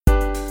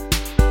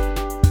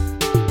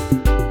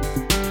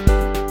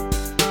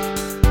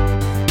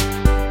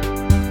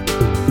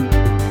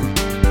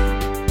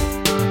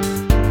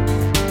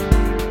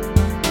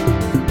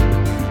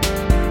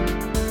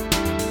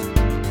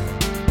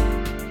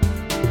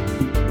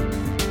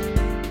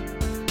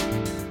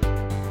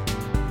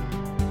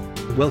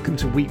Welcome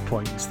to Week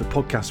Points, the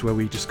podcast where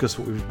we discuss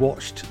what we've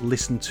watched,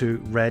 listened to,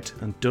 read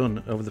and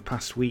done over the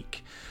past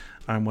week.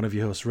 I'm one of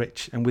your hosts,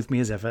 Rich, and with me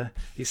as ever,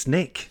 it's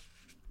Nick.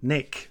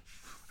 Nick,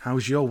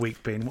 how's your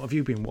week been? What have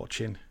you been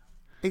watching?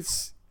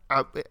 It's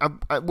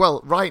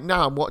well, right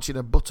now I'm watching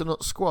a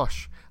butternut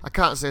squash. I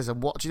can't say as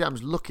I'm watching it, I'm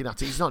just looking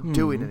at it. It's not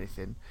doing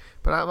anything.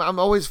 But I'm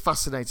always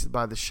fascinated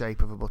by the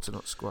shape of a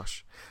butternut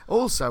squash.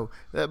 Also,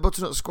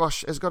 butternut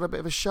squash has got a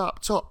bit of a sharp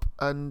top,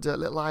 and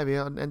little Ivy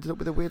ended up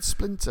with a weird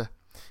splinter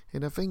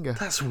in her finger.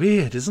 That's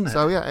weird, isn't it?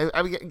 So yeah,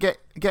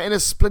 getting a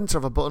splinter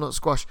of a butternut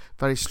squash,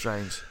 very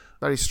strange.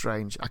 Very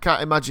strange. I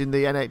can't imagine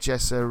the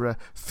NHS are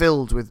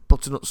filled with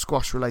butternut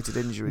squash related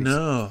injuries.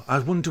 No, I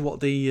wonder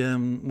what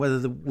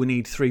whether we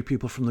need 3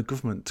 people from the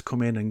government to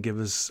come in and give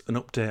us an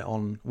update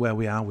on where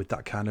we are with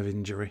that kind of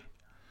injury.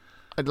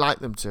 I'd like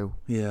them to.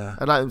 Yeah,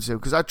 I'd like them to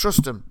because I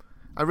trust them.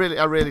 I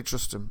really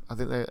trust them. I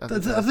think they.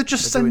 Are they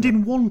just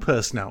sending one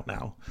person out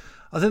now?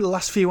 I think the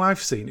last few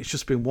I've seen, it's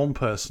just been one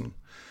person.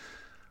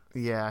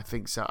 Yeah, I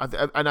think so.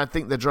 And I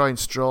think they're drawing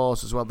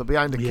straws as well. They're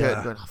behind the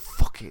curtain going, oh,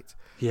 fuck it.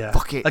 Yeah.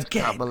 Fuck it.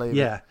 Again. I can't believe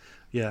it.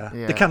 Yeah.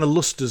 The kind of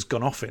luster's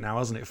gone off it now,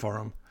 hasn't it, for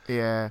them?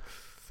 Yeah.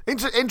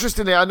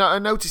 Interestingly, I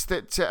noticed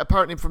that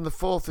apparently from the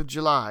 4th of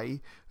July,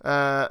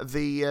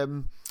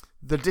 the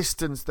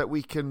distance that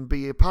we can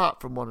be apart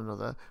from one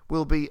another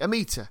will be a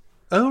metre.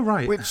 Oh,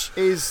 right. Which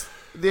is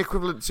the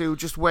equivalent to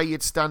just where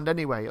you'd stand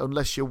anyway,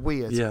 unless you're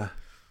weird. Yeah.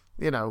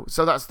 You know,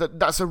 so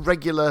that's a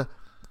regular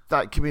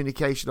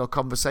communication or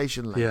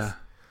conversation length. Yeah.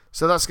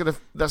 So that's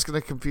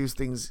gonna confuse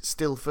things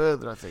still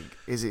further. I think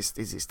is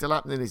it still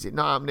happening? Is it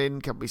not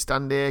happening? Can we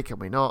stand here? Can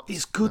we not?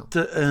 It's good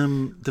that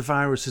the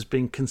virus has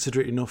been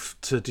considerate enough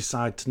to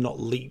decide to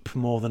not leap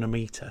more than a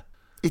metre.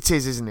 It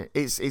is, isn't it?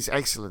 It's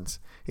excellent.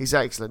 It's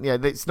excellent. Yeah,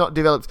 it's not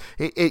developed.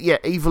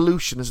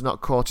 Evolution has not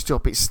caught it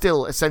up. It's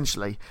still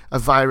essentially a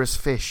virus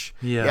fish.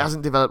 Yeah. It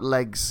hasn't developed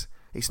legs.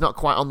 It's not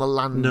quite on the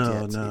land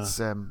yet. No. It's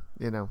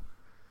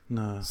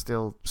No.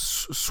 Still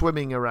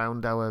swimming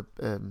around our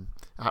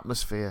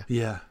atmosphere.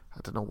 Yeah. I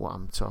don't know what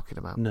I'm talking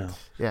about. No.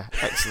 Yeah,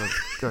 excellent.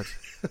 Good.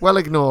 Well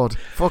ignored.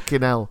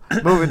 Fucking hell.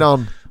 Moving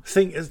on.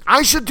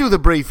 I should do the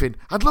briefing.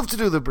 I'd love to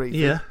do the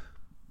briefing. Yeah.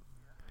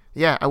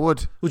 Yeah, I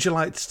would. Would you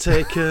like to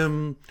take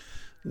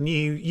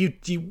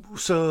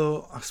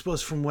so I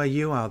suppose from where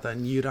you are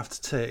then you'd have to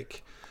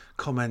take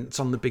comments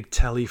on the big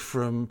telly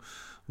from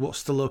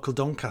what's the local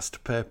Doncaster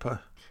paper?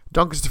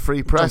 Doncaster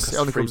Free Press. Doncaster it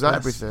only Free comes Press. out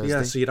every Thursday.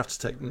 Yeah, so you'd have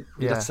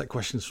to take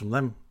questions from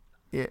them.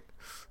 Yeah.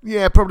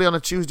 Yeah, probably on a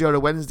Tuesday or a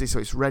Wednesday, so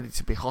it's ready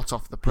to be hot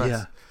off the press.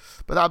 Yeah.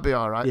 But that'd be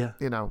all right. Yeah.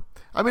 You know,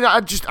 I mean, I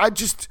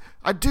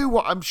do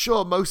what I'm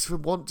sure most of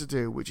them want to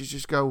do, which is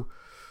just go.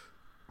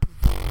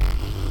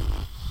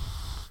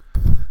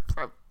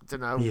 I don't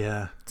know.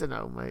 Yeah. Don't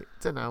know, mate.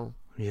 Don't know.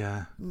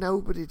 Yeah.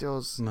 Nobody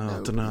does. No, I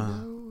don't know.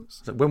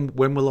 Knows.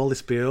 When will all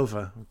this be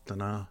over? I don't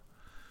know.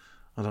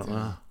 I don't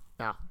know.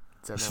 No.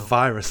 It's a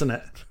virus, isn't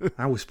it?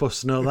 How are we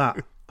supposed to know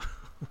that?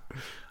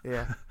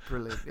 Yeah,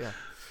 brilliant. Yeah.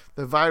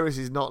 The virus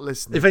is not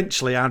listening.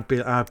 Eventually, I'd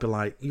be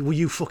like, "Will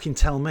you fucking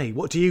tell me?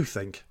 What do you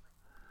think?"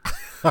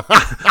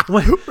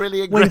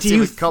 Really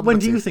aggressive. When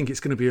do you think it's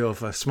going to be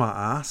over, smart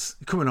ass?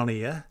 You're coming on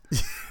here,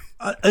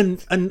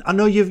 and I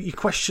know your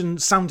question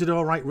sounded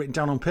all right written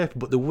down on paper,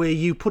 but the way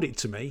you put it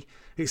to me,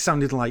 it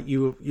sounded like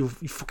you've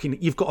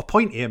got a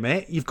point here,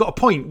 mate. You've got a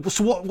point.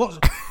 So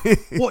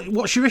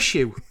what's your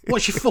issue?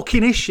 What's your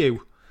fucking issue?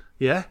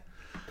 Yeah.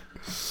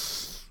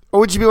 Or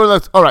would you be one of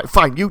those? All right,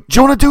 fine. Do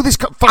you want to do this?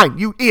 Fine.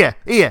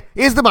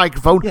 Here's the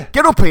microphone. Yeah.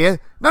 Get up here.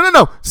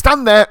 No.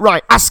 Stand there.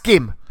 Right. Ask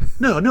him.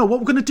 No. What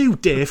we're going to do,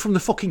 Dave, from the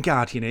fucking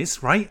Guardian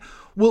is, right,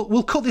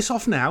 we'll cut this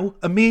off now,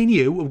 and me and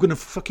you are going to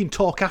fucking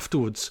talk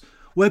afterwards.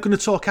 We're going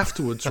to talk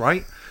afterwards,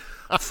 right?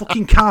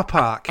 Fucking car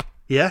park.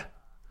 Yeah?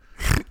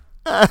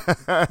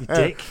 You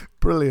dick.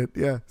 Brilliant,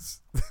 yes.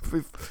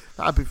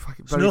 That'd be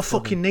fucking There's no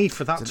funny. Fucking need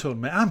for that tone,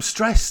 mate. I'm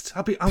stressed.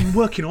 I'm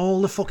working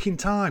all the fucking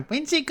time.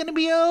 When's it going to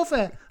be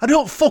over? I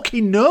don't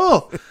fucking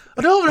know.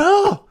 I don't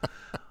know.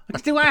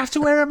 Do I have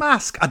to wear a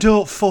mask? I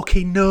don't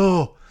fucking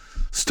know.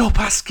 Stop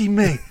asking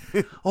me.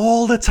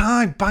 All the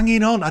time,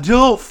 banging on. I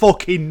don't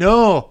fucking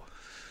know.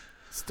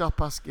 Stop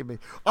asking me.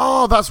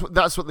 Oh, that's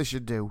what they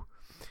should do.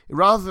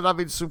 Rather than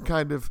having some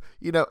kind of,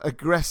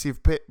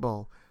 aggressive pit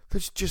bull,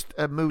 there's just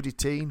a moody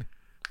teen.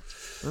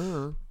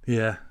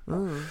 Yeah.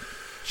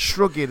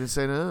 Shrugging and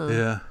saying,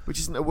 yeah. Which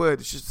isn't a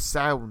word, it's just a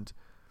sound.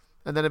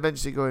 And then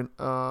eventually going,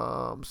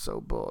 oh, I'm so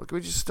bored. Can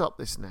we just stop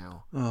this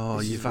now? Oh,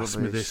 you've asked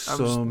me this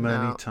so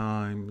many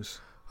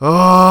times.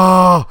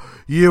 Oh,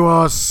 you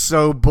are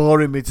so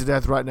boring me to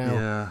death right now.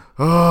 Yeah.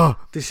 Oh,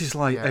 this is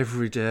like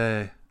every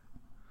day.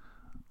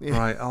 Yeah.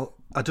 Right,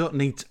 I don't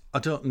need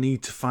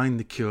to find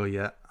the cure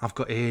yet. I've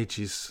got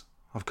ages.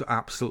 I've got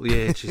absolutely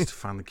ages to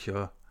find the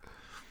cure.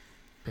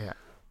 Yeah.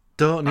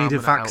 Don't need a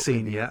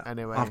vaccine yet.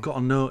 Anyway. I've got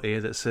a note here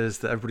that says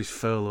that everybody's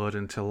furloughed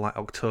until like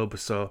October,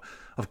 so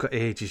I've got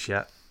ages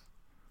yet.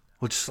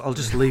 I'll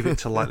just leave it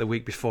till like the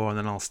week before, and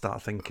then I'll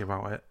start thinking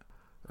about it.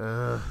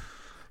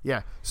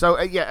 Yeah. So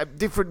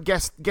different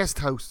guest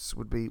hosts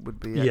would be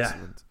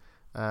excellent.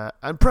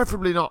 And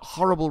preferably not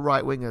horrible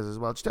right wingers as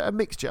well. Just a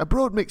mixture, a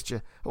broad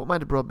mixture. I won't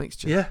mind a broad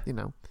mixture. Yeah. You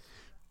know.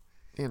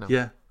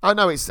 Yeah. I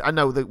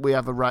know that we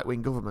have a right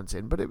wing government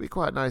in, but it'd be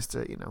quite nice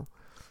to,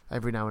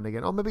 every now and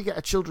again, or maybe get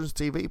a children's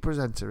TV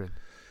presenter in.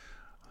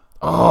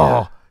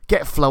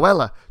 Get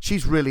Floella.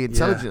 She's really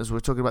intelligent, as we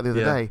were talking about the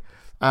other day,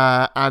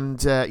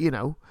 and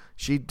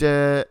she'd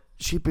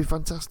be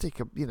fantastic.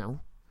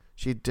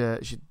 She'd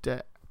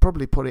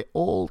probably put it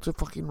all to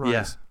fucking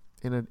rights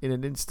in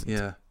an instant.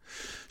 Yeah.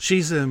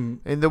 She's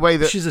in the way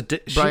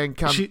that Brian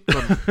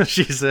Campbell.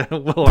 She's it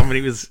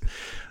was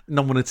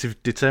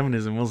nominative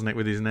determinism, wasn't it,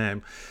 with his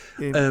name?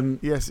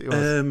 Yes, it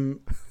was.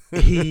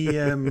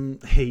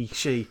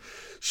 She.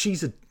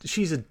 She's a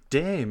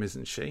dame,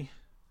 isn't she?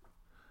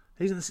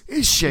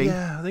 Is she?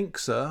 Yeah, I think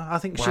so. I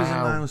think she's in the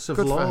House of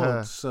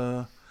Lords.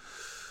 So.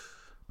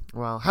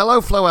 Well,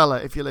 hello,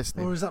 Floella, if you're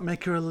listening. Or does that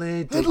make her a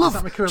lady? Does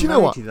that make her a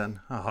lady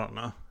then? Oh, I don't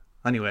know.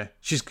 Anyway,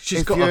 she's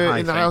got a high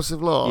in thing. The House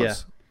of Lords. Yeah.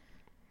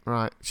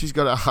 Right, she's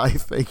got a high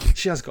thing.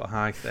 She has got a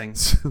high thing.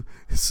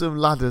 Some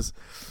ladders.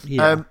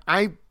 Yeah.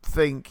 I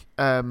think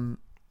I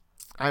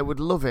would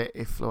love it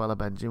if Floella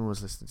Benjamin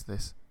was listening to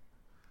this.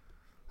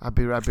 I'd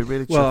be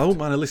really chuffed. Well, I wouldn't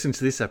mind listening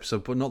to this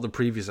episode, but not the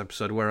previous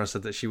episode where I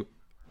said that she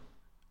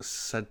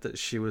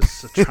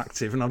was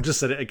attractive, and I've just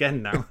said it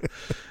again now.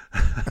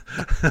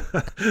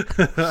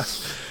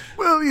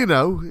 Well,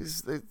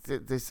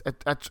 this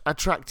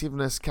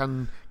attractiveness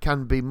can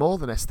be more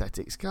than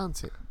aesthetics,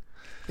 can't it?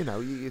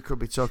 You could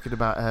be talking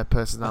about her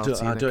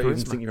personality. I don't charisma.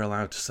 even think you're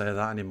allowed to say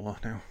that anymore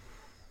now.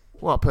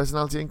 What,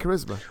 personality and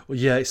charisma? Well,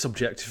 yeah, it's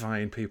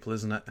objectifying people,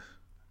 isn't it?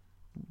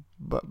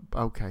 But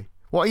okay,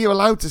 what are you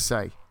allowed to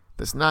say?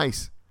 That's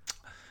nice.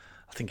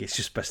 I think it's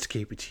just best to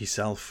keep it to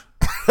yourself.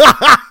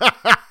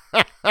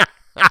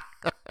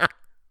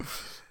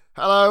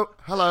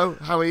 Hello,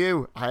 how are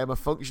you? I am a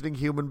functioning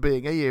human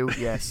being. Are you?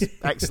 Yes.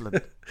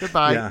 Excellent.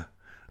 Goodbye.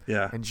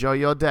 Yeah. Enjoy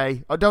your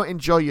day. Or don't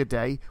enjoy your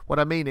day. What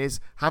I mean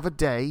is, have a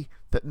day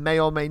that may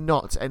or may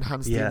not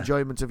enhance the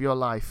enjoyment of your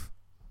life.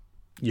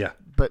 Yeah.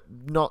 But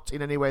not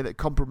in any way that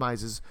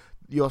compromises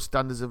your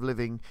standards of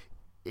living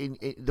in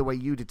the way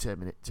you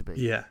determine it to be.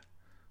 Yeah.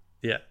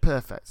 Yeah.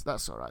 Perfect.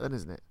 That's all right then,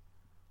 isn't it?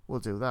 We'll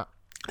do that.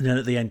 And then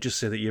at the end, just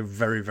say that you're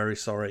very, very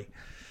sorry.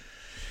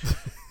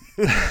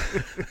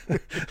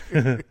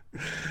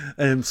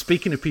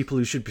 Speaking of people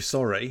who should be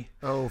sorry,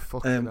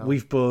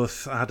 we've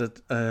both had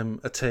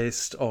a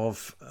taste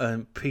of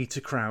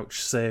Peter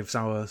Crouch Saves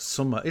Our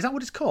Summer. Is that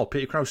what it's called?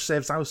 Peter Crouch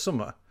Saves Our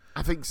Summer?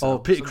 I think so. Or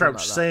Peter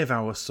Crouch Save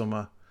Our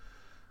Summer.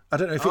 I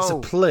don't know if it's a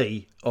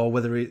plea or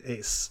whether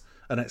it's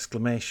an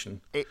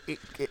exclamation. It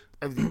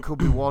could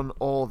be one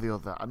or the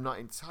other. I'm not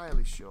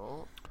entirely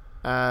sure.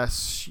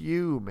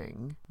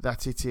 Assuming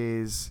that it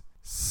is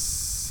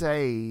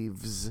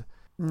saves.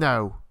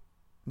 No,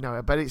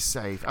 I bet it's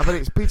save. I bet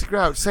it's Peter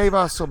Crouch Save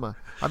Our Summer.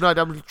 I'm trying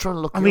to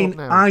look it up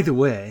now. Either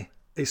way,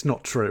 it's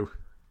not true.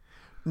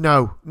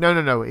 No.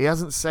 He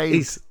hasn't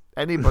saved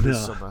anybody's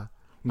summer,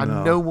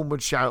 and no one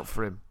would shout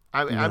for him.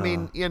 I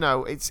mean,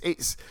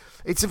 it's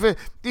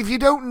if you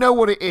don't know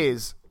what it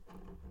is,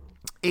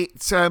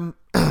 it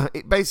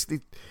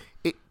basically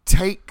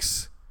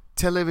takes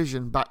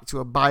television back to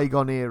a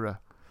bygone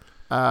era.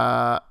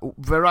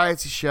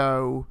 Variety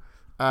show.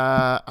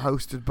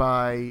 Hosted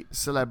by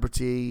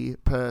celebrity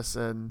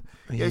person.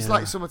 It's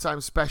like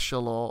Summertime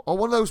Special or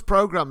one of those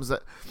programs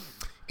that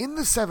in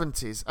the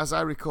 70s, as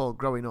I recall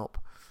growing up,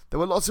 there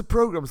were lots of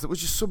programs that was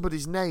just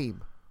somebody's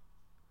name.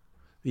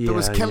 There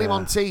was Kelly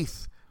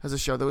Monteith as a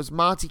show. There was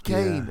Marty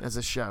Kane as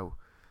a show.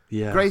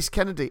 Yeah. Grace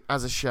Kennedy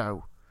as a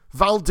show.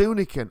 Val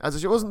Doonican as a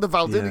show. It wasn't the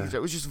Val Doonican show,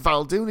 it was just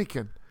Val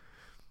Doonican.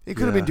 He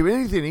could have been doing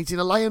anything, eating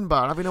a lion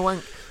bar, having a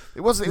wank. It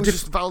wasn't. It was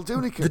just Val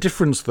Doonican. The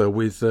difference, though,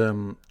 with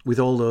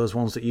all those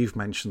ones that you've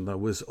mentioned, though,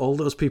 was all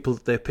those people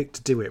that they picked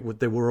to do it.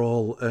 They were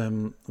all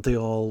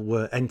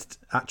were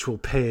actual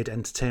paid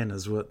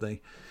entertainers, weren't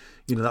they?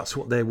 That's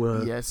what they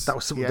were. Yes, that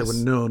was something they were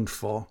known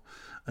for,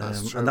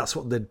 and that's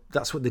what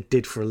they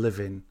did for a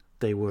living.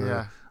 They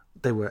were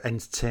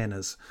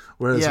entertainers.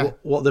 Whereas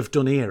what they've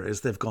done here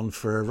is they've gone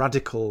for a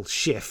radical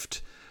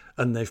shift,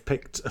 and they've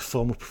picked a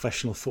former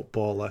professional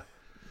footballer.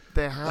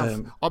 They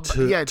have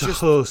to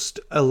host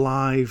a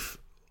live.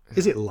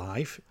 Is it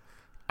live?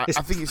 I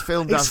think it's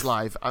filmed as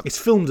live. It's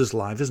filmed as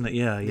live, isn't it?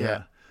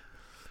 Yeah.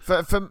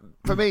 For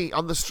me,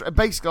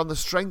 basically on the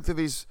strength of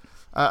his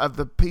of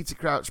the Peter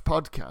Crouch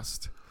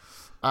podcast,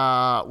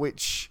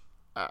 which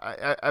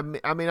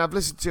I mean I've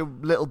listened to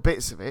little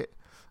bits of it,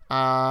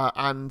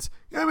 and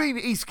I mean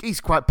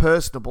he's quite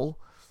personable,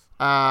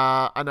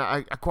 and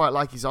I quite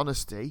like his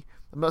honesty.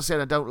 I'm not saying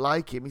I don't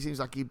like him. He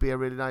seems like he'd be a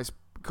really nice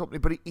company,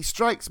 but he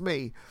strikes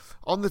me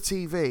on the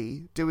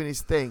TV doing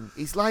his thing.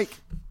 He's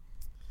like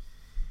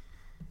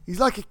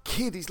a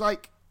kid. He's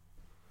like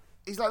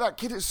that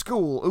kid at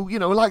school who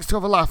likes to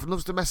have a laugh and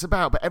loves to mess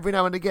about, but every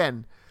now and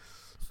again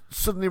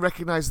suddenly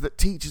recognises that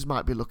teachers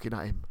might be looking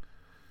at him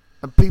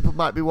and people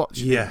might be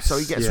watching him, so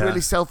he gets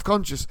really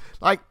self-conscious.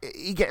 Like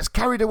he gets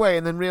carried away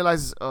and then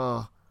realises,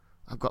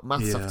 I've got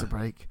maths off to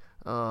break.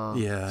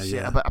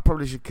 Shit, I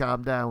probably should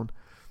calm down.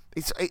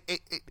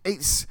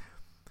 It's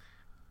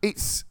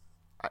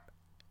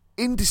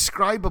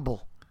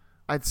indescribable,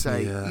 I'd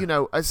say. Yeah. You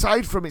know,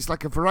 aside from it's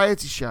like a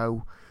variety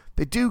show,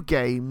 they do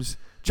games.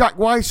 Jack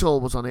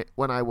Whitehall was on it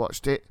when I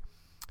watched it,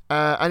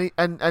 and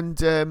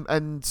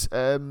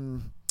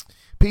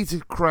Peter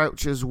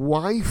Crouch's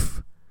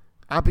wife,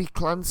 Abby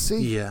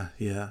Clancy,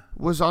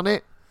 was on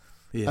it.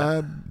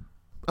 Yeah.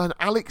 And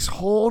Alex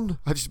Horn,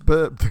 I just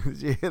burped.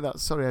 Did you hear that?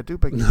 Sorry, I do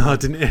beg your No, I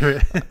didn't hear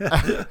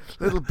it.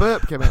 Little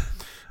burp came out.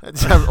 It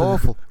sounds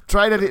awful.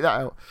 Try and edit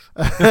that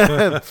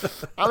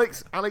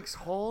out. Alex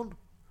Horn,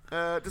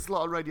 does a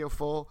lot on Radio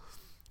 4.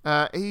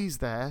 He's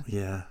there.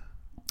 Yeah.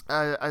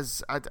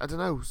 As I don't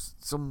know,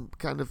 some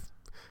kind of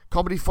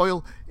comedy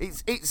foil.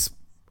 It's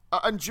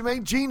and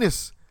Jermaine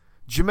Genius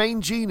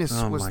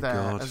was there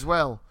God. as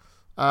well.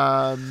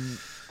 And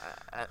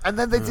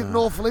then they did an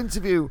awful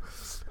interview.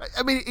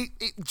 I mean,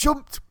 it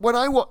jumped when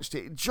I watched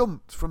it. It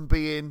jumped from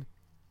being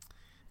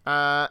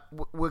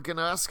we're going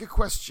to ask a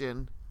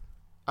question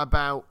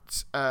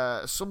about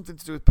something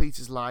to do with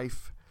Peter's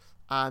life,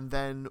 and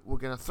then we're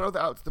going to throw that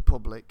out to the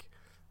public.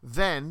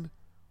 Then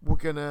we're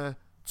going to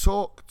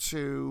talk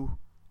to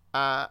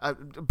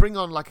bring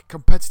on like a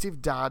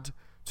competitive dad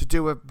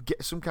to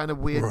get some kind of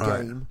weird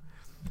game.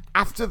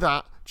 After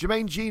that,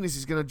 Jermaine Genius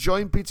is going to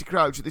join Peter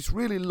Crouch at this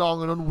really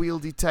long and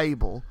unwieldy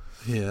table.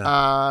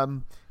 Yeah.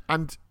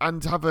 And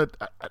have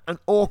an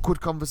awkward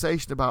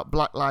conversation about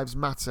Black Lives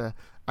Matter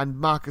and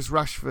Marcus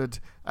Rashford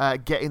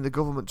getting the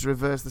government to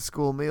reverse the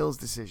school meals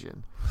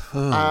decision.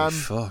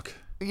 Fuck.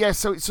 Yeah,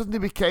 so it suddenly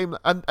became...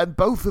 And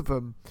both of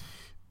them...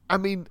 I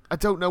mean, I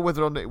don't know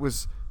whether or not it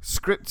was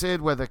scripted,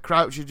 whether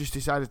Crouch had just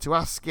decided to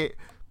ask it,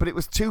 but it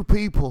was two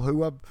people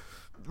who have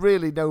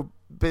really no...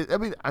 I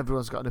mean,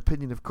 everyone's got an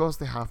opinion, of course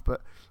they have,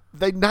 but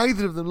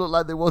neither of them looked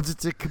like they wanted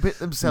to commit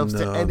themselves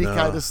to any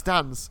kind of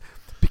stance,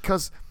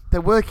 because... they're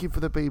working for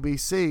the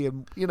BBC,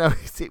 and you know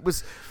it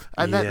was,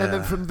 and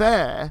then from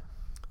there,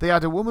 they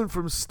had a woman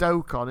from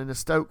Stoke on in a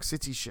Stoke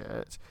City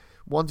shirt,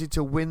 wanted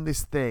to win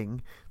this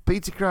thing.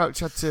 Peter Crouch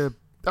had to.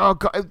 Oh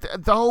God,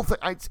 the whole thing.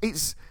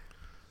 It's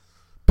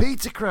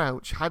Peter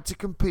Crouch had to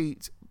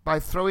compete by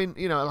throwing,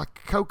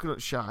 like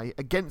coconut shy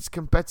against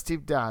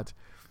competitive dad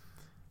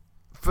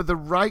for the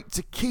right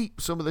to keep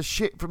some of the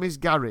shit from his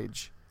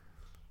garage.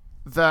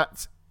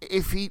 That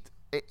if the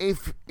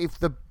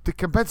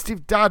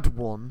competitive dad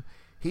won,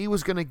 he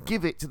was going to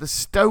give it to the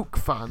Stoke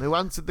fan who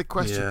answered the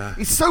question. Yeah.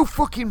 It's so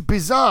fucking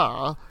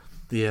bizarre.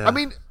 Yeah. I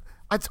mean,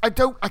 I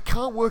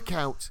can't work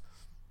out.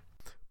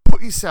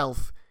 Put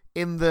yourself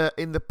in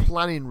the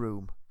planning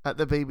room at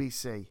the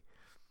BBC.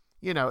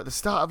 At the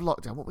start of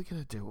lockdown, what are we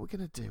going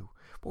to do?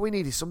 What we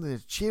need is something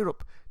to cheer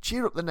up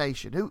the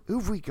nation.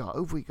 Who've we got?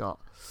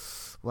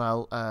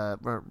 Well,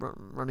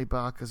 Ronnie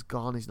Barker's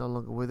gone. He's no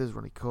longer with us,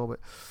 Ronnie Corbett.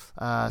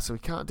 So we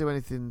can't do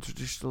anything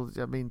traditional.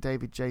 I mean,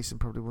 David Jason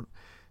probably wouldn't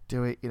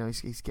do it.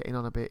 He's getting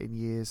on a bit in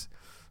years.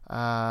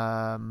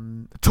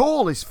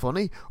 Tall is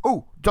funny.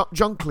 Oh,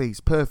 John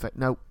Cleese, perfect.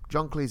 No,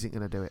 John Cleese ain't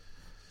going to do it.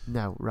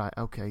 No, right,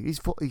 okay. He's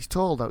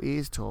tall though. He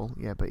is tall.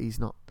 Yeah, but he's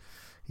not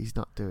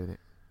doing it.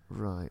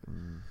 Right.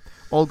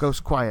 All goes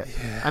quiet.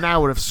 Yeah. An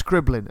hour of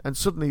scribbling, and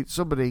suddenly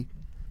somebody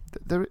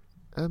there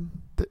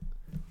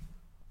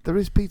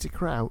is Peter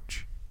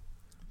Crouch.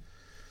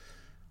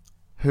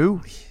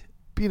 Who?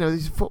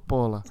 He's a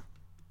footballer.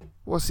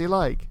 What's he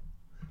like?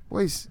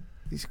 Well,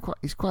 he's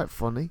quite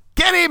funny.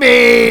 Get him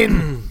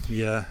in!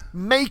 Yeah.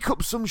 Make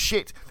up some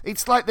shit.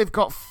 It's like they've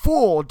got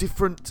 4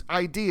 different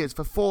ideas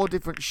for 4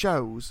 different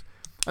shows,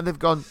 and they've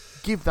gone,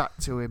 give that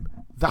to him.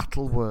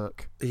 That'll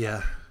work.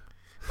 Yeah.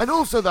 And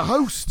also the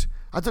host.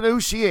 I don't know who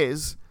she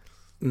is.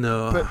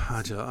 No,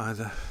 I don't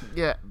either.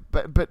 Yeah,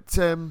 but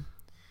I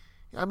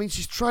mean,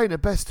 she's trying her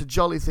best to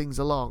jolly things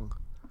along.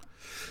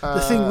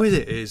 The thing with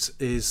it is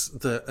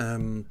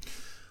that,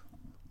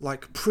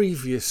 like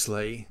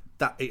previously,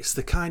 that it's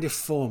the kind of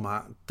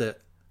format that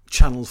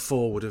Channel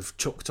 4 would have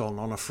chucked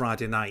on a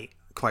Friday night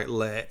quite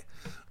late,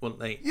 wouldn't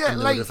they? Yeah,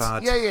 and late. Would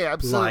have had, yeah,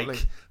 absolutely.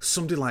 Like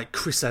somebody like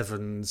Chris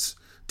Evans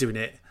doing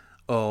it,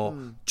 or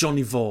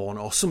Johnny Vaughan,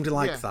 or somebody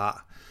like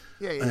that.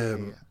 Yeah.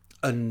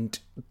 And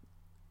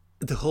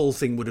the whole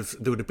thing there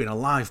would have been a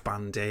live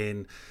band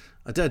in,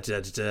 and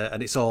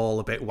it's all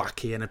a bit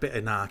wacky and a bit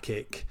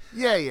anarchic.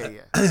 Yeah.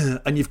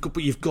 And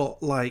you've got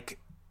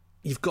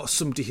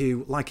somebody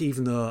who, like,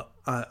 even though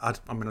I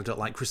don't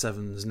like Chris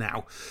Evans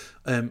now,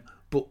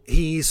 but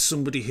he's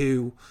somebody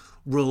who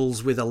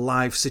rolls with a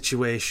live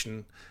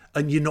situation,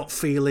 and you're not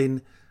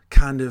feeling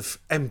kind of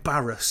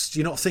embarrassed.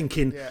 You're not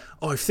thinking,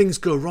 if things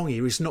go wrong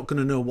here, he's not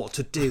going to know what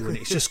to do, and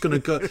it's just going to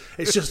go.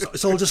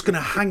 It's all just going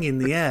to hang in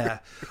the air.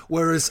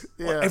 Whereas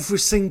every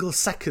single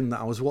second that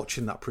I was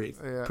watching that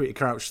Pretty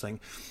Crouch thing,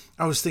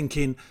 I was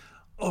thinking,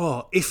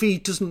 if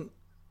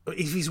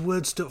his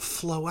words don't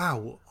flow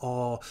out,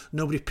 or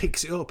nobody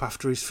picks it up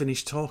after he's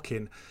finished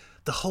talking,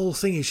 the whole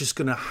thing is just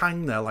going to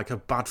hang there like a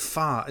bad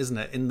fart, isn't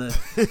it, in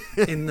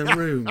the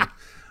room?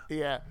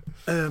 Yeah.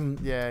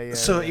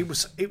 So it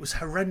was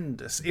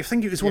horrendous. I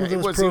think it was one of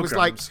those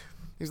programs.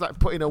 It was like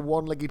putting a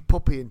one-legged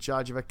puppy in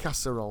charge of a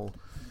casserole.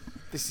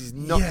 This is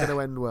not going to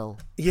end well.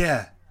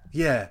 Yeah,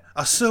 yeah.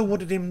 I so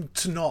wanted him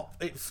to not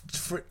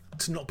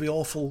be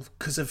awful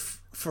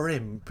for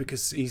him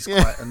because he's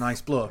quite a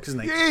nice bloke, isn't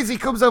he? He is. He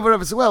comes over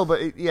ever so well,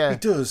 but he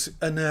does.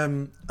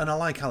 And I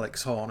like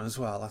Alex Horne as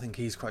well. I think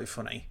he's quite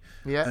funny.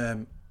 Yeah.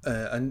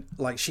 And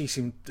like she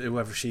seemed,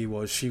 whoever she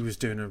was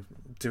doing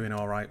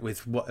all right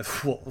with what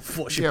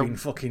she'd been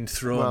fucking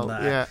thrown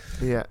there.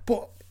 Yeah.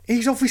 But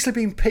he's obviously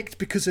been picked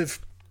because of,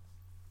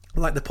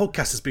 like, the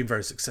podcast has been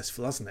very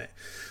successful, hasn't it?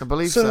 I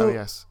believe so.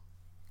 Yes.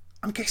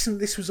 I'm guessing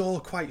this was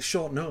all quite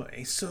short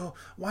notice. So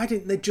why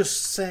didn't they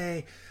just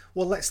say,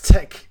 well, let's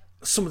take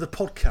some of the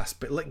podcast,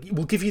 but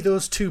we'll give you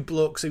those two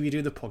blokes who you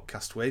do the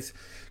podcast with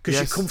because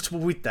you're comfortable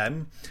with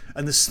them,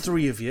 and there's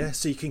three of you,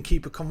 so you can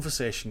keep a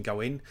conversation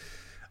going.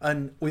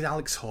 And with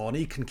Alex Horne,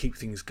 he can keep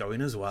things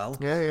going as well.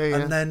 Yeah.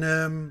 And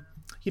then,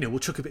 we'll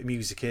chuck a bit of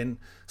music in,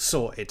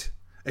 sorted.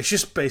 It's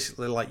just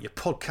basically like your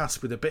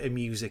podcast with a bit of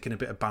music and a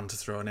bit of banter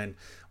thrown in.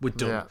 We're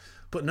done. Yeah.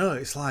 But no,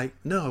 it's like,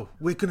 no,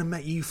 we're going to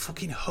make you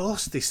fucking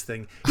host this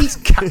thing. He's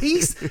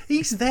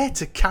there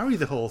to carry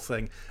the whole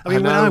thing. I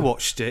mean, when I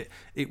watched it,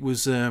 it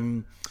was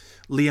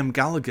Liam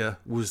Gallagher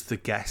was the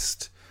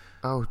guest.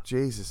 Oh,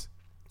 Jesus.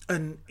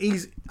 And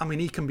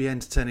he can be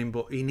entertaining,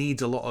 but he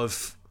needs a lot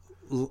of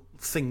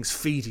things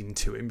feeding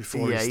to him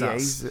before he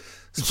starts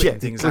spitting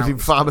things out.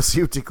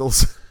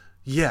 Pharmaceuticals.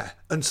 Yeah,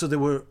 and so there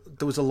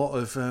was a lot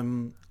of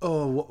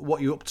what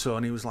are you up to?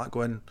 And he was like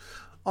going,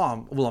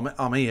 oh, well,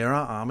 I'm here,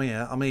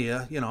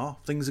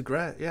 things are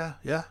great, yeah.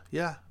 And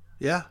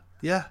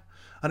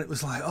it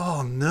was like,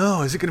 oh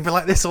no, is it going to be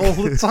like this all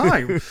the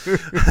time?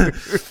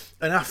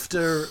 And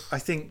after, I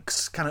think,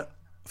 kind of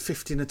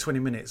 15 or 20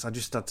 minutes, I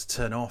just had to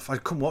turn off. I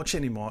couldn't watch it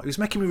anymore. It was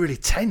making me really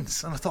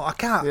tense, and I thought, I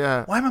can't.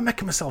 Yeah. Why am I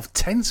making myself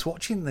tense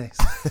watching this?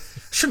 I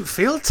shouldn't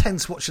feel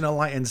tense watching a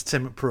light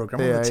entertainment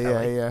program on the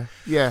telly.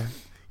 Yeah.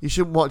 You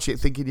shouldn't watch it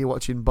thinking you're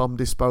watching Bomb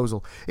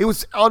Disposal. It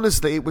was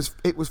honestly,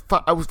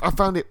 I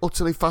found it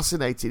utterly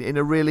fascinating in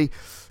a really,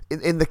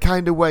 in the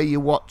kind of way you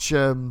watch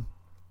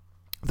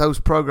those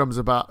programs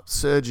about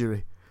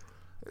surgery.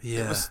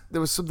 Yeah.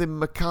 There was something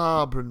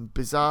macabre and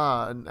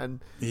bizarre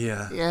and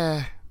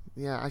yeah.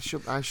 I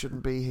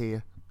shouldn't be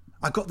here.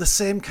 I got the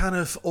same kind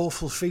of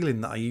awful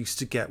feeling that I used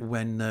to get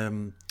when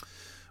I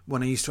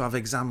used to have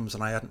exams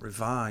and I hadn't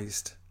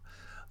revised.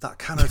 That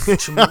kind of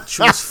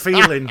tumultuous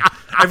feeling.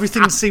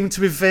 Everything seemed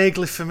to be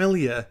vaguely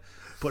familiar,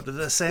 but at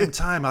the same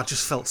time, I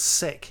just felt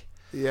sick.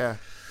 Yeah.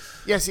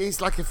 Yes,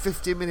 it's like a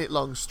 50-minute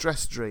long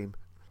stress dream.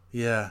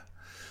 Yeah.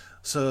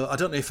 So I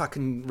don't know if I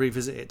can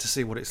revisit it to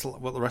see what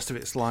the rest of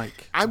it's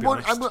like. I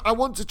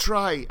want to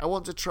try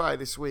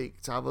this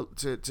week to have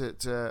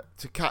to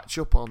catch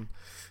up on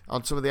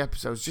some of the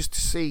episodes just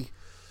to see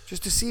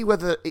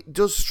whether it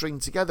does string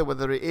together,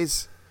 whether it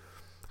is.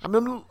 I'm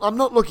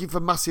not looking for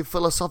massive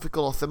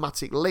philosophical or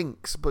thematic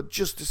links, but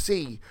just to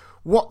see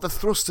what the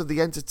thrust of the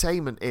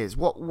entertainment is.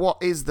 What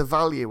is the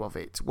value of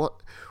it?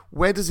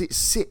 Where does it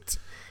sit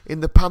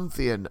in the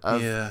pantheon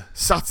of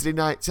Saturday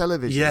night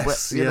television?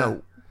 Yes,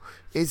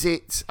 is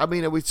it? I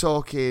mean, are we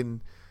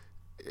talking?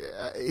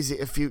 Is it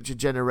a future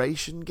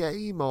generation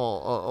game,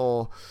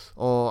 or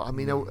I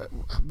mean,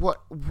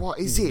 what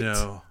is it?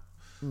 No,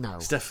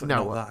 it's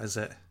definitely not that, is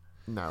it?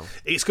 No.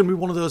 It's going to be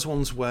one of those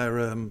ones where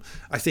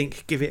I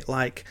think give it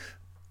like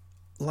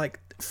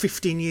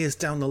 15 years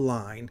down the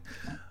line,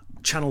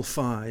 Channel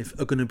 5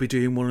 are going to be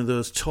doing one of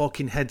those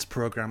talking heads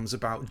programs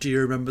about, do you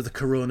remember the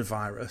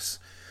coronavirus?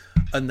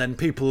 And then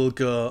people will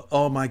go,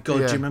 oh my God,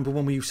 do you remember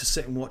when we used to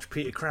sit and watch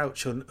Peter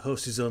Crouch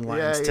host his own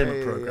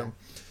entertainment program?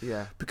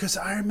 Yeah. Because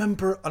I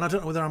remember, and I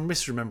don't know whether I'm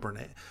misremembering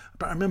it,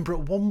 but I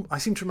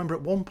seem to remember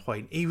at one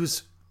point,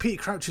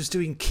 Peter Crouch was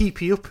doing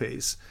Keepy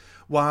Uppies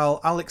while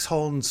Alex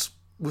Horne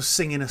was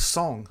singing a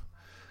song,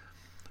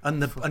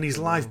 and his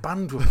live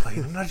band were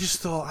playing, and I just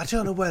thought, I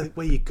don't know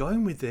where you're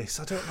going with this.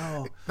 I don't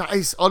know. That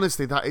is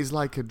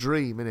like a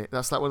dream, isn't it?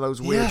 That's like one of those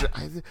weird,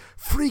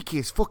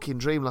 freakiest fucking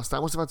dream last night.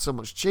 I must have had so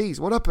much cheese.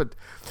 What happened?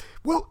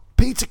 Well,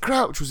 Peter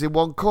Crouch was in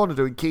one corner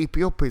doing Keepy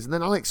Uppies, and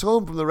then Alex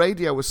Horne from the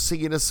radio was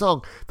singing a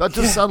song. That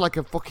does sound like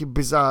a fucking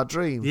bizarre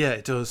dream. Yeah,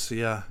 it does.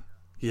 Yeah.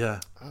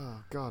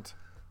 Oh God.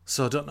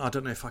 So I don't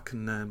know if I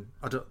can.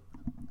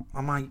 I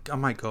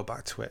might go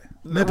back to it.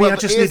 Maybe I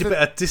just need a bit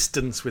of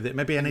distance with it.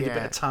 Maybe I need a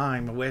bit of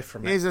time away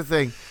from it. Here's the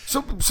thing.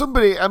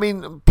 Somebody, I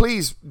mean,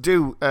 please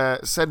do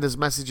send us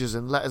messages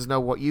and let us know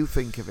what you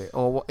think of it,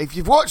 or if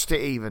you've watched it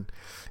even.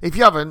 If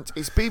you haven't,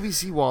 it's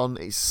BBC One.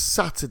 It's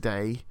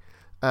Saturday.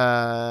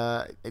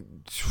 What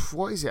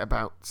is it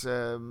about?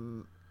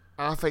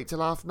 8:30 till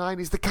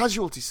 9:30 is the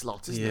casualty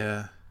slot, isn't it?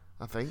 Yeah.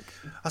 I think.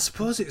 I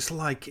suppose it's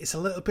a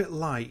little bit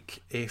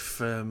like if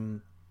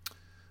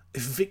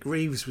Vic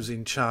Reeves was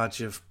in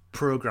charge of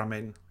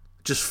programming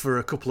just for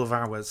a couple of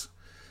hours,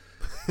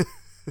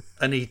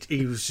 and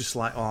he was just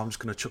like, oh, I'm just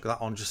going to chuck that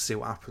on, just see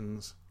what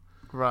happens.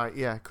 Right?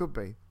 Yeah, could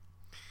be.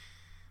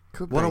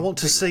 What I want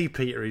to see,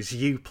 Peter, is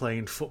you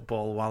playing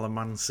football while a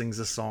man sings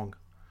a song.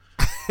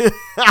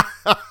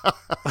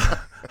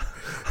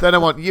 Then I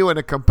want you and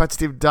a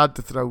competitive dad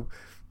to throw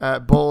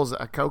balls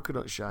at a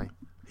coconut shy.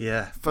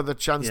 Yeah. For the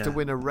chance to Yeah.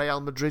 win a Real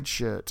Madrid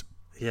shirt.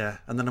 Yeah,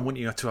 and then I want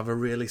you to have a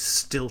really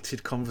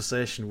stilted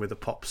conversation with a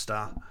pop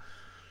star.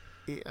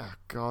 Yeah,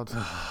 God.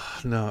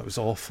 No, it was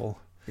awful.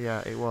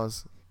 Yeah, it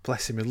was.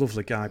 Bless him, a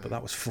lovely guy, but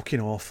that was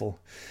fucking awful.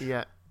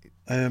 Yeah.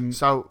 Don't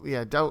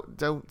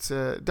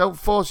Don't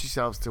force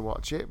yourselves to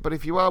watch it. But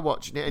if you are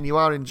watching it and you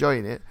are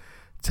enjoying it,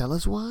 tell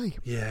us why.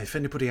 Yeah, if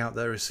anybody out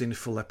there has seen a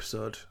full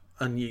episode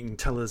and you can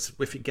tell us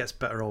if it gets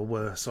better or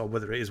worse or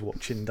whether it is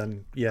watching,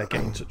 then yeah,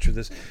 get in touch with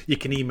us. You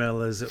can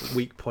email us at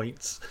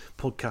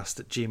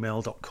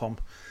weakpointspodcast@gmail.com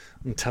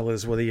and tell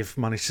us whether you've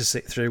managed to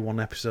sit through one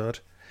episode.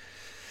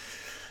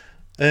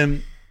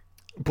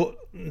 But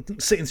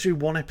sitting through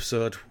one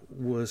episode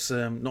was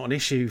not an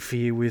issue for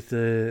you with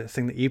the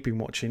thing that you've been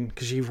watching,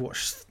 because you've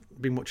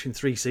been watching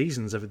 3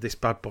 seasons of this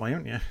bad boy,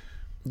 haven't you?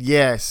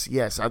 Yes.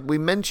 We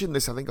mentioned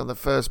this, I think, on the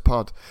first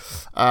pod,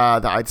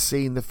 that I'd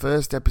seen the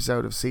first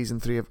episode of season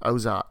 3 of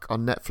Ozark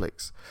on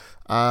Netflix,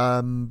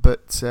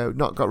 but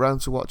not got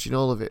round to watching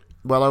all of it.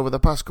 Well, over the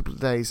past couple of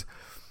days,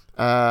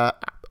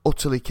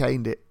 utterly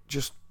caned it.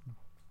 Just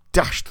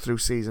dashed through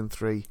season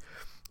 3.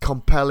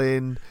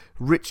 Compelling,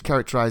 rich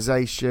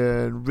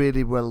characterization,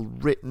 really well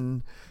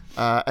written.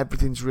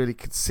 Everything's really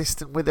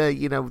consistent with it.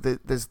 You know,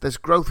 there's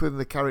growth within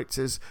the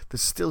characters.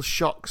 There's still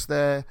shocks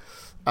there.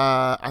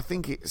 I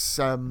think it's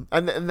and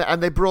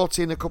they brought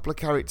in a couple of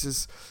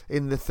characters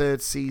in the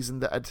 3rd season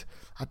that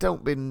I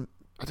don't think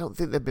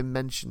they've been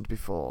mentioned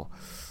before.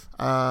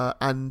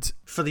 And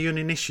for the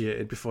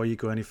uninitiated, before you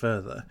go any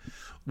further,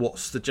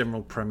 what's the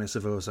general premise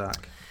of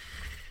Ozark?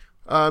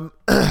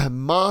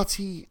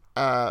 Marty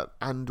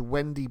and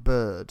Wendy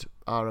Bird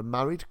are a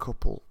married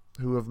couple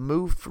who have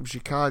moved from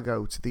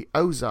Chicago to the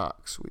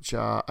Ozarks, which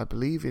are, I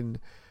believe, in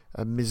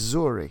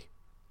Missouri.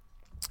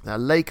 Now,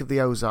 Lake of the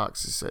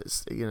Ozarks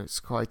it's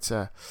quite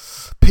a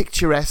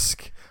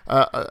picturesque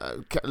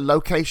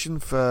location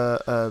for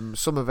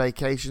summer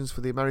vacations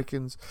for the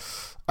Americans,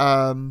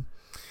 and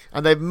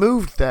they've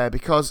moved there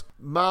because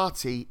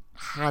Marty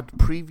had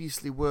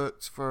previously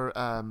worked for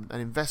an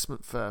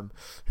investment firm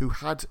who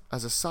had,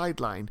 as a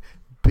sideline,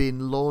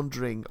 been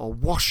laundering or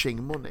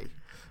washing money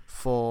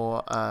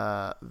for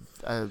a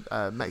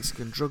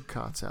Mexican drug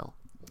cartel.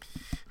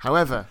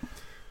 However,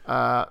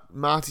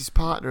 Marty's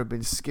partner had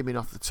been skimming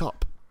off the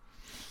top,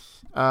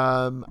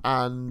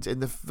 and in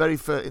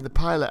the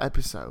pilot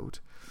episode,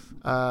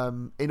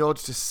 in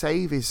order to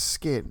save his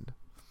skin,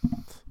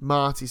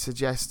 Marty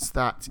suggests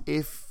that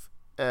if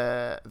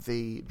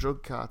the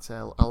drug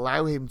cartel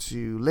allow him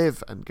to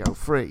live and go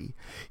free,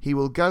 he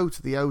will go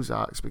to the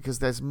Ozarks because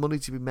there's money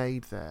to be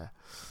made there.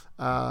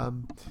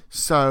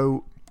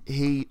 So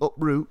he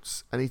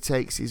uproots and he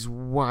takes his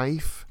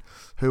wife,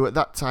 who at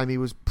that time he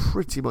was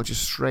pretty much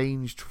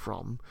estranged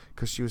from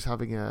because she was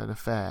having an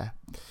affair.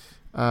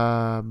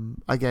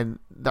 Again,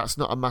 that's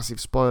not a massive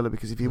spoiler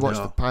because if you watch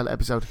the pilot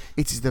episode,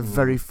 it is the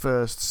very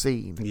first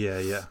scene.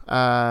 Yeah.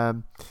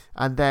 And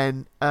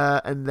then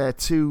and their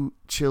 2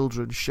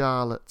 children,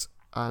 Charlotte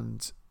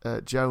and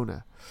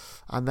Jonah,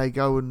 and they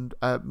go and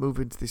move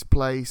into this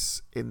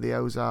place in the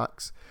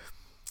Ozarks,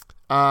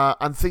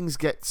 and things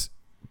get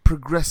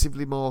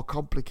progressively more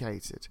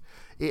complicated.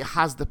 It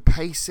has the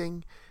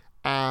pacing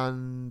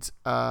and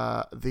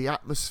the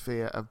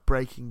atmosphere of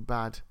Breaking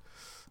Bad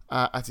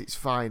at its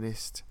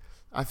finest.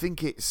 I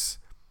think it's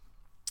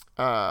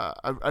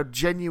a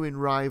genuine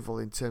rival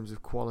in terms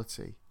of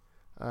quality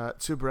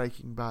to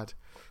Breaking Bad.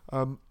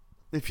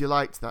 If you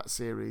liked that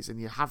series and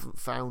you haven't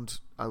found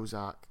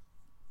Ozark,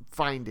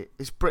 find it.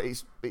 It's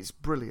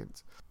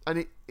brilliant, and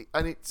it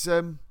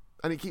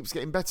keeps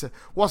getting better.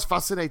 What's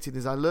fascinating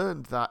is I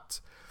learned that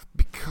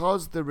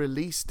because the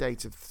release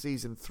date of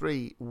season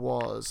 3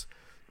 was,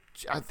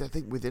 I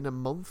think, within a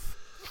month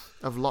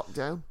of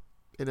lockdown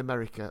in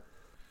America,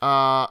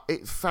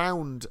 it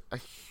found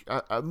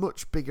a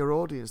much bigger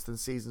audience than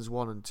seasons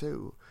 1 and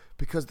 2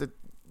 because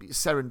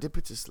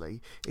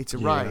serendipitously it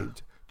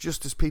arrived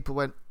just as people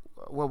went,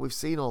 well, we've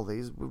seen all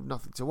these, we've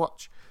nothing to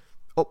watch.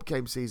 Up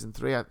came season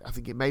 3. I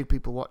think it made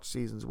people watch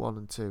seasons 1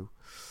 and 2,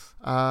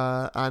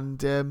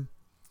 and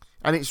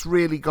it's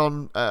really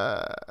gone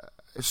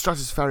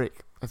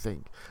stratospheric, I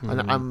think. Mm-hmm.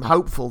 And I'm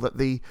hopeful that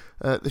the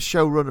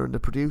showrunner and the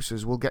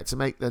producers will get to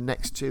make the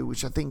next 2,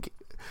 which I think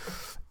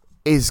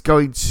is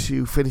going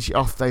to finish it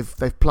off.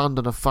 They've planned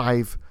on a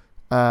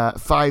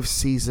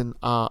 5-season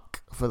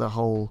arc for the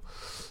whole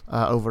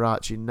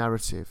overarching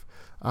narrative.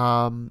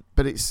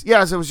 But it's,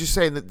 as I was just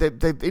saying, that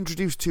they've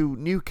introduced 2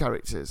 new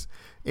characters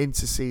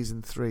into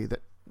season 3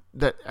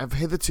 that have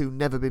hitherto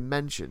never been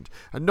mentioned.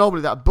 And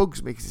normally that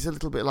bugs me because it's a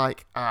little bit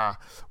like,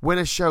 when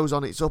a show's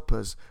on its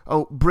uppers,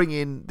 bring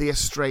in the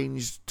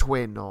estranged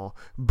twin, or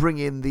bring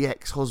in the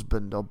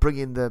ex-husband, or bring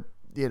in the,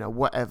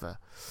 whatever.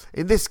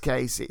 In this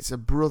case, it's a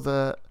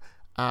brother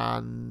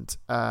and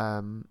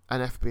an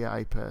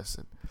FBI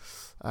person,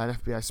 an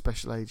FBI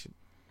special agent.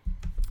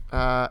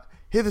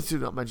 Hitherto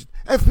not mentioned.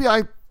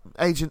 FBI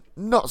agent,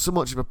 not so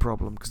much of a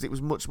problem because it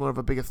was much more of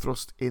a bigger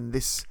thrust in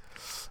this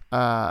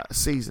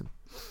season.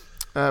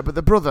 But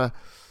the brother,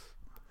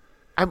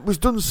 and it was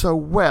done so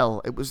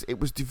well. It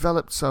was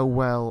developed so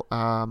well,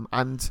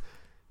 and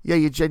yeah,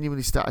 you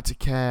genuinely started to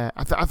care.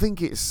 I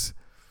think it's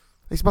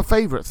my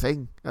favourite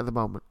thing at the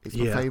moment. It's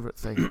my favourite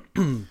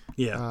thing.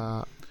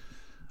 Yeah.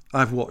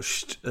 I've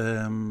watched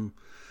all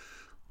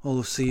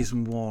of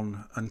season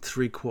 1 and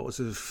 3/4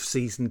 of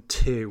season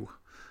 2.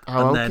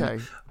 Oh, and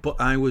okay. But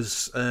I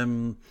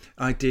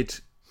did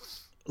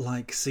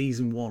like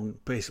season 1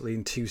 basically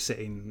in 2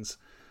 sittings,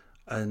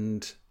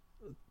 and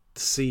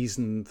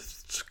season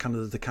kind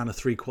of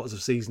 3/4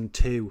 of season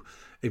 2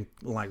 in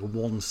like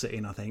 1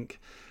 sitting, I think.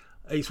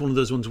 It's one of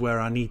those ones where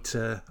I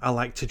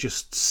like to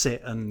just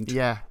sit and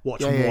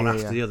watch one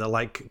after the other,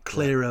 like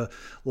clear a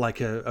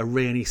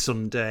rainy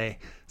Sunday,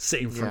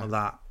 sit in front of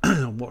that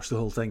and watch the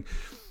whole thing.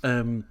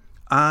 I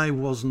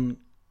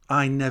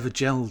never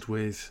gelled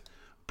with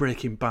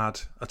Breaking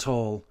Bad at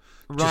all.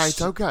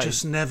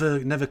 Just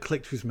never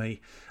clicked with me.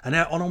 And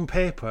on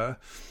paper,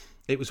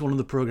 it was one of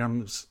the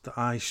programs that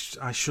I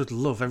should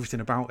love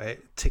everything about it.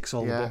 It ticks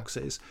all the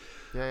boxes.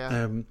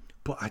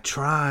 But I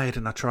tried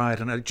and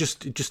it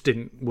just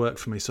didn't work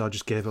for me, so I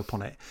just gave up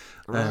on it.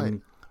 Right.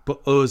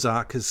 But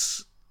Ozark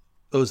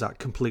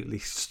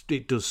completely,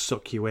 it does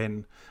suck you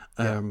in.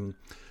 I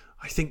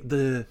think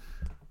the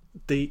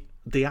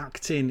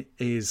acting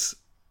is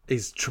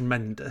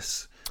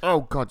tremendous. Oh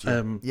God,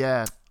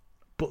 yeah.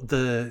 But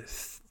the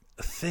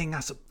thing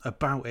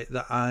about it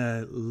that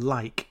I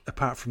like,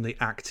 apart from the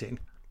acting,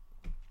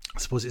 I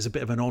suppose it's a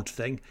bit of an odd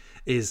thing,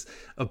 is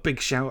a big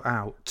shout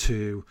out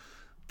to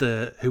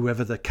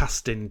whoever the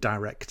casting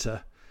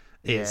director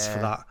is for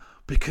that,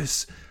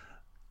 because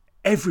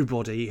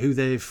everybody who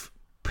they've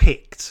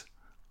picked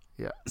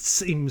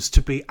seems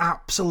to be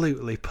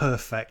absolutely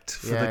perfect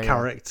for the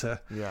character.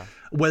 Yeah.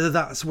 Whether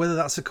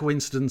that's a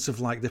coincidence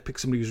of like they've picked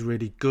somebody who's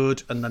really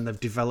good and then they've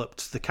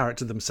developed the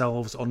character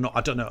themselves or not,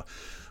 I don't know.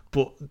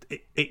 But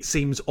it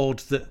seems odd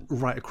that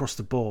right across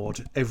the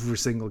board, every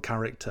single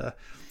character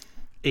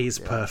is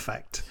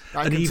perfect.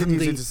 And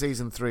continues into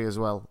season 3 as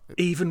well.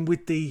 Even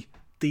with the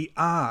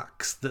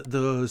arcs that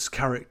those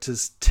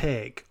characters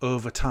take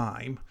over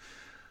time,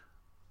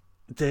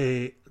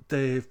 the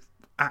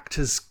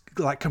actors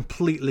like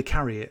completely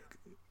carry it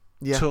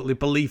totally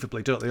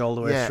believably, don't they, all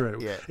the way through?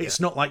 It's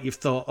not like you've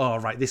thought, oh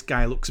right, this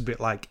guy looks a bit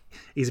like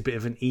he's a bit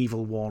of an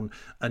evil one,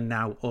 and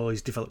now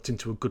he's developed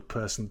into a good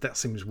person. That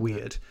seems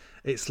weird.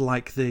 It's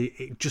like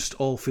it just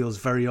all feels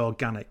very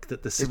organic,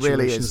 that the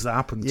situations that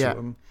happen to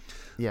them,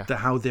 that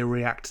how they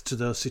react to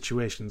those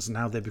situations and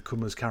how they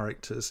become as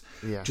characters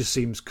just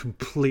seems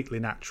completely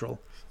natural.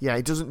 Yeah,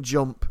 it doesn't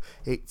jump.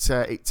 It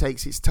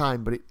takes its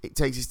time, but it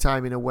takes its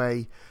time in a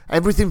way.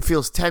 Everything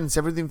feels tense.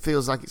 Everything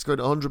feels like it's going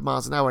at 100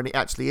 miles an hour, and it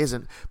actually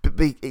isn't. But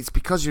it's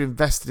because you're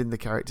invested in the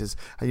characters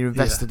and you're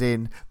invested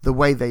in the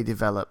way they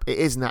develop. It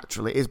is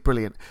natural. It is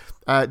brilliant.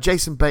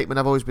 Jason Bateman,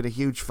 I've always been a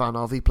huge fan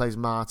of. He plays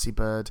Marty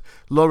Bird.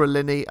 Laura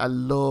Linney, I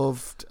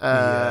loved.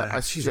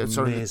 She's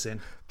amazing.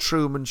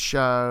 Truman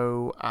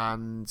Show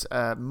and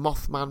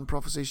Mothman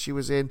Prophecy she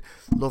was in.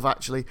 Love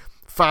Actually.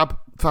 Fab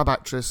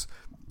actress.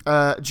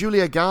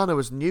 Julia Garner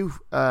was new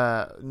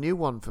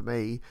one for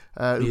me,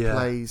 who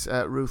plays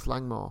Ruth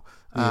Langmore,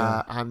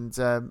 and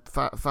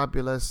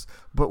fabulous.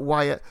 But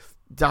Wyatt,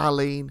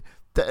 Darlene,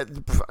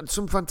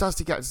 some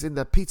fantastic actors in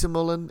there. Peter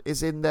Mullen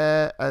is in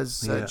there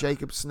as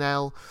Jacob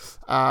Snell,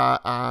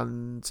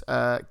 and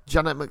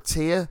Janet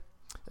McTeer,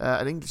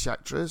 an English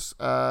actress.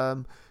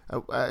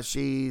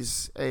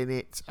 She's in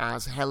it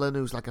as Helen,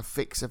 who's like a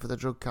fixer for the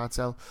drug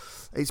cartel.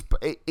 It's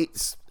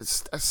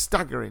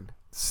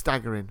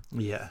staggering.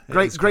 Yeah,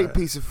 great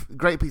piece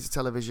of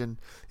television.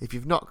 If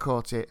you've not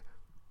caught it,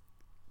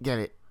 get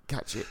it,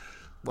 catch it,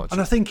 watch it.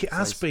 And I think it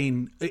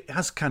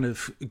has kind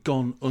of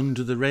gone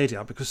under the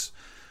radar, because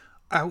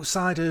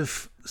outside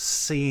of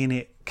seeing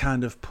it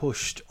kind of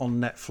pushed on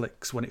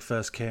Netflix when it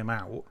first came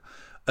out,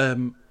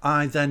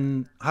 I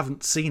then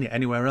haven't seen it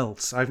anywhere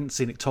else. I haven't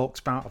seen it talked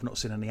about. I've not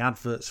seen any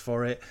adverts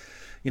for it.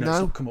 It's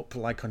not come up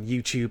like on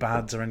YouTube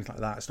ads or anything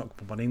like that. It's not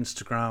come up on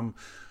Instagram.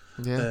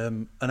 Yeah.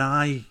 And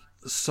I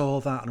saw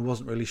that and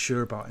wasn't really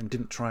sure about it and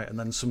didn't try it, and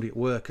then somebody at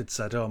work had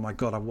said, oh my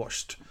god, I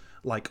watched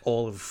like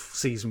all of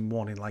season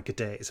 1 in like a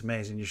day, it's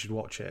amazing, you should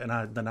watch it. And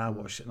I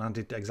watched it and I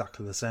did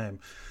exactly the same.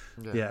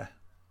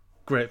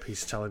 Great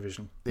piece of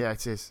television.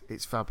 It is,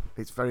 it's fab,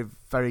 it's very,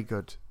 very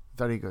good,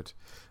 very good.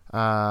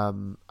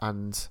 And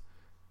I'm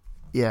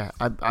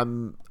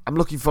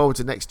looking forward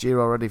to next year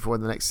already for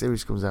when the next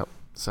series comes out.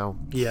 So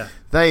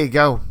there you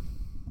go,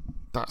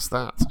 that's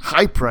that.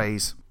 High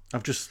praise.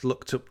 I've just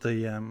looked up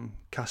the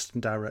cast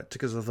and director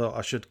because I thought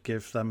I should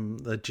give them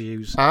the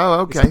dues.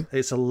 Oh, okay.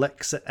 It's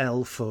Alexa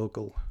L.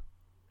 Fogel.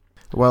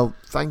 Well,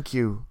 thank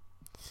you,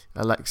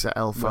 Alexa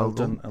L. Fogel. Well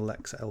done,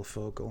 Alexa L.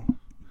 Fogel.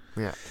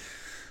 Yeah.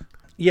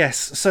 Yes,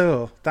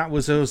 so that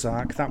was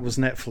Ozark. That was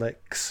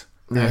Netflix.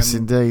 Yes,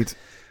 indeed.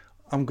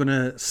 I'm going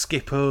to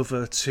skip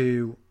over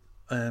to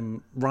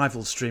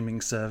rival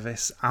streaming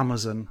service,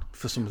 Amazon,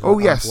 for something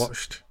I've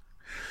watched.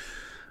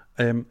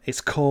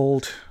 It's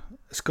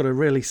got a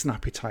really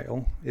snappy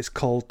title. It's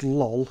called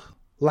LOL,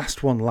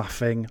 Last One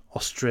Laughing,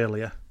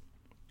 Australia.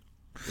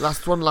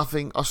 Last one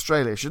laughing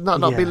Australia. Should that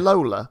not be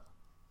Lola?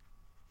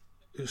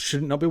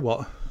 Should it not be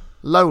what?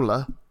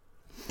 Lola?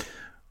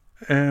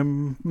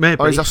 Maybe.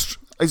 Or is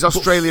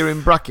Australia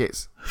in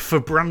brackets? For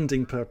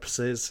branding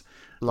purposes,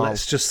 lol.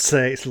 Let's just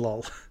say it's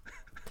lol.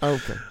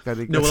 Okay,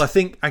 very good. No, well, I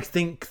think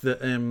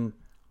that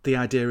the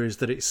idea is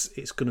that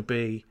it's going to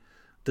be,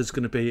 there's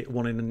going to be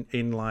one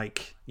in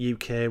like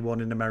UK,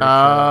 one in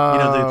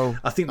America.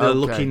 I think they're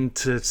looking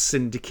to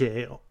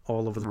syndicate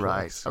all over the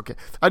place. Right. Okay.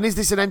 And is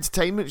this an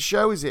entertainment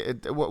show? Is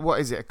it what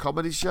is it? A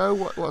comedy show?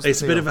 What's it's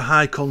the a bit of a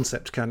high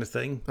concept kind of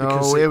thing.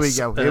 Oh, here we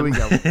go. Here we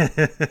go.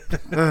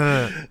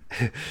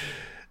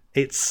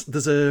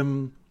 There's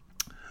a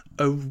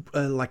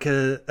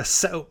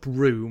set up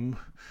room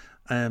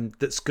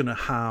that's going to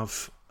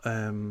have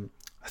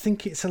I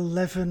think it's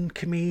 11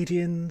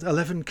 comedians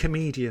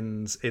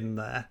in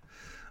there,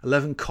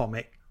 11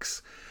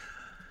 comics,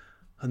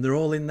 and they're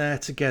all in there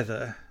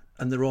together,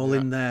 and they're all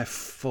in there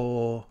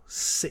for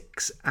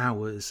 6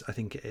 hours, I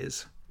think it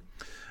is,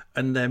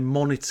 and they're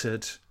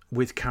monitored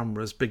with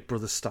cameras, Big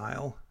Brother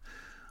style,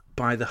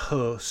 by the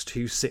host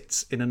who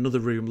sits in another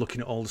room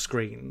looking at all the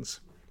screens.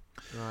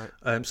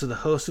 Right. So the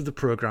host of the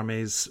program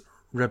is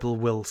Rebel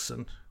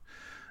Wilson.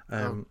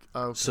 Okay.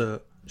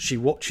 So she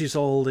watches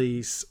all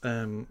these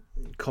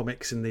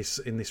comics in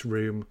this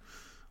room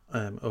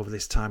over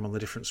this time on the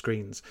different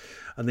screens,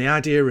 and the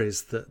idea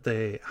is that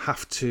they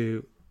have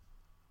to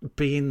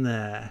be in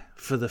there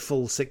for the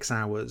full 6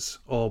 hours,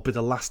 or be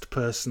the last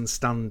person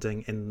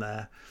standing in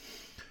there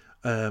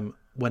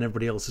when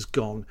everybody else has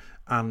gone,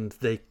 and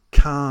they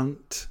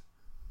can't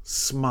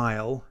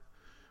smile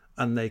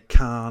and they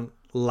can't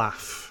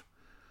laugh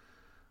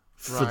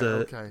for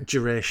the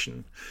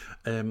duration.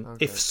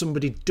 If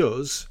somebody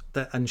does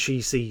that and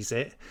she sees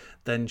it,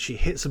 then she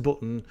hits a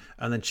button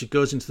and then she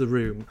goes into the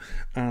room,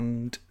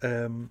 and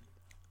then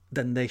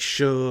they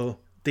show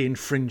the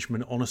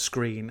infringement on a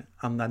screen,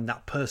 and then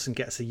that person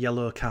gets a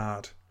yellow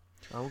card.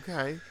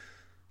 Okay.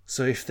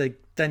 So if they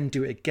then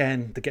do it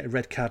again, they get a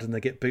red card and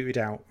they get booted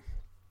out.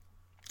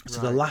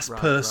 So the last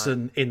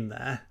person in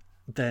there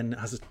then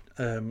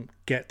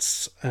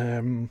gets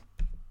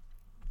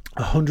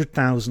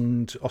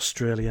 100,000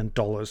 Australian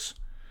dollars.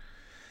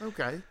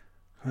 Okay.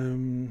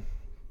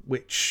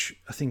 Which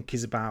I think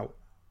is about,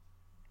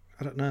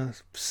 I don't know,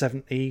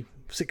 70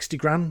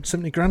 grand,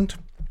 something like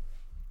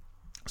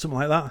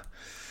that.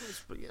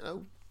 But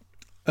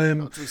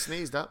not to be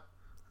sneezed at.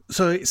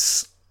 So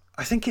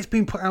I think it's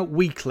been put out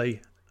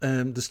weekly.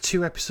 There's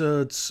 2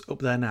 episodes up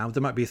there now.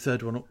 There might be a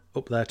third one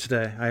up there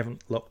today. I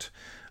haven't looked.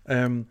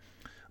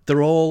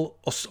 They're all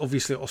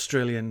obviously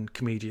Australian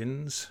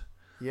comedians.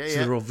 Yeah, so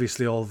they're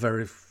obviously all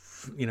very,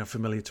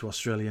 familiar to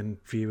Australian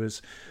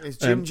viewers. Is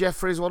Jim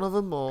Jeffries one of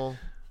them, or?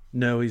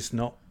 No, he's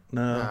not.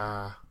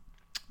 No,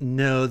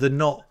 no, they're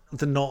not.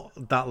 They're not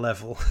that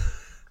level.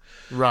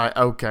 Right.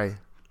 Okay.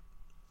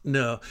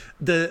 No,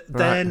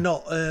 they're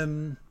not.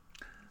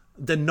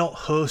 They're not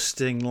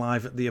hosting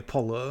live at the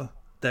Apollo.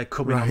 They're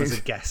coming on as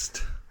a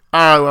guest.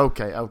 Oh,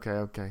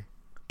 okay.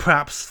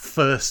 Perhaps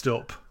first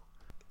up.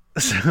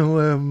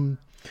 So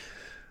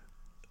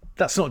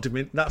that's not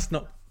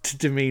to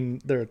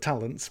demean their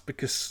talents,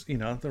 because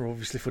they're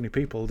obviously funny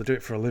people. They do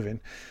it for a living.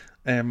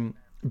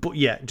 But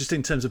yeah, just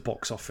in terms of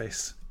box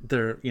office,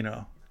 they're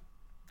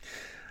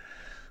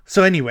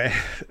So anyway,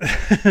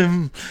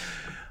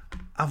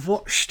 I've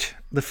watched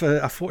the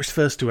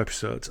first 2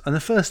 episodes, and the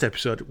first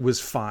episode was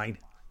fine.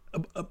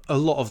 A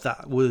lot of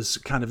that was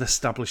kind of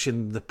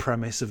establishing the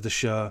premise of the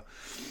show,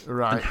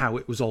 right, and how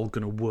it was all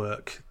going to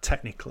work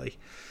technically.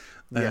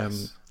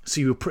 Yes.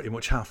 So you were pretty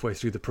much halfway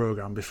through the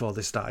program before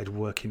they started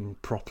working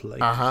properly.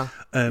 What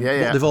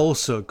they've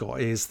also got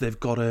is they've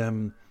got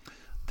a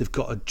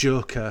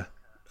Joker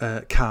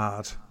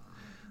card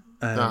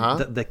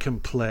that they can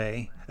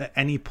play at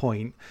any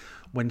point.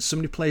 When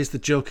somebody plays the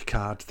Joker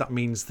card, that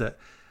means that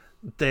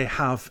they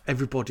have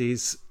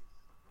everybody's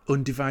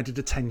undivided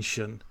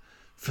attention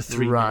for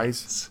 3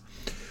 minutes.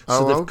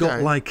 So they've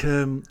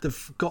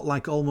got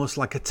like almost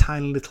like a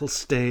tiny little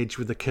stage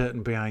with a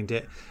curtain behind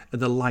it,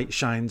 and the light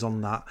shines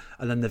on that,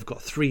 and then they've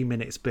got 3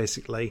 minutes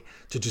basically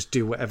to just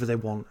do whatever they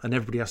want, and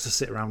everybody has to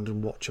sit around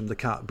and watch them. They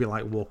can't be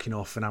like walking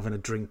off and having a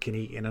drink and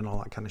eating and all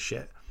that kind of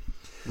shit.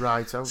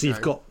 Right. Okay. So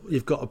you've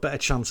got a better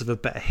chance of a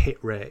better hit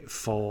rate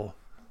for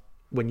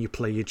when you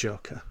play your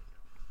Joker.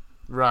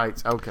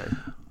 Right. Okay.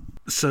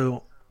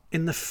 So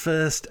in the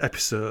first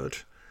episode,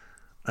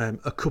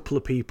 a couple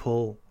of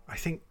people, I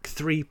think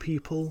 3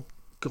 people,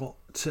 got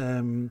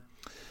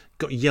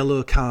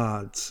yellow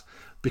cards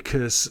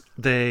because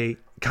they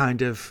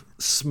kind of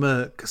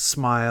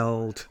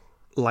smiled,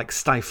 like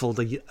stifled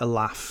a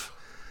laugh.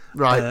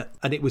 Right.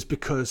 And it was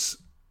because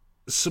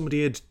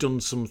somebody had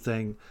done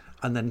something,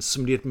 and then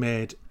somebody had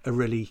made a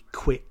really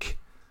quick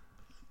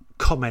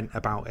comment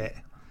about it.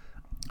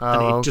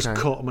 And it just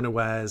caught them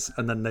unawares,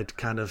 and then they'd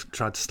kind of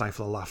tried to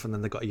stifle a laugh, and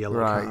then they got a yellow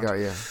card. Right, got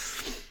you.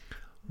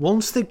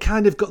 Once they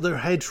kind of got their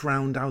heads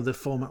round how the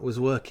format was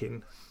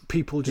working,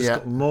 people just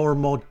got more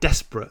and more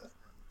desperate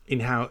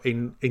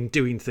in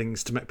doing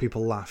things to make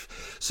people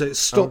laugh. So it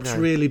stopped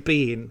really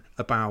being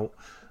about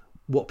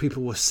what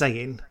people were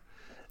saying.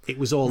 It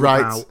was all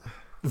about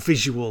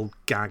visual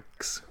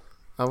gags.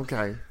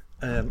 Okay.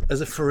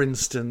 For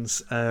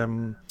instance,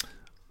 Sam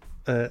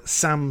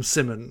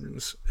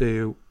Simmons,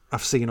 who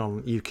I've seen on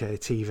UK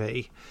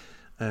TV,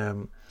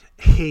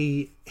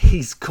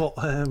 he's got.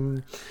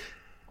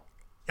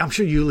 I'm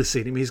sure you'll have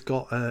seen him. He's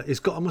got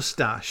a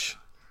moustache,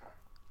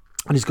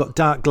 and he's got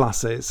dark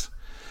glasses,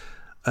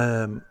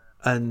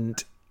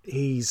 and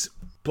he's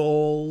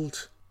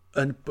bald,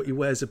 but he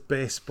wears a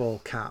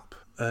baseball cap.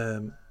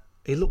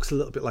 He looks a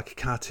little bit like a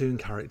cartoon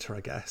character,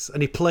 I guess,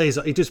 and he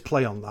does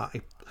play on that.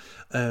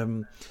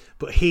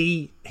 But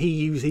he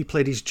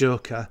played his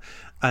Joker,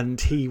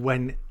 and he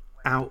went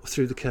out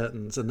through the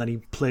curtains, and then he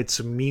played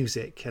some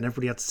music, and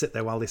everybody had to sit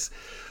there while this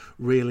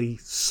really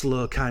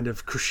slow kind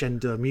of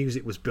crescendo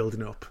music was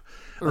building up.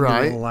 And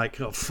they were all like,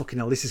 oh fucking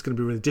hell, this is going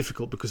to be really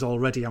difficult, because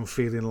already I'm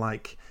feeling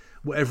like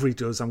whatever he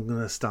does, I'm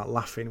going to start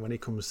laughing when he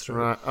comes through.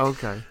 Right.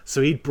 Okay.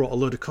 So he'd brought a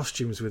load of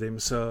costumes with him.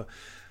 So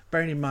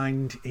bearing in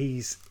mind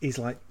he's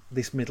like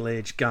this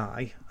middle-aged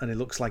guy, and it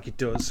looks like he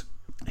does.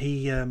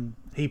 He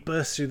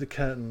bursts through the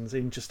curtains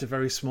in just a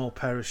very small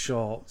pair of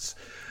shorts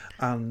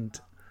and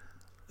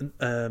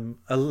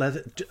a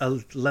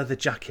leather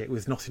jacket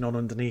with nothing on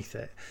underneath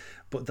it.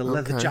 But the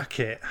leather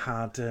jacket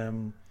had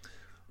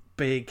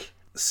big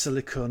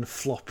silicone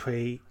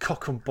floppy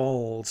cock and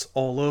balls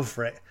all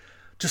over it,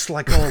 just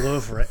like all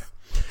over it.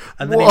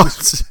 And then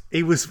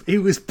he was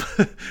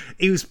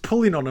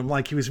pulling on him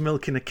like he was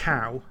milking a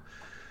cow.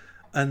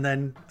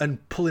 And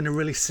pulling a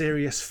really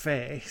serious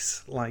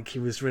face, like he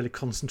was really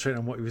concentrating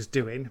on what he was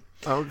doing.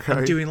 Okay.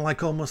 And doing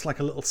like almost like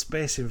a little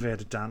Space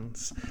Invader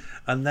dance.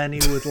 And then he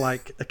would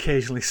like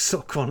occasionally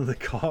suck one of the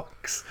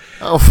cocks.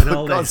 Oh, for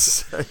God's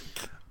sake.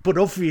 But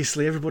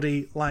obviously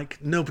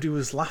nobody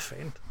was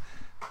laughing.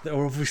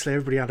 Or obviously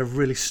everybody had a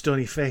really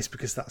stony face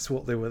because that's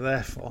what they were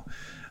there for.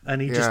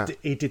 And he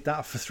did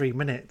that for 3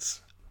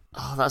 minutes.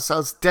 Oh, that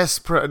sounds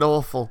desperate and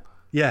awful.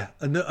 Yeah,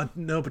 and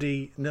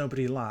nobody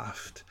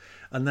laughed.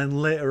 And then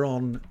later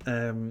on,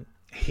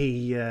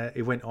 he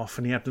went off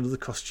and he had another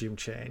costume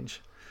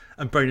change.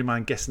 And bearing in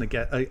mind, guessing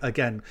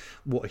again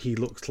what he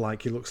looked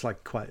like. He looks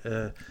like quite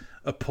a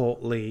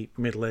portly,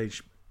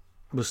 middle-aged,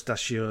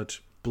 mustachioed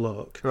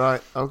bloke.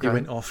 Right, okay. He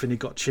went off and he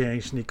got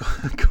changed, and he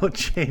got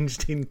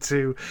changed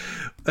into,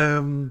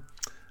 Home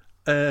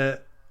and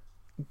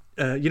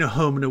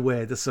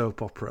Away, the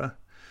soap opera.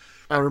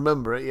 I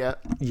remember it, yeah.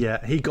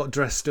 Yeah, he got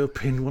dressed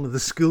up in one of the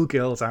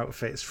schoolgirls'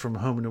 outfits from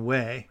Home and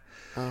Away.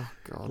 Oh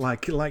God!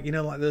 Like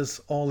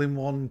those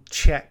all-in-one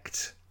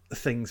checked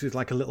things with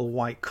like a little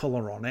white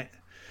colour on it,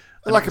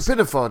 like a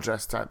pinafore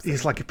dress type thing.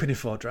 It's like a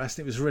pinafore dress,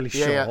 and it was really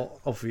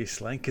short,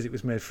 obviously, because it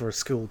was made for a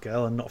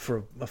schoolgirl and not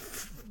for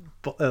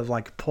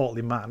like a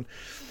portly man.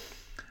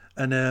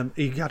 And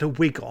he had a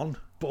wig on,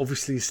 but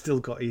obviously he's still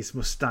got his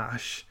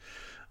moustache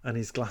and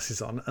his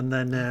glasses on. And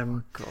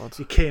then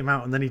he came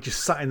out, and then he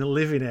just sat in the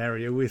living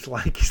area with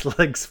like his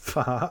legs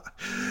apart,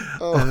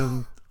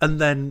 and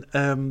then.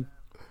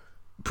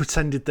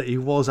 Pretended that he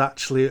was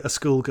actually a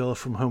schoolgirl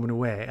from Home and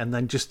Away, and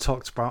then just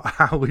talked about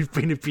how we've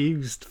been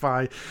abused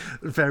by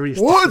various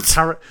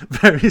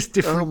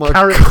different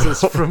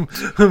characters from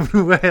Home and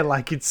Away.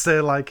 Like he'd say,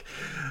 like,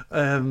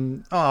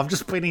 I've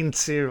just been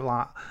into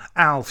like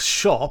Alf's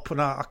shop, and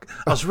I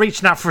was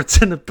reaching out for a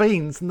tin of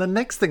beans, and the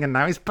next thing I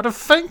know, he's put a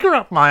finger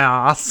up my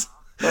arse,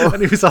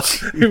 and he was all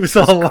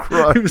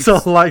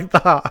like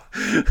that.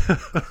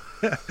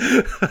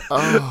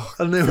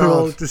 And they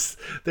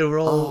were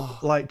all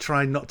like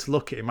trying not to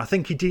look at him. I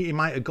think he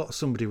might have got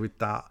somebody with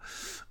that.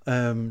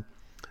 And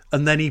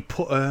then he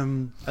put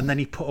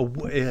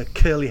a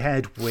curly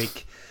haired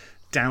wig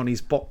down his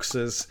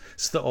boxers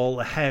so that all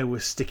the hair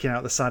was sticking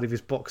out the side of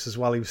his boxers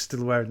while he was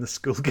still wearing the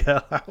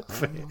schoolgirl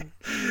outfit.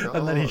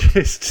 And then he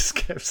just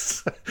kept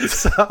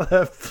sat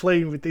there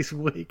playing with this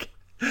wig.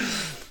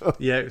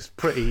 Yeah, it was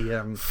pretty.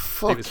 Grim.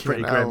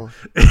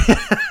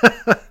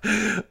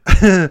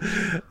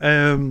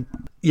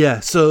 Yeah,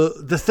 so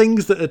the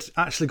things that had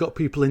actually got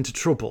people into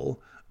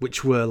trouble,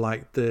 which were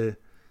like the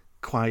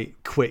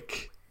quite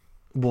quick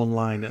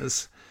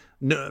one-liners,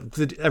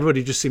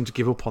 everybody just seemed to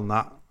give up on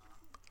that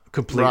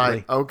completely.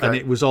 Right, okay. And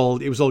it was all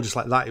just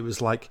like that. It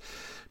was like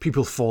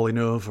people falling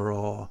over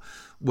or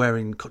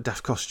wearing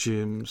daft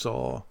costumes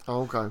or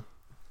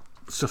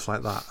stuff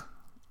like that.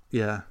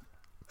 Yeah.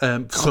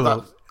 It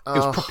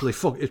was probably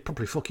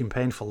fucking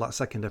painful, that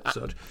second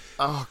episode.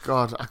 Oh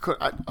God,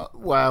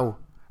 wow.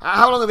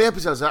 How long are the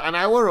episodes? An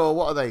hour or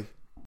what are they?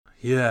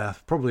 Yeah,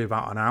 probably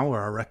about an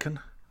hour, I reckon.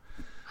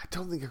 I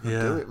don't think I could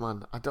do it,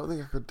 man. I don't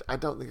think I could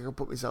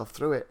put myself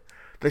through it.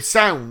 They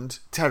sound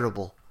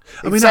terrible.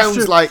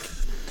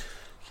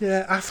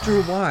 Yeah, after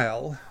a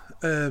while,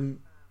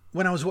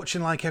 when I was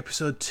watching like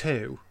episode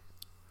 2,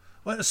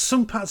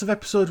 some parts of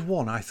episode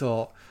 1, I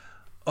thought,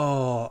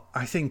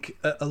 I think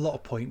at a lot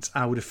of points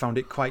I would have found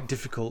it quite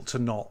difficult to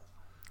not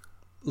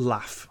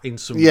laugh in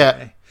some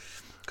way,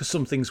 because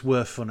some things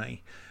were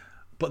funny.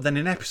 But then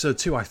in episode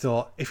 2, I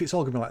thought, if it's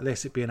all going to be like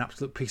this, it'd be an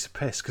absolute piece of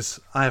piss, because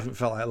I haven't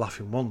felt like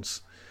laughing once.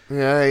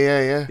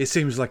 Yeah. It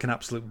seems like an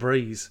absolute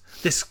breeze.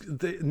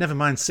 Never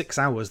mind 6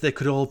 hours, they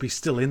could all be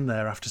still in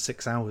there after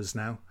 6 hours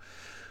now.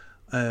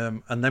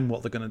 And then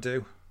what they're going to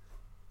do.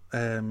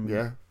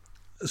 Yeah.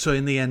 So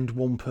in the end,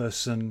 one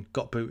person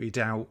got booted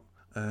out,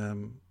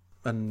 and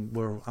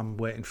I'm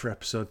waiting for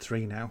episode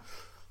 3 now.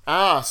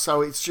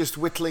 So it's just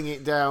whittling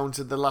it down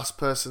to the last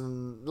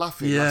person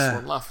laughing. Yeah. Last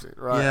one laughed.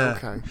 Right, Yeah.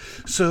 okay.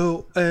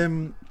 So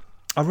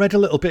I read a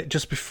little bit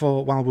just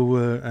before, while we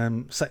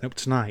were setting up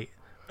tonight,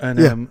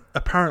 and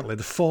apparently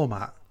the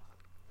format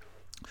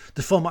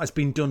has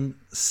been done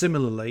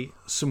similarly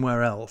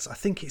somewhere else. I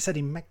think it said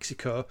in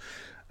Mexico,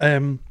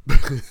 but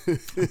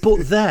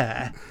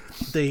there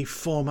the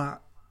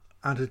format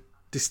had a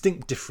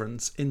distinct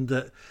difference in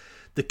that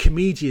the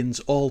comedians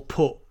all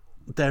put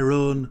their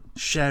own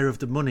share of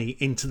the money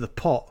into the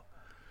pot,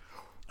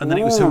 and then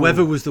it was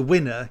whoever was the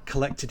winner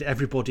collected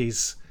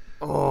everybody's,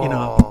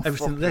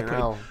 everything they put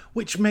in,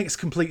 which makes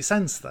complete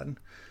sense then.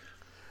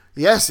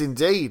 Yes,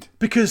 indeed.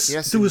 Because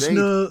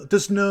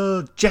there's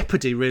no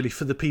jeopardy really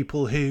for the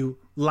people who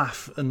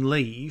laugh and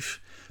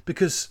leave,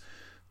 because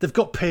they've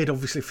got paid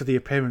obviously for the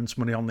appearance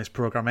money on this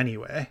programme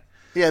anyway.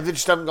 Yeah, they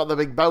just haven't got the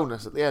big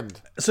bonus at the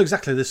end. So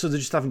exactly, so they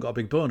just haven't got a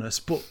big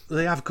bonus, but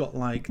they have got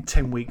like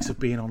 10 weeks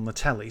of being on the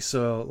telly,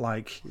 so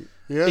like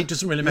it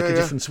doesn't really make a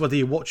difference whether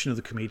you're watching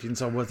other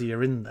comedians or whether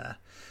you're in there.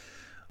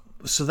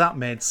 So that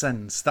made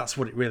sense. That's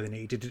what it really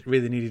needed. It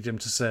really needed him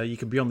to say, you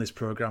can be on this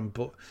programme,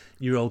 but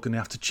you're all going to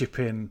have to chip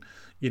in,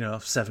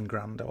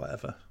 $7,000 or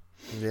whatever.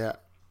 Yeah.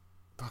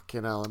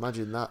 Fucking hell,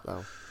 imagine that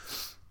though.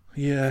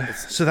 Yeah,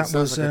 so that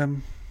was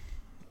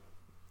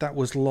that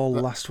was LOL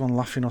Last One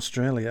Laughing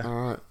Australia.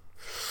 All right.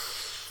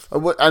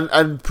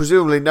 And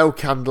presumably no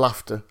canned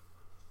laughter.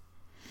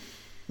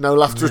 No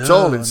laughter at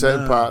all in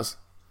certain parts.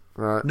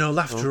 Right. No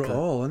laughter at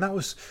all. And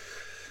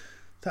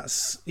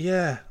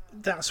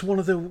that's one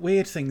of the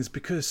weird things,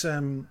 because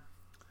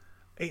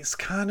it's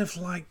kind of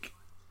like,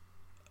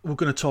 we're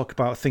going to talk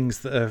about things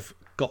that have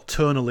got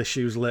tonal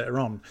issues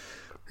later on.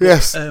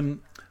 Yes.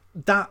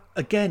 That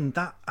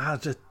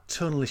had a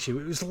tonal issue.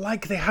 It was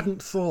like they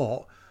hadn't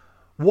thought,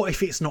 what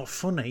if it's not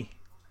funny?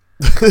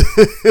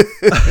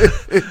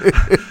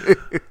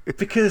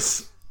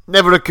 Because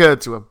never occurred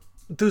to him.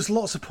 There's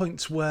lots of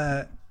points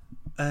where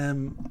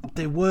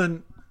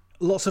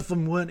lots of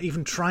them weren't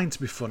even trying to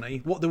be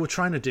funny. What they were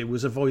trying to do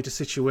was avoid a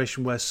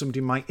situation where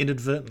somebody might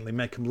inadvertently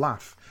make them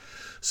laugh.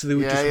 So they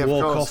would just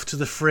walk off to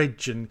the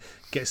fridge and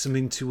get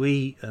something to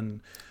eat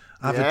and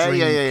have a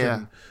drink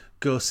and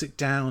go sit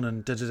down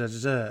and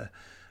da-da-da-da-da.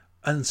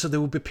 And so there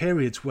would be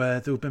periods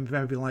where there would be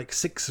maybe like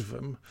 6 of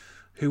them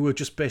who were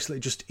just basically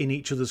just in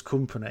each other's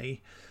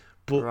company.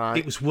 But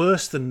it was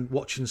worse than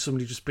watching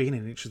somebody just being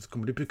in each other's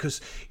company,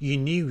 because you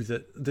knew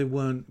that they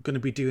weren't going to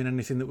be doing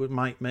anything that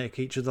might make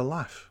each other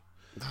laugh.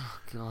 Oh,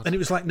 God. And it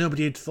was like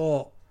nobody had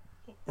thought,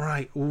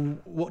 right, well,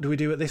 what do we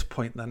do at this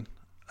point then?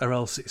 Or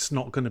else it's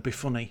not going to be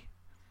funny.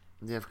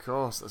 Yeah, of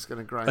course, that's going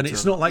to grind. And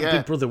it's not like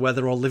Big Brother where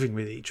they're all living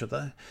with each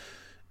other.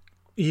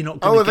 You're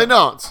not. Are they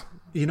not?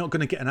 You're not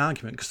going to get an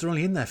argument because they're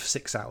only in there for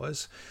 6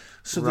 hours.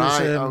 So there's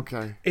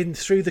in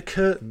through the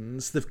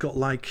curtains, they've got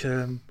like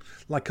a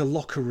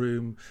locker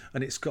room,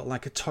 and it's got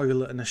like a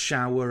toilet and a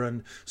shower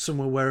and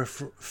somewhere where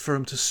for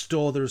them to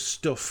store their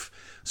stuff.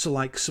 So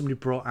like somebody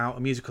brought out a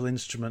musical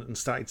instrument and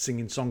started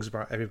singing songs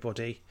about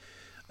everybody,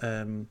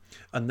 and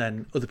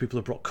then other people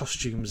have brought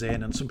costumes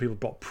in, and some people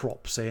brought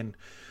props in.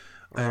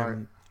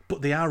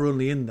 But they are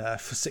only in there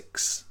for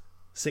six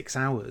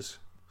hours.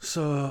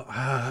 So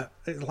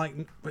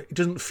it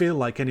doesn't feel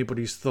like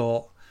anybody's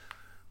thought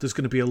there's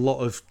going to be a lot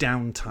of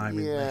downtime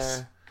in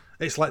this.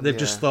 It's like they've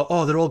just thought,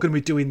 they're all going to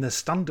be doing their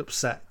stand-up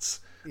sets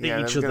at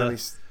each other.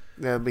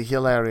 They'll be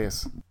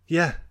hilarious.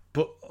 Yeah,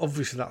 but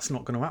obviously that's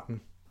not going to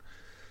happen.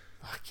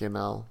 Fucking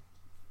hell.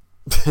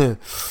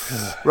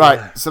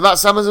 Right, so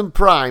that's Amazon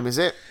Prime, is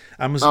it?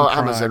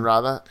 Amazon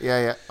rather.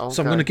 Yeah. Okay.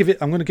 So I'm going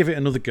to give it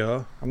another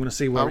go. I'm going to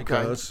see where it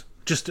goes,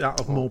 just out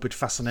of morbid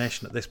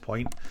fascination at this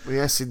point.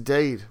 Yes,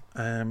 indeed.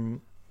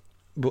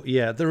 But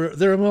yeah,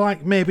 there are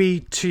like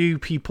maybe 2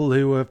 people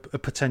who are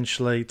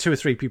potentially 2 or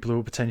 3 people who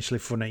are potentially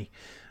funny.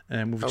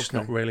 We've just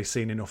not really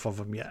seen enough of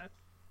them yet.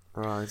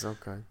 Right.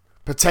 Okay.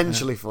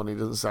 Potentially funny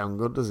doesn't sound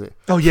good, does it?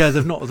 Oh yeah,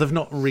 they've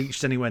not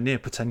reached anywhere near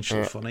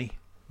potentially funny.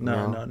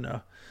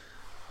 No.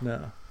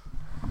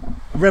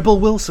 Rebel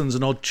Wilson's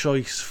an odd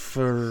choice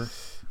for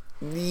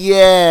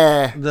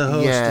the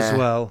host as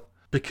well,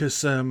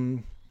 because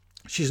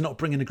she's not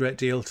bringing a great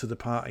deal to the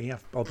party.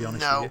 I'll be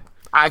honest with you.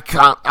 I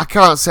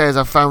can't say as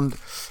I found.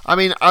 I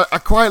mean, I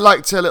quite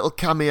liked her little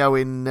cameo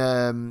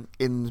in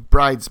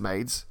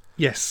Bridesmaids.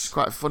 Yes, it's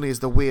quite funny as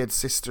the weird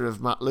sister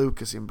of Matt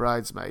Lucas in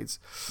Bridesmaids.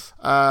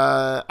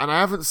 And I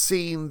haven't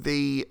seen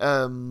the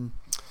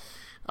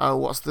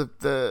what's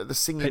the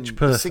singing? Pitch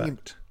Perfect. Singing,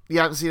 you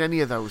haven't seen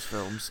any of those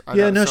films?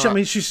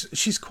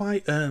 She's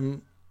quite.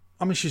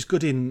 She's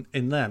good in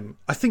them.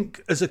 I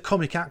think as a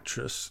comic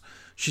actress,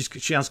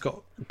 she has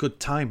got good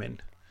timing.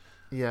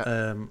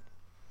 Yeah.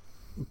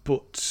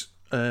 But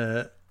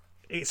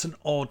it's an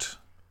odd.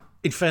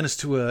 In fairness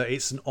to her,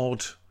 it's an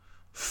odd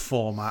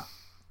format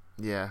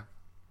Yeah.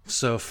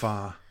 so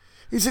far.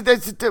 Is it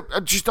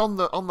just on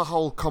the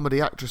whole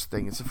comedy actress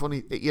thing? It's a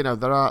funny,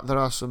 there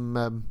are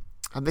some,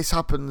 and this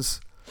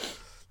happens.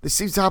 This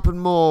seems to happen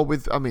more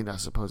with. I mean, I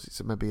suppose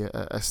it's maybe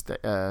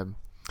a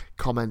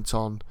comment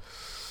on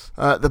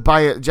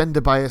the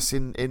gender bias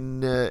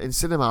in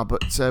cinema,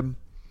 but Kristen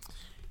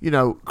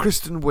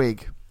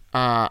Wiig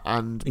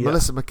and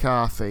Melissa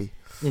McCarthy,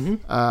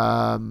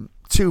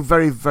 two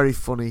very, very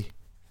funny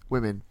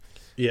women.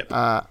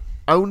 Yeah.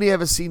 Only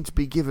ever seem to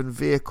be given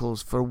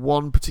vehicles for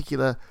one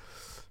particular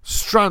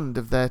strand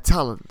of their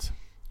talent.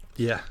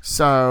 Yeah.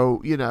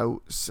 So,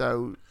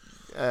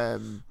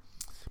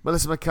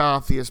 Melissa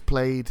McCarthy has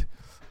played,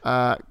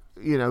 klutzy,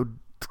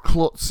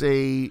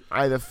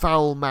 either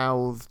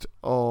foul-mouthed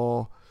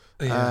or,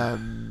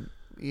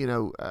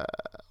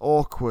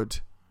 awkward.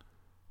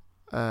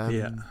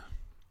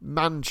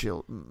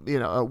 Man-child,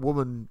 a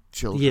woman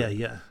children.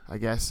 Yeah. I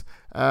guess.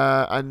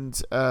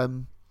 And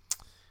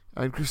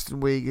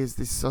Kristen Wiig is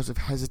this sort of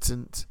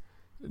hesitant,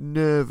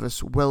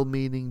 nervous,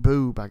 well-meaning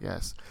boob, I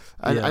guess.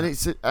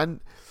 And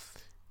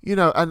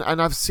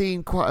I've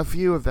seen quite a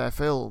few of their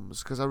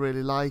films because I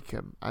really like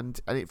them,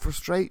 and it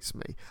frustrates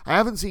me. I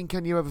haven't seen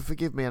Can You Ever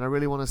Forgive Me, and I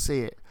really want to see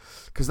it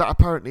because that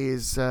apparently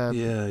is.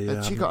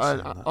 And she got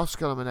an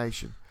Oscar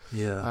nomination.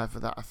 For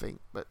that, I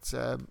think. But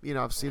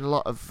I've seen a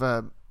lot of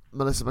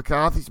Melissa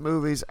McCarthy's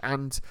movies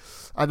and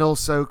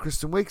also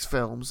Kristen Wiig's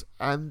films,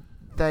 and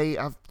they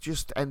have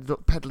just ended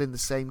up peddling the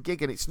same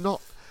gig, and it's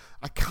not.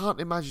 I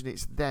can't imagine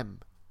it's them.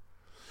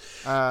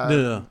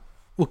 No.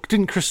 Well,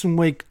 didn't Kristen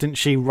Wiig? Didn't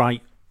she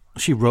write?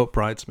 She wrote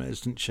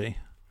Bridesmaids, didn't she?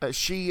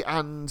 She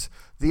and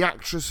the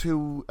actress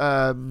who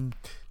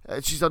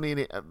she's only in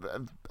it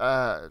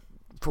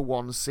for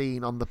one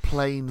scene on the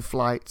plane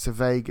flight to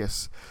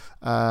Vegas.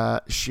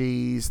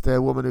 She's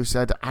the woman who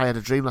said, "I had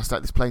a dream last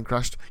night. This plane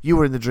crashed. You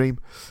were in the dream."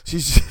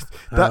 She's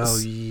oh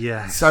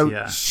yes.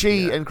 So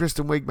she and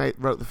Kristen Wiig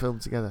wrote the film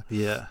together.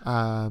 Yeah.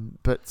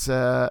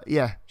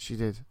 She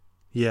did.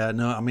 Yeah.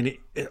 No, I mean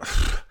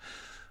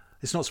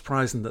it's not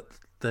surprising that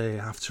they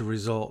have to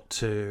resort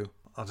to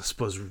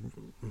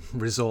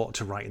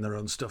writing their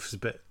own stuff is a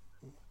bit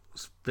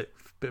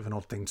of an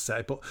odd thing to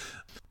say, but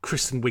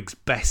Kristen Wiig's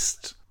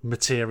best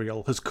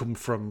material has come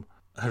from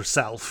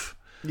herself.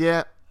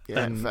 Yeah.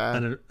 And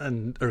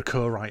her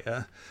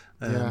co-writer.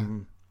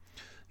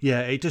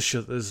 It does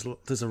show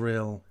there's a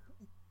real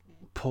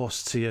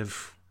paucity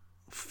of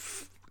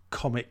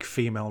comic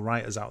female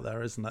writers out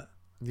there, isn't it?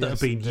 That are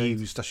being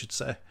used, I should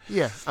say.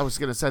 Yeah, I was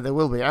going to say there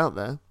will be out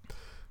there,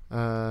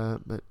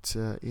 but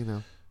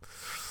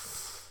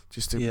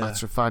just a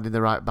matter of finding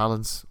the right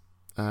balance.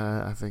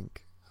 I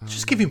think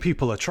just giving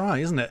people a try,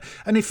 isn't it?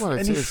 And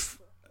if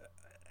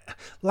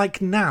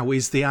like now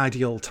is the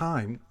ideal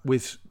time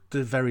with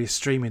the various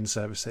streaming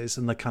services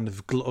and the kind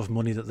of glut of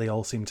money that they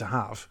all seem to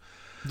have.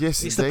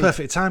 Yes, it's the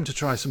perfect time to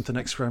try something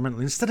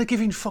experimental. Instead of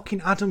giving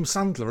fucking Adam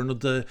Sandler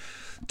another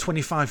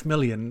 25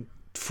 million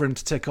for him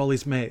to take all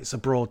his mates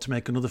abroad to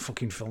make another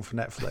fucking film for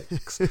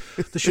Netflix,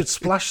 they should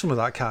splash some of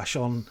that cash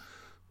on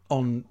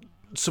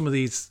some of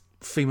these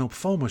female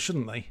performers,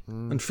 shouldn't they?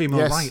 And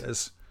female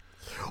writers.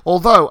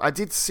 Although I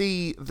did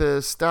see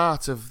the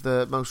start of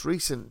the most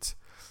recent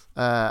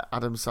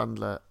Adam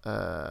Sandler,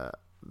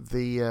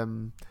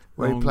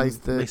 where he plays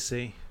the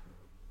Missy.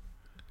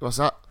 What's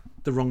that?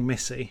 The Wrong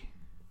Missy.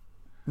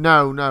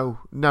 No.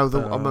 Maybe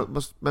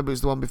it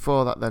was the one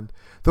before that. Then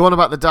the one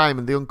about the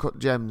diamond, the Uncut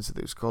Gems.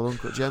 It was called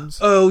Uncut Gems.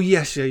 Oh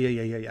yes,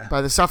 yeah.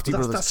 By the Safdie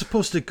brothers. That's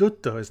supposed to be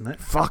good, though, isn't it?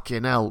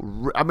 Fucking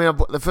hell! I mean,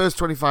 the first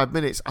 25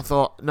 minutes, I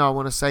thought, no, I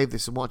want to save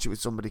this and watch it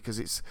with somebody because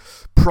it's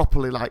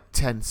properly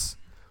tense,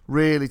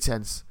 really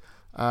tense.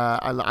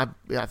 I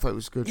thought it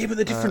was good. Yeah, but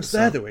the difference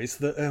there though is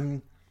that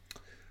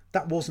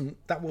that wasn't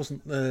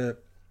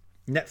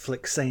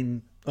Netflix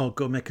saying, "Oh,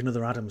 go make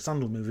another Adam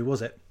Sandler movie,"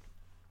 was it?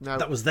 No.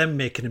 That was them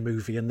making a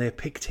movie, and they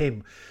picked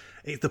him.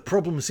 The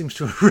problem seems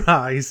to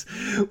arise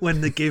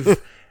when they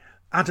give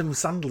Adam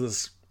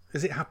Sandler's.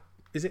 Is it? I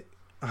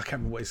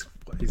can't remember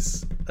what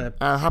his.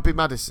 Happy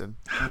Madison.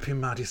 Happy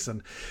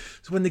Madison.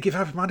 So when they give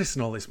Happy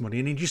Madison all this money,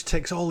 and he just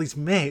takes all his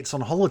mates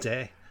on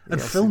holiday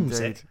and films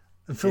it,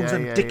 and films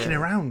them dicking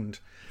around.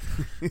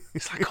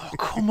 It's like, oh,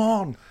 come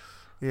on.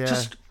 Yeah.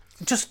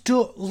 Just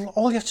do.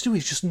 All you have to do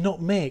is just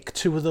not make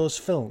two of those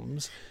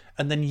films,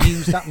 and then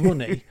use that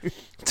money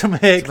to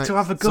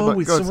have a go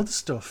with some other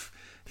stuff.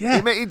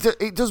 Yeah,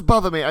 it does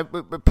bother me.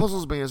 It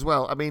puzzles me as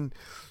well. I mean,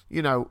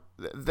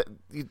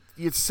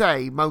 you'd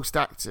say most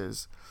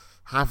actors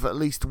have at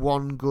least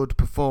one good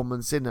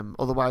performance in them.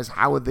 Otherwise,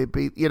 how would they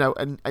be?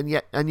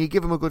 And you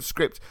give him a good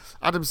script.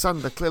 Adam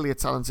Sandler, clearly a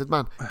talented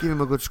man. Give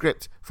him a good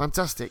script,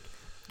 fantastic.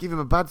 Give him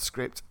a bad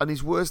script, and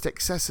his worst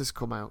excess has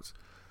come out.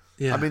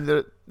 Yeah. I mean,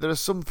 there are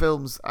some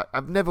films.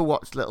 I've never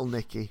watched Little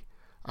Nicky.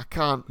 I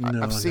can't.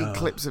 I've seen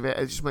clips of it.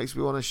 It just makes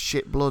me want to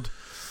shit blood.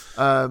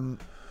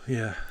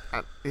 Yeah.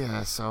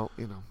 So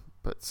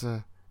but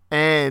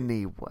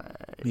anyway.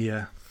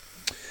 Yeah.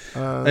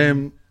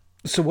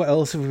 So what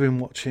else have we been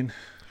watching?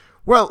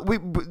 Well,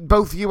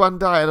 both you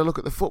and I had a look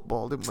at the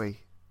football, didn't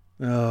we?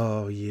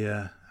 Oh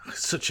yeah,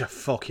 such a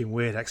fucking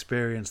weird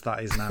experience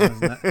that is now,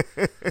 isn't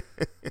it?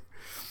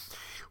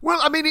 Well,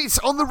 I mean, it's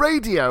on the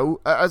radio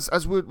as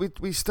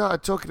we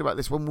started talking about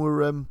this when we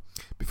were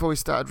before we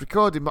started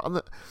recording.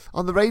 But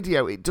on the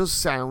radio, it does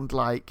sound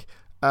like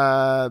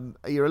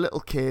you're a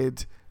little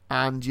kid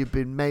and you've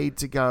been made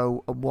to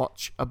go and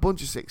watch a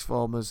bunch of sixth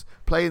formers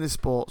play in the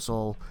sports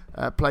hall,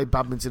 play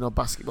badminton or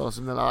basketball or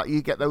something like that.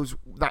 You get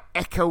that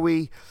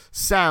echoey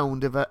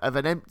sound of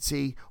an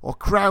empty or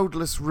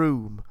crowdless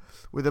room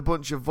with a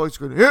bunch of voices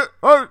going, "Here,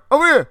 over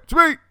here, to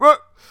me,"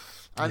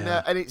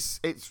 and it's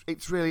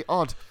really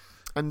odd.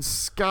 And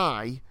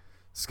Sky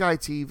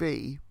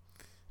TV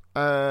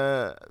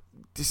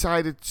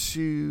decided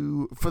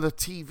to, for the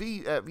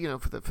TV,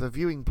 for the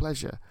viewing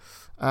pleasure,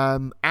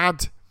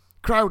 add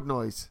crowd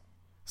noise,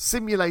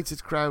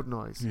 simulated crowd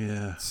noise,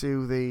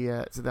 to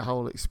the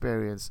whole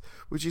experience,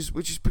 which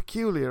is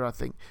peculiar, I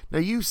think. Now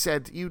you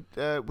said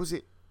was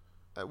it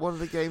one of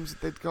the games that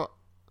they'd got?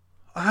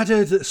 I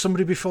heard that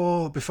somebody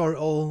before it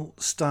all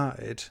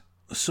started,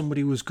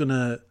 somebody was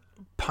gonna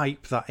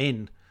pipe that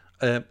in.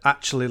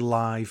 Actually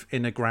live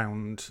in a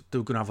ground. They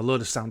were going to have a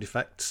load of sound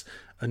effects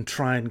and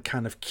try and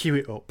kind of cue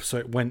it up so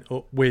it went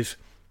up with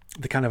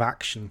the kind of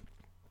action,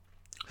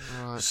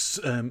 right.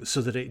 So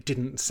that it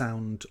didn't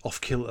sound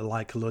off kilter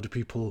like a load of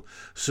people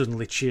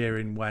suddenly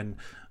cheering when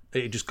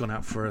it had just gone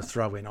out for a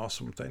throw-in or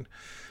something.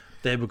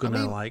 They were going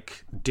to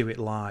do it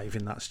live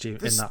in that stadium.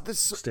 There's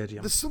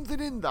something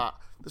in that.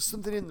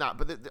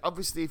 But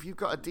obviously, if you've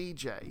got a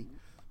DJ.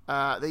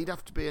 He'd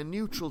have to be a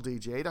neutral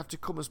DJ. He'd have to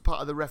come as part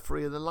of the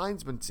referee and the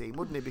linesman team,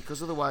 wouldn't he?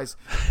 Because otherwise,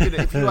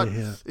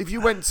 if you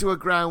went to a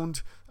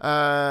ground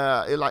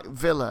like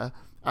Villa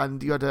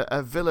and you had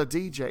a Villa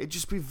DJ, it'd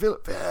just be Villa,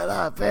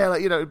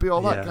 it'd be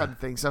all that kind of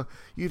thing. So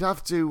you'd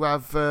have to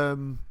have.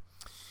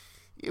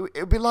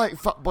 It'd be like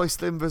Fatboy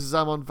Slim versus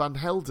Armand Van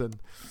Helden.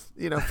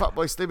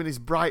 Fatboy Slim in his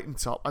Brighton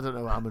top. I don't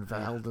know Armand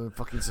Van Helden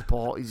fucking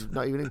support. He's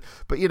not even in.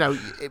 But,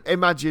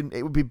 imagine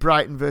it would be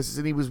Brighton versus,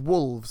 and he was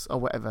Wolves or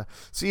whatever.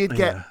 So you'd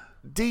get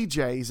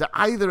DJs at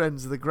either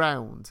ends of the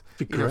ground,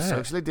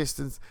 socially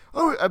distanced.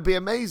 Oh, it'd be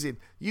amazing.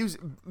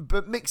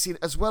 But mixing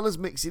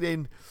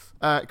in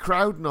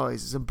crowd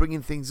noises and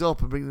bringing things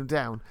up and bringing them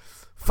down.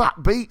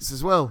 Fat beats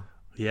as well.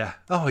 Yeah.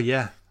 Oh,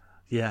 yeah.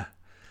 Yeah.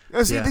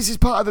 See, this is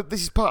part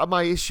of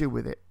my issue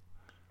with it.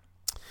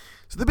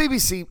 So the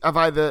BBC have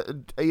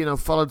either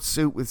followed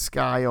suit with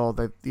Sky, or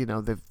they've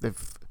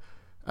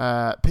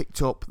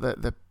picked up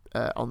the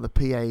on the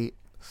PA.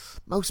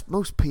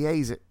 Most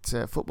PAs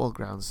at football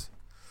grounds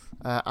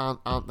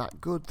aren't that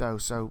good though.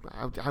 So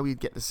how you'd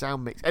get the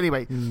sound mix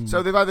anyway?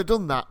 So they've either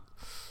done that,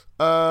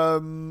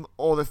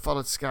 or they've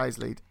followed Sky's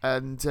lead,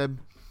 and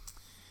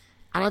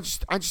I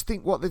just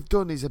think what they've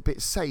done is a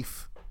bit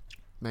safe.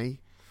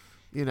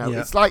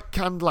 It's like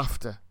canned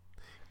laughter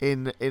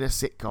in a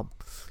sitcom.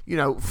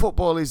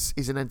 Football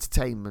is an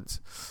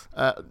entertainment,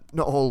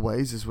 not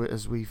always, as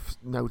we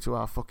know to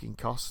our fucking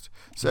cost.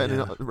 Certainly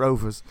not the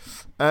Rovers.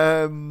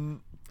 So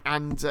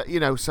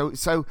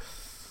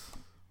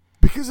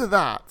because of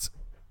that,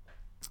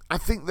 I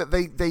think that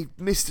they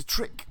missed a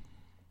trick.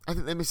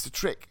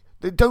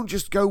 They don't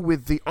just go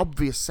with the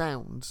obvious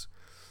sounds;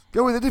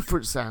 go with a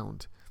different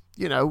sound.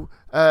 John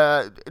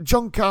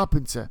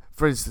Carpenter,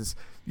 for instance.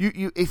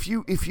 If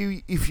you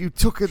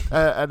took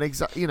an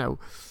exact,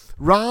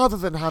 rather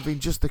than having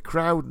just the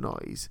crowd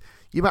noise,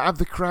 you might have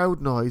the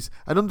crowd noise,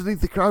 and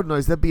underneath the crowd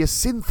noise there'd be a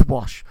synth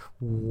wash.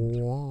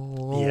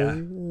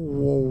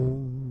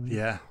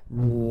 Yeah.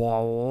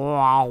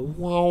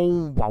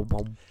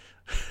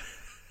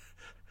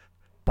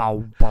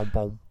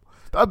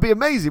 That'd be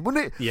amazing,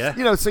 wouldn't it? Yeah.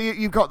 So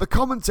you've got the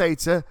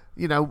commentator,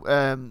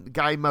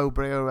 Guy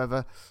Mowbray or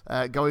whoever,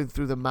 going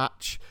through the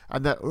match,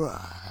 and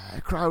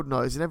the crowd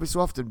noise, and every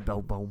so often,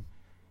 boom, boom,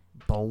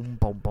 boom,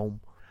 boom,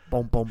 boom,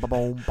 boom, boom,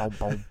 boom, boom,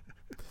 boom.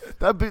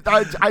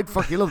 I'd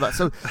fucking love that.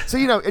 So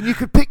and you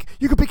could pick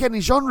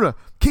any genre.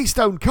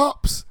 Keystone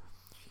Cops.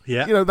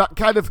 Yeah. That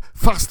kind of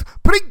fast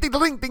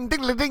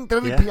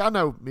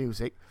piano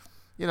music.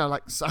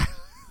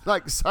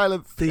 Like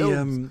silent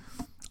films.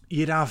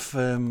 You'd have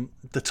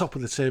the top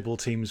of the table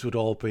teams would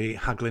all be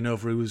haggling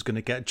over who was going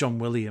to get John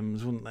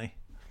Williams, wouldn't they?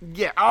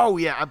 Yeah. Oh,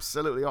 yeah.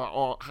 Absolutely.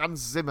 Or Hans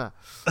Zimmer.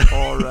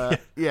 Or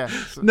yeah.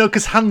 No,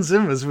 because Hans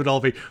Zimmer's would all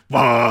be.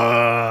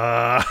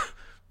 Bah,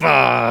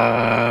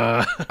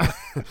 bah.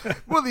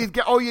 Well, you'd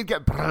get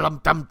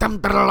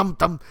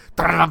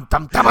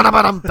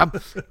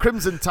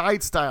Crimson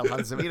Tide style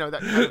Hans Zimmer.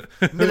 That kind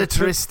of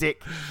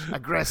militaristic,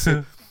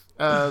 aggressive.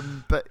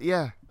 But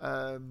yeah,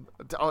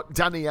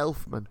 Danny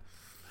Elfman.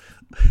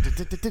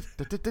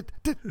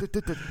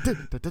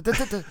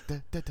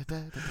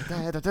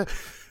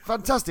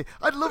 Fantastic.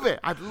 I'd love it.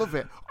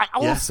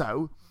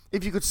 Also,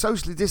 if you could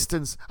socially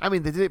distance, I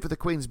mean, they did it for the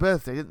Queen's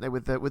birthday, didn't they?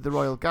 With the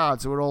Royal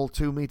Guards, who were all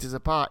 2 meters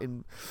apart,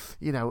 and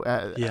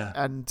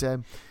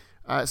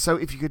So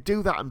if you could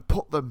do that and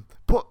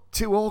put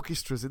two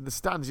orchestras in the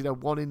stands,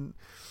 one in,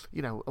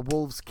 a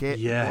Wolves kit,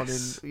 one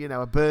in,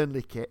 a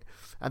Burnley kit,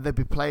 and they'd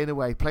be playing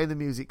the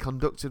music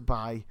conducted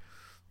by,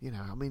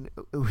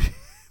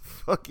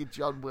 fucking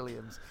John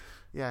Williams.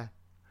 Yeah.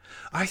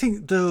 I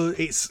think though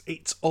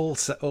it's all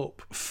set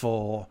up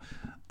for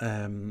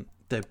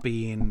there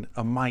being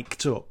a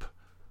mic'd up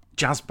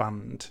jazz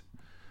band,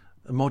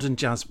 a modern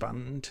jazz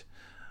band.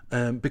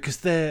 Because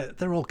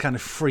they're all kind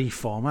of free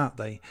form, aren't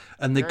they?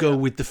 And they go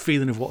with the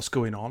feeling of what's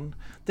going on.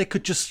 They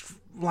could just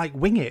like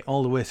wing it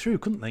all the way through,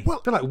 couldn't they?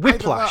 Well, like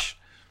Whiplash.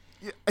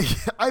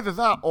 Either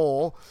that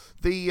or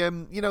the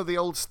the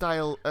old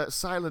style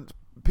silent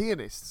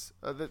pianists,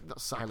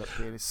 not silent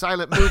pianists,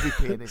 silent movie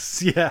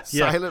pianists. yeah,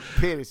 silent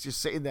pianists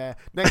just sitting there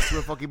next to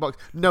a fucking box,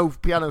 no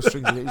piano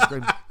strings in it. Just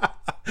going,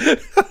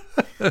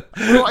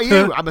 what are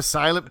you? I'm a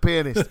silent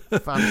pianist.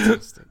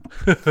 Fantastic.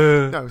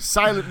 No,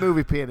 silent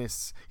movie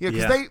pianists.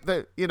 Because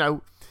they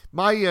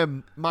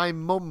my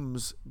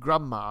mum's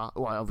grandma,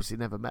 who I obviously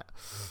never met.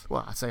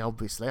 Well, I say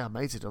obviously, I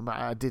mated her, but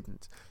I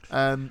didn't.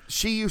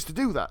 She used to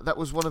do that. That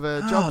was one of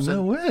her jobs. Oh,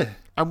 no way.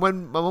 And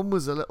when my mum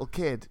was a little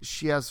kid,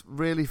 she has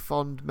really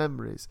fond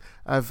memories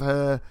of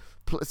her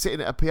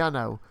sitting at a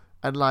piano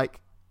and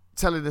like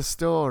telling a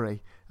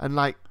story and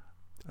like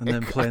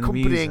then playing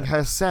accompanying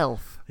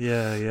herself.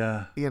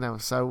 Yeah.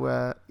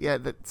 So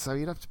so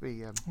you'd have to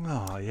be.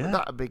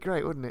 That'd be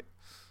great, wouldn't it?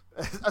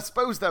 I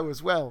suppose though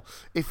as well,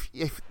 if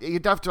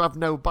you'd have to have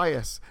no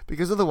bias,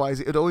 because otherwise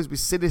it would always be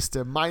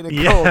sinister minor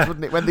chords,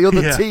 wouldn't it? When the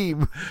other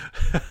team,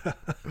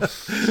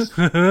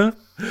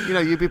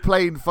 you'd be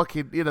playing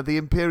fucking the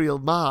Imperial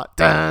March,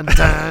 dun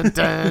dun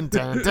dun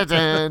dun dun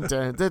dun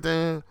dun dun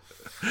dun.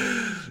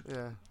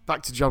 Yeah,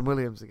 back to John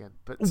Williams again.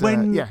 But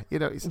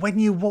when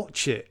you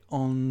watch it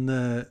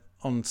on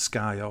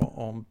Sky or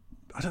on,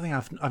 I don't think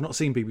I've not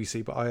seen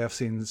BBC, but I have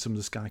seen some of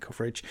the Sky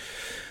coverage.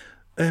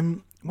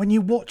 When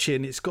you watch it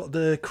and it's got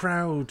the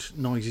crowd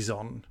noises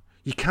on,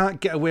 you can't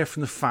get away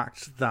from the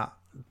fact that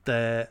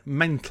they're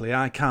mentally,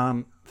 I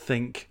can't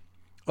think,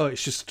 oh,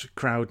 it's just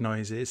crowd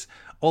noises.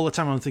 All the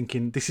time I'm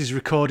thinking, this is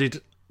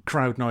recorded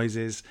crowd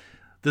noises.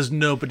 There's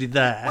nobody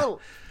there. Well,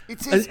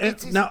 it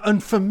is. Now,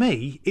 and for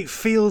me, it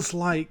feels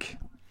like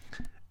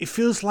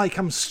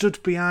I'm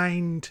stood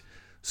behind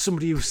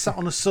somebody who's sat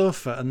on a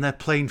sofa and they're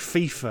playing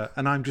FIFA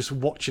and I'm just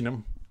watching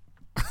them.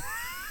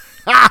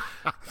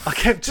 I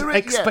kept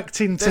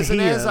expecting to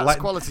hear like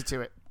quality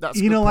to it.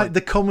 That's like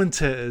the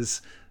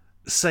commentators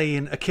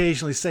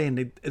occasionally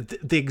saying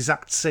the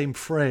exact same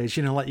phrase.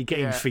 Like you get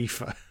in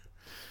FIFA.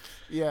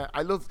 Yeah,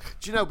 I love.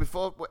 Do you know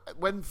before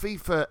when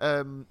FIFA?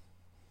 I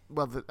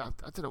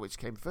don't know which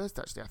came first.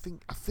 Actually,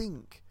 I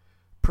think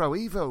Pro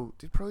Evo.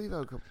 Did Pro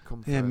Evo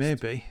come first? Yeah,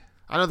 maybe.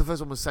 I know the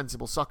first one was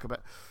Sensible Soccer,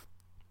 but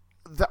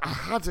I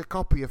had a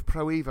copy of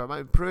Pro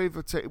Evo. Pro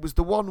Evo it was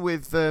the one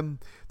with the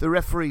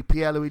referee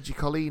Pierluigi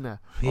Collina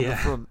on the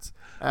front,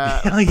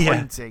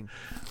 pointing.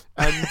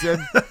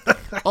 And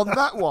on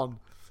that one,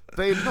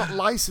 they had not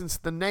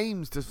licensed the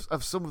names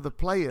of some of the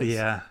players.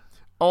 Yeah.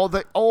 Or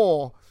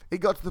it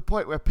got to the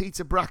point where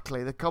Peter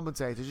Brackley, the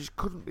commentator, just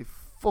couldn't be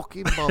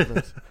fucking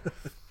bothered.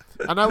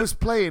 And I was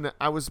playing.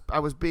 I was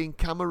being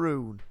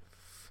Cameroon,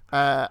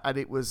 and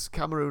it was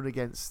Cameroon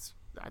against,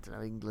 I don't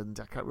know, England.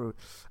 I can't remember.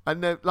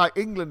 And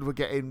England were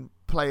getting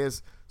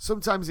players.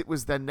 Sometimes it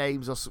was their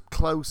names or some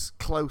close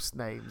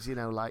names,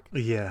 like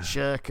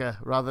Shirker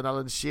rather than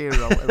Alan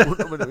Shearer.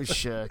 When it was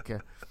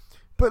Shirker.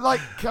 But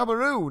like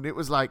Cameroon, it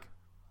was like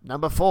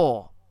number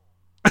 4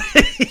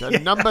 to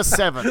number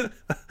 7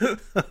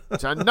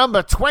 to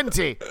number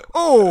 20.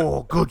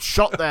 Oh, good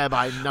shot there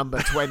by number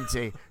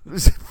 20. It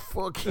was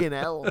fucking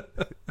hell.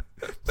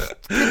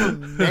 Give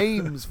them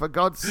names, for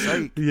God's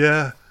sake.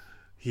 Yeah.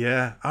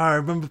 Yeah, I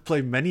remember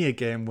playing many a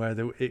game where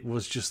it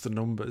was just the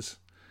numbers.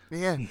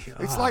 Yeah,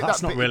 it's like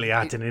that's that not really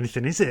adding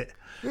anything, is it?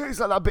 Yeah, it's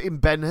like that bit in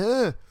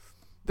Ben-Hur.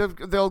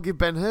 They'll give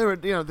Ben-Hur,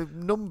 the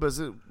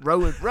numbers.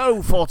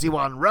 Row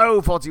 41,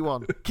 row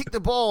 41. Kick the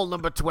ball,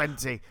 number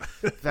 20.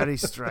 Very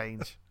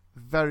strange.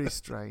 Very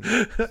strange.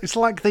 It's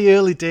like the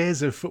early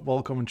days of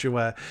football commentary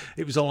where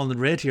it was all on the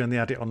radio and they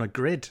had it on a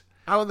grid.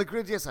 Oh, on the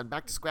grid, yes, and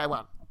back to square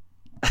 1.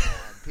 And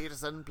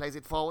Peterson plays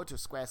it forward to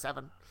square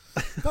 7.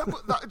 Do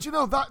you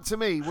know, that to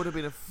me would have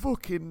been a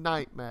fucking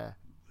nightmare.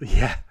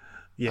 Yeah.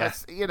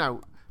 That's,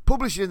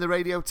 publishing in the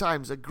Radio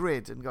Times a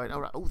grid and going, all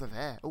right, they're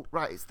there. Oh,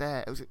 right, it's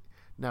there.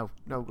 No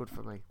good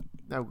for me.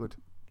 No good.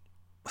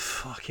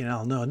 Fucking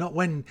hell, no. Not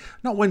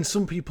when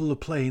some people are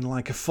playing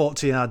like a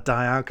 40-yard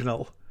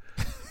diagonal.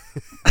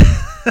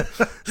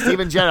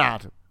 Steven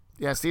Gerrard.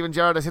 Yeah, Steven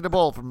Gerrard has hit a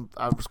ball from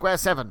square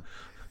 7.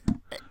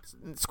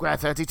 Square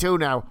 32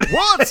 now.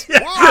 What?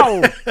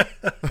 Wow!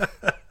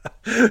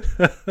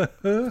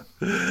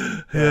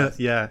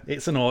 Yeah. It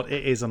is an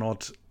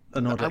odd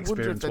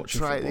experience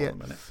watching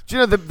football. Do you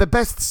know the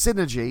best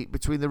synergy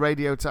between the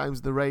Radio Times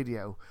and the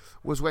radio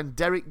was when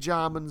Derek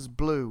Jarman's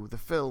Blue, the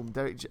film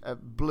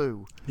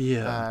Blue,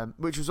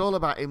 which was all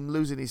about him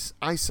losing his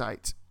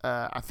eyesight.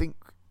 I think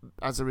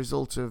as a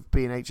result of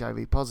being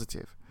HIV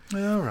positive.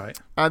 All right.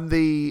 And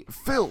the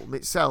film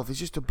itself is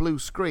just a blue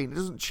screen. It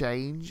doesn't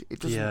change. It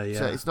doesn't.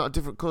 Yeah. It's not a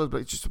different colours,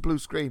 but it's just a blue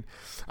screen.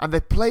 And they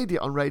played it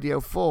on Radio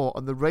 4,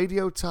 and the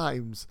Radio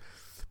Times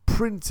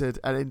printed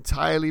an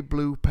entirely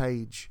blue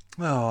page.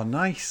 Oh,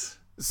 nice.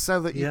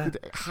 So that you could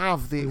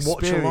have the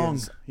Watch along.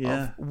 experience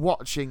of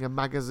watching a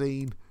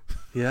magazine.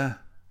 Yeah.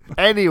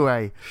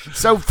 Anyway,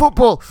 so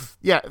football.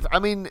 Yeah, I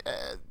mean,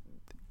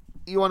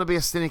 you want to be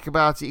a cynic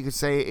about it, you could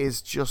say it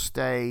is just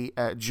a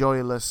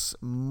joyless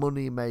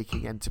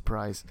money-making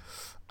enterprise.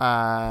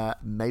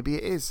 Maybe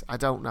it is. I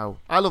don't know.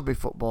 I love my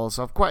football,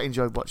 so I've quite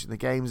enjoyed watching the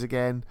games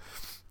again.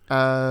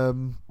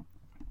 And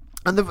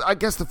I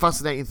guess the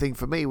fascinating thing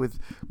for me with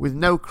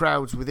no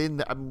crowds within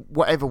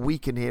whatever we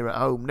can hear at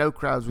home, no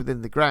crowds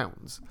within the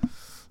grounds,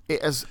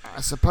 it has,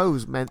 I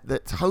suppose, meant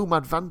that home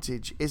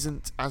advantage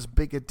isn't as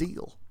big a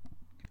deal.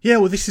 Yeah,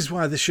 well, this is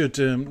why they should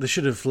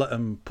have let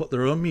them put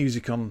their own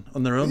music on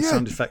their own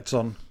sound effects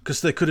on,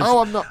 because they could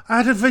have.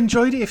 I'd have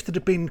enjoyed it if they'd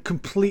have been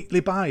completely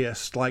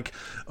biased, like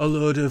a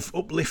load of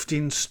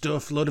uplifting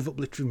stuff, load of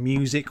uplifting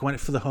music,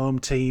 went for the home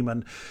team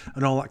and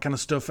all that kind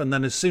of stuff, and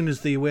then as soon as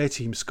the away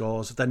team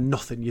scores, then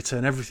nothing. You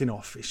turn everything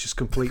off. It's just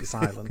complete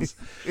silence,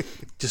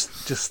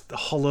 just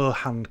hollow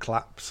hand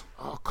claps.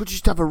 Oh, could you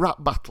just have a rap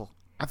battle?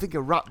 I think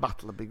a rap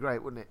battle would be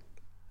great, wouldn't it?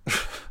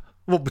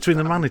 What, between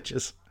the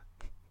managers?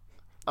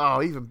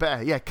 Oh, even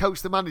better. Yeah,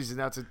 coach the managers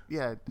now to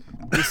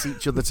diss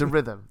each other to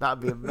rhythm.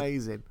 That'd be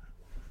amazing.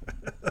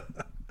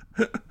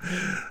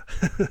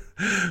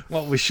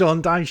 What, with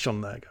Sean Dyche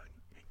on there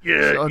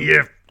going,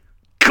 Sean...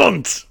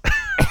 cunt!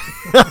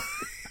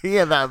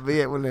 Yeah, that'd be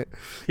it, wouldn't it?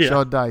 Yeah.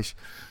 Sean Dyche.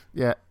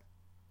 Yeah.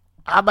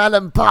 I'm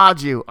Alan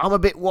Pardew. I'm a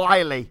bit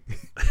wily.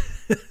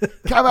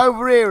 Come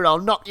over here and I'll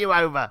knock you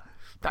over.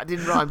 That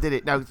didn't rhyme, did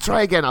it? No,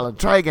 try again, Alan.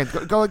 Try again.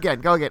 Go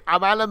again.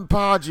 I'm Alan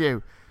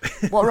Pardew.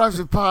 What rhymes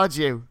with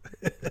Pardew?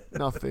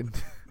 Nothing.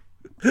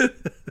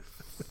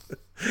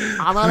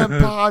 I'm Alan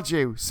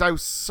Pardew, so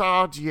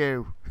sod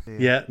you.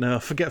 Yeah, no,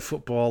 forget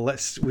football.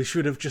 We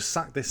should have just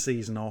sacked this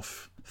season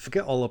off.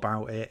 Forget all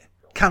about it.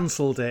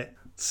 Cancelled it.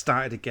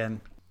 Started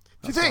again.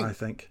 That's what I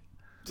think.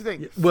 Do you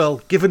think?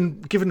 Well,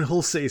 given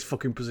Hull City's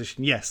fucking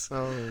position, yes.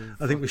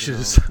 I think we should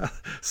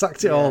have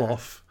sacked it all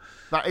off.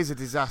 That is a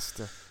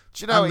disaster.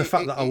 Do you know, and the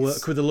fact that I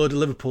work with a load of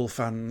Liverpool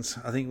fans,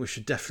 I think we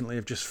should definitely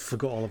have just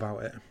forgot all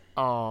about it.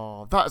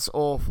 Oh, that's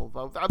awful,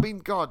 though. I mean,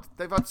 God,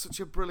 they've had such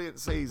a brilliant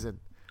season.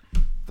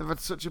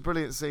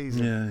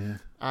 Yeah.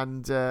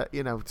 And, to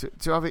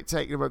have it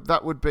taken away,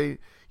 that would be,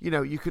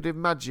 you could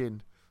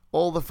imagine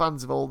all the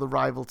fans of all the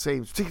rival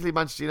teams, particularly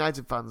Manchester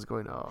United fans,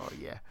 going, oh,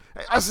 yeah.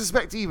 I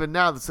suspect even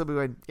now that somebody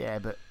going, yeah,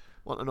 but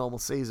what a normal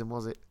season,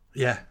 was it?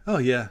 Yeah. Oh,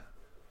 yeah.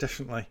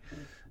 Definitely.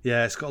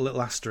 Yeah, it's got a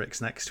little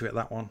asterisk next to it,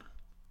 that one.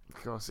 Of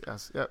course it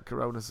has. Yeah,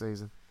 Corona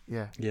season.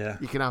 Yeah. Yeah.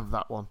 You can have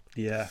that one.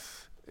 Yeah.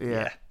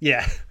 Yeah.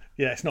 Yeah,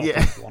 it's not a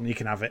big one. You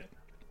can have it.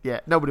 Yeah,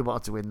 nobody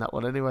wanted to win that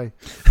one anyway.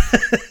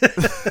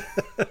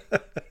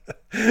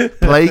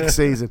 Plague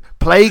season.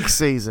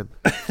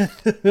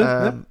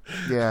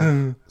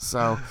 Yeah.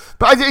 So,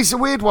 but it's a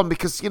weird one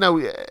because I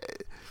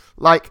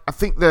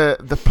think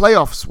the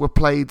playoffs were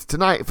played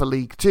tonight for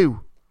League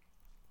Two.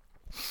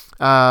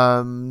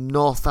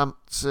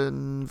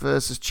 Northampton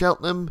versus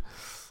Cheltenham,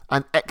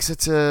 and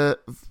Exeter.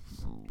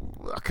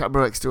 I can't remember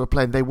who Exeter were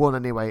playing. They won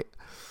anyway.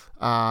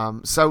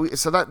 So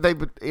that they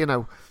would,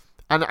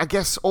 and I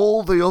guess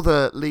all the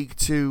other League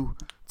Two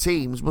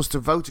teams must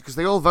have voted because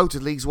they all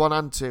voted Leagues 1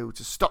 and 2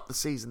 to stop the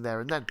season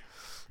there and then.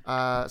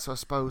 So I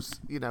suppose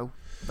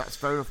that's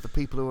fair enough. The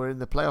people who are in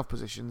the playoff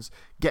positions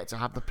get to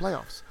have the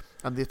playoffs,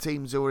 and the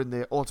teams who are in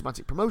the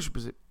automatic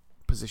promotion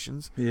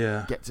positions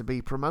get to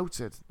be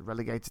promoted. The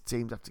relegated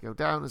teams have to go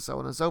down, and so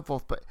on and so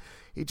forth. But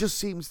it just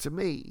seems to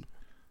me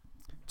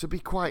to be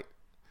quite,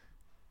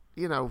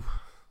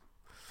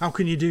 How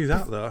can you do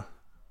that though?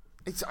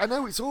 I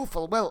know it's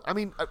awful. Well, I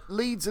mean,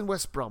 Leeds and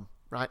West Brom,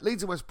 right?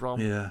 Leeds and West Brom,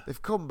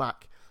 they've come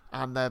back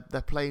and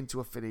they're playing to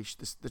a finish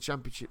the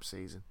championship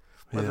season,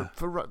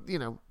 for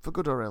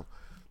good or ill.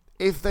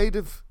 If they'd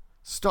have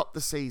stopped the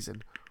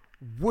season,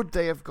 would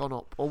they have gone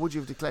up, or would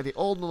you have declared it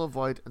all null and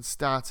void and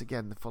start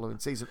again the following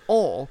season,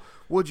 or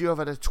would you have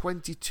had a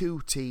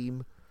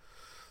 22-team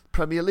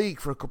Premier League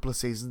for a couple of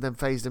seasons, then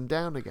phased them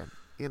down again?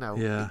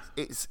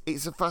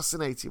 It's a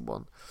fascinating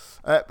one.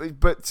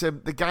 But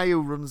the guy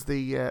who runs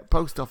the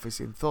post office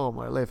in Thorn,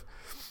 where I live,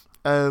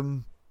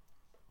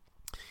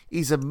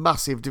 he's a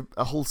massive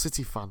Hull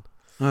City fan.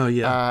 Oh,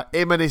 yeah.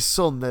 Him and his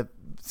son, they're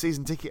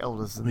season ticket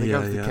holders, and they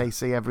go to the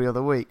KC every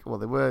other week. Well,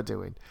 they were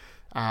doing.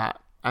 I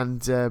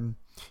was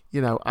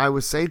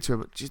saying to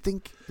him, do you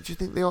think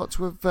they ought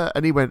to have...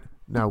 and he went,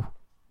 no.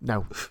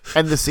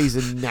 End the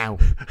season now.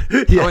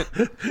 I went,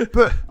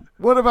 but...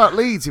 what about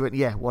Leeds? He went,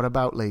 yeah, what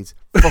about Leeds?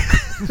 Fuck.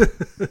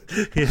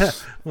 Yeah,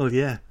 well,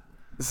 yeah.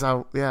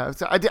 So, yeah,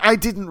 I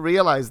didn't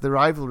realise the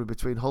rivalry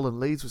between Hull and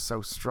Leeds was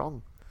so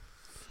strong.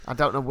 I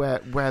don't know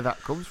where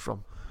that comes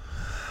from.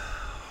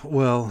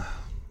 Well,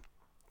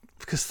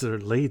 because they're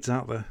Leeds,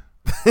 aren't they?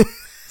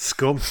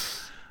 Scum.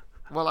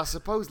 Well, I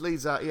suppose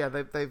Leeds are. Yeah,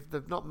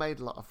 they've not made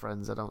a lot of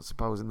friends. I don't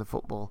suppose in the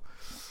football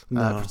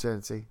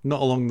fraternity.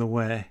 Not along the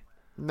way.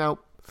 No.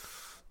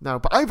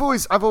 But I've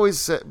always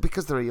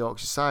because they're a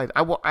Yorkshire side.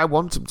 I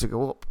want them to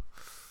go up.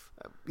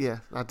 Yeah,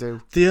 I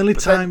do. The only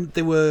time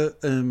they were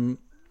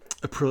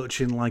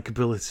approaching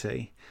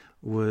likability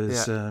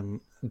was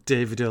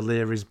David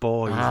O'Leary's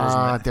boys,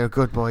 wasn't it? They're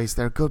good boys.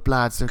 They're good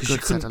lads. They're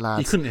good set of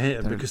lads. You couldn't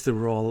hate them because they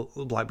were all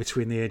like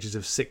between the ages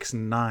of 6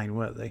 and 9,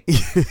 weren't they?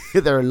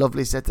 They're a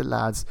lovely set of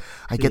lads.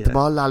 I get them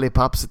all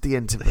lollipops at the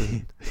interval.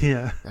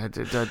 Yeah.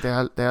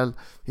 They're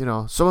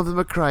some of them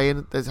are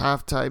crying at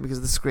half time because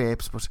of the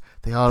scrapes, but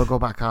they all go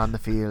back on the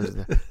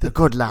field. They're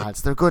good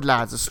lads. They're good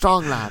lads. They're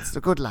strong lads.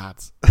 They're good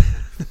lads.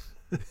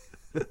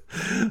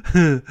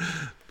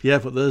 Yeah,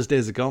 but those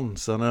days are gone,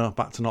 so no,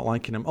 back to not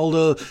liking them.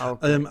 Although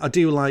I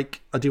do like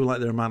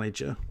their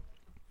manager.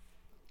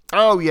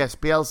 Oh yes,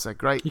 Bielsa,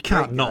 great. You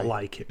can't great not guy.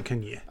 like him,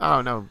 can you? Oh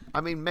no,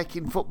 I mean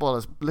making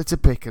footballers litter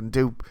pick and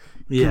do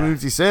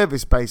community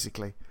service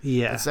basically.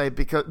 Yeah, and say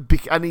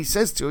and he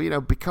says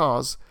to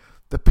because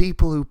the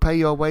people who pay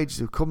your wages,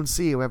 who come and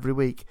see you every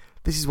week,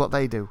 this is what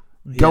they do.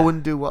 Go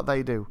and do what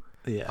they do.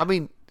 Yeah, I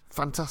mean,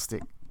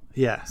 fantastic.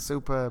 Yeah,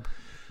 superb.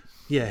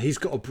 Yeah, he's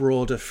got a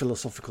broader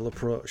philosophical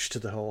approach to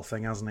the whole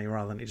thing, hasn't he,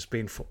 rather than it just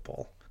being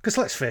football. Because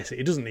let's face it,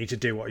 he doesn't need to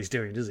do what he's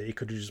doing, does he? He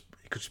could just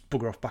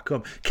bugger off back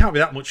home. Can't be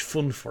that much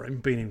fun for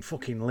him being in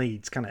fucking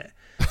Leeds, can it?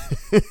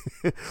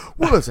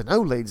 Well, I don't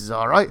know, Leeds is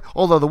all right.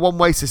 Although the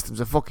one-way system's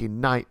a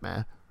fucking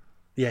nightmare.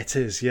 Yeah, it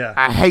is, yeah.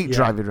 I hate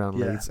driving around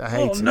Leeds. I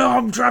hate it. Oh, no,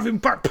 I'm driving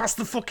back past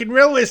the fucking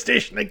railway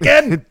station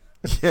again.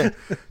 Yeah.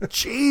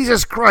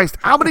 Jesus Christ.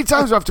 How many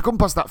times do I have to come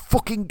past that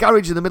fucking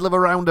garage in the middle of a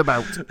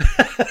roundabout?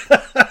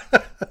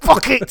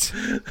 Fuck it!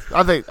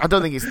 I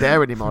don't think it's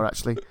there anymore,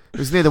 actually. It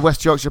was near the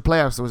West Yorkshire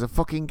Playhouse. There was a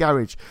fucking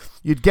garage.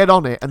 You'd get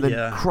on it and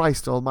then,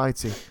 Christ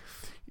almighty.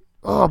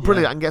 Oh,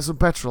 brilliant. I can get some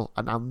petrol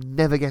and I'll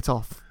never get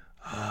off.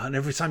 And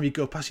every time you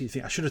go past it, you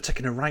think, I should have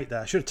taken a right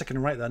there.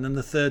 And then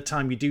the third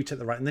time you do take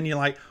the right. And then you're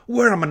like,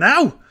 where am I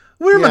now?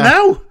 Where am I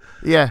now?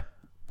 Yeah.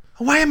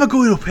 Why am I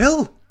going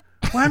uphill?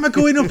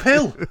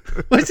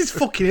 Where's this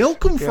fucking hill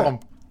come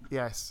from?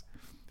 Yes.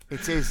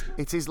 It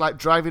is like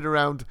driving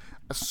around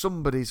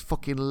somebody's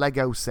fucking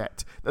Lego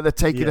set that they're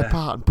taking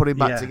apart and putting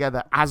back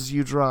together as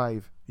you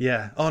drive.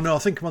 Yeah. Oh no, I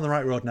think I'm on the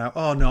right road now.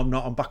 Oh no, I'm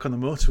not. I'm back on the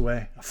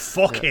motorway.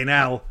 Fucking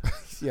hell.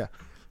 Yeah.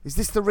 Is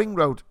this the ring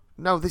road?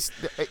 No, it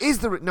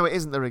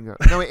isn't the ring road.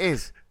 No, it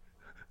is.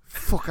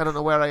 Fuck, I don't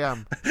know where I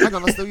am. Hang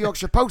on, that's the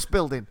Yorkshire Post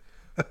building.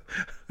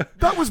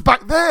 That was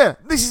back there.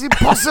 This is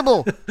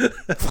impossible.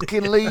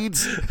 Fucking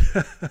Leeds.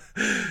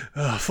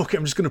 Oh, fuck it.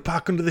 I'm just going to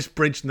park under this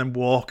bridge and then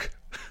walk.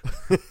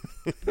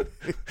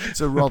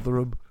 To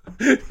Rotherham.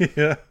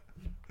 Yeah.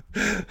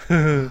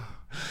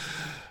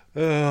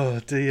 Oh,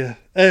 dear.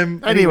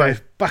 Anyway,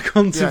 back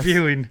on to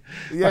viewing.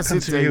 Yes, back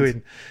on to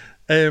viewing.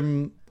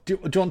 Do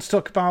you want to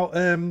talk about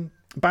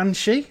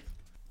Banshee?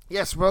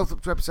 Yes, we're both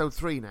up to episode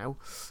 3 now.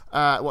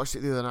 Watched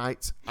it the other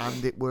night,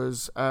 and it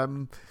was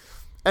an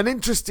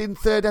interesting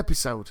third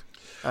episode,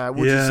 would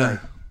you say?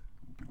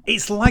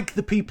 It's like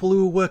the people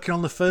who were working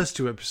on the first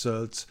 2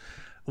 episodes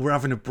were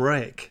having a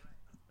break,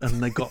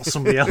 and they got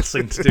somebody else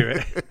in to do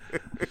it.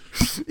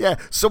 Yeah,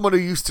 someone who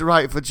used to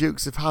write for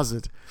Dukes of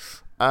Hazzard.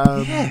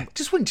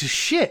 Just went to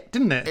shit,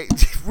 didn't it?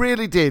 It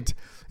really did.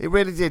 It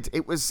really did.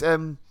 It was.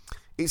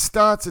 It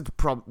started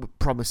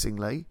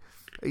promisingly.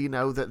 You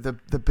know, that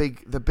the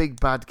big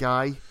bad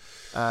guy,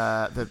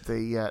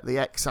 the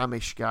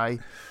ex-Amish guy,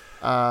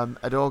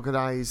 had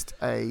organised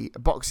a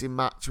boxing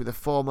match with a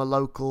former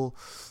local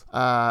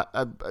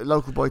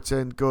boy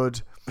turned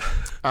good,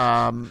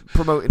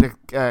 promoting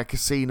a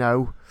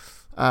casino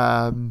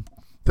that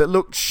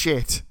looked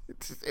shit.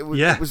 It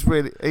was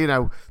really,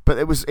 but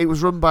it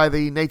was run by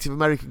the Native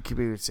American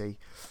community,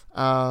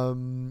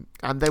 and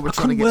they were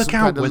trying to get some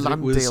kind of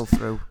land deal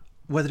through.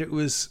 Whether it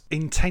was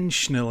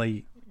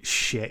intentionally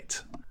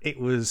shit, it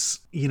was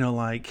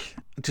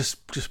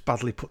just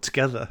badly put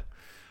together.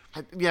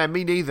 Yeah,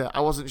 me neither.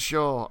 I wasn't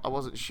sure,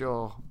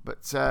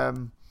 but I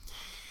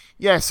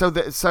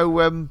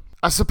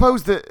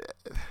suppose that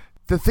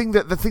the thing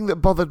that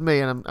bothered me,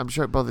 and I'm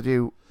sure it bothered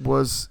you,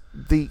 was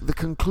the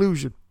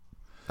conclusion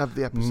of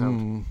the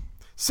episode.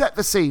 Set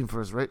the scene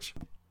for us, Rich.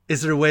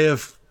 Is there a way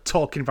of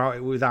talking about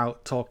it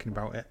without talking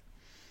about it?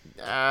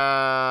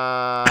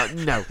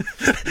 No,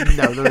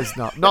 there is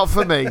not. Not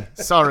for me.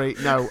 Sorry,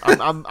 no.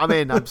 I'm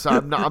in. I'm sorry.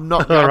 I'm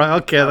not. All right,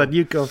 okay, then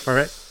you go for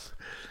it.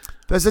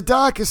 There's a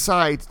darker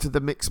side to the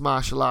mixed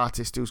martial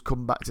artist who's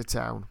come back to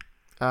town.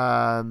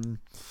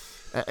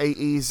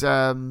 He's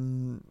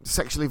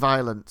sexually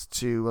violent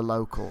to a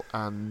local,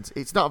 and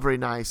it's not very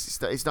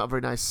nice. It's not a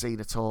very nice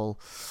scene at all.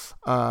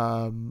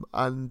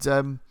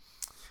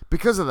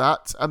 Because of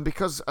that, and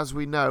because, as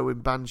we know in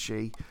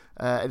Banshee,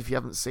 and if you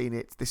haven't seen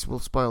it, this will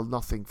spoil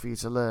nothing for you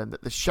to learn,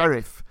 that the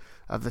sheriff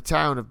of the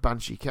town of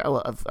Banshee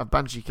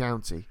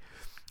County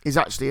is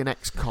actually an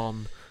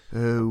ex-con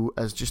who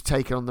has just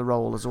taken on the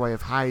role as a way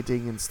of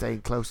hiding and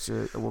staying close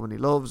to a woman he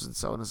loves and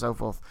so on and so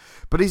forth.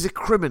 But he's a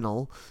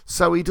criminal,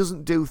 so he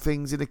doesn't do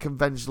things in a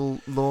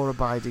conventional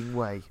law-abiding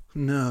way.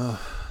 No.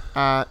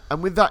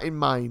 And with that in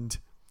mind,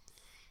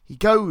 he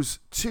goes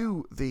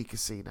to the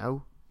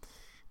casino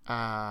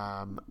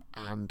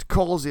and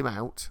calls him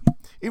out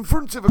in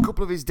front of a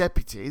couple of his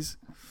deputies,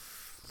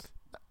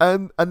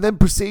 and then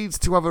proceeds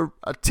to have a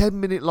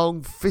 10-minute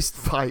long fist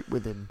fight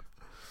with him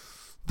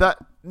that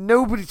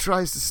nobody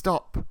tries to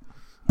stop.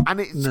 And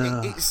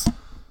it's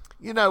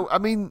you know, I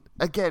mean,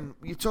 again,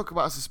 you talk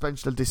about a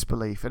suspension of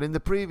disbelief, and in the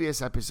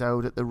previous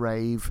episode at the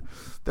rave,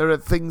 there are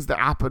things that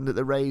happened at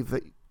the rave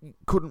that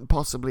couldn't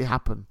possibly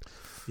happen.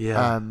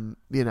 Yeah.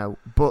 You know,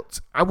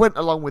 but I went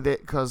along with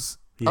it because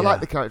I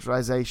like the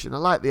characterization, I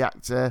like the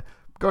actor,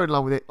 going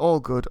along with it, all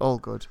good, all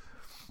good.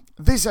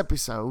 This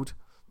episode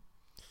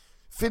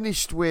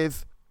finished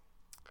with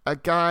a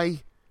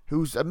guy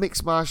who's a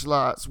mixed martial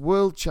arts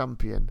world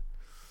champion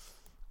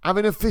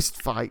having a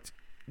fist fight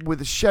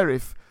with a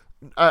sheriff,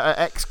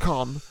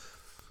 ex-con,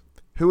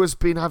 who has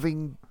been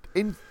having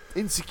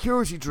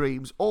insecurity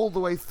dreams all the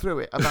way through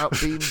it about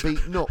being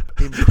beaten up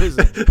in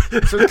prison.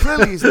 So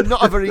clearly he's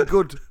not very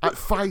good at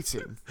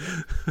fighting.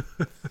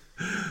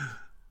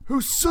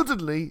 Who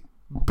suddenly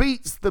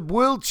beats the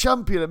world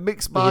champion at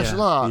mixed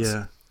martial arts,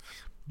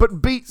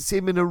 but beats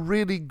him in a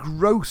really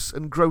gross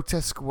and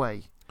grotesque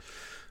way.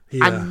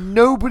 Yeah. And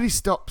nobody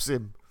stops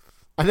him.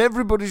 And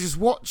everybody just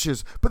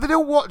watches. But they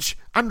don't watch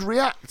and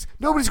react.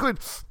 Nobody's going,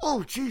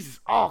 oh, Jesus,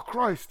 oh,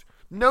 Christ.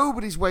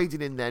 Nobody's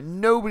wading in there.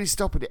 Nobody's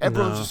stopping it.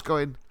 Everyone's just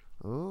going,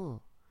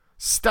 oh.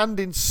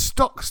 Standing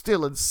stock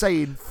still and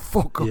saying,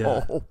 fuck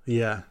all.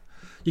 Yeah.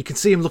 You can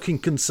see him looking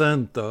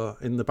concerned, though,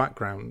 in the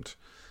background.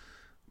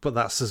 But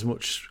that's as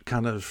much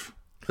kind of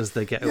as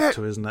they get up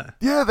to, isn't it?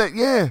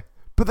 Yeah,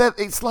 But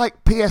it's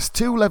like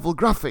PS2 level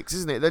graphics,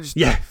 isn't it? They're just...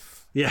 Yeah.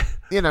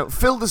 You know,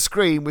 fill the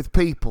screen with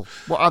people.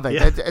 What are they?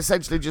 They're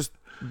essentially just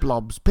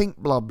blobs, pink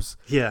blobs.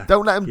 Yeah.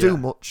 Don't let them do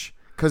much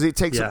because it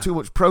takes up too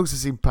much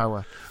processing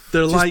power.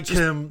 They're like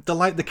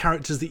the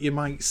characters that you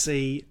might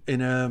see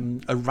in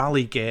a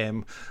rally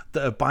game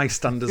that are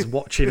bystanders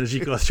watching as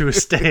you go through a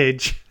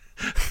stage.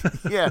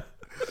 Yeah.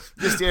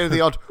 Just hear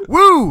the odd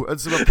woo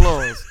and some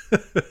applause.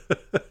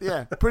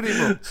 Yeah, pretty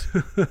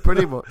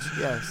much,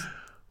 yes.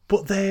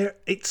 But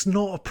it's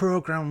not a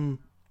program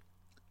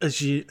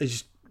as you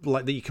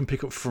like that you can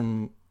pick up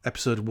from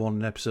episode 1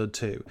 and episode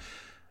 2.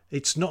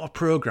 It's not a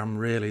program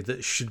really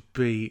that should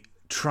be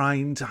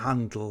trying to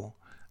handle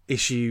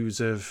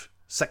issues of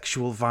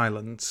sexual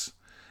violence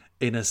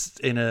in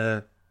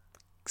a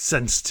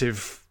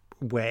sensitive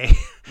way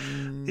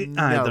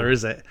either,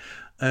 is it?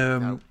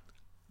 No.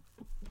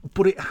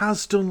 But it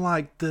has done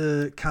like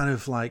the kind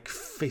of like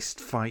fist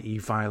fighty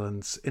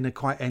violence in a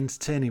quite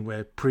entertaining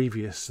way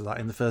previous to that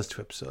in the first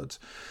 2 episodes.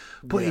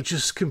 But it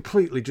just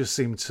completely just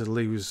seemed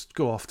to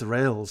go off the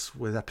rails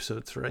with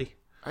episode 3.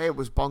 It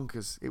was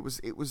bonkers.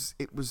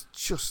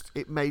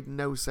 It made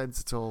no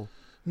sense at all.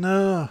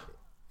 No.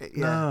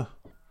 No.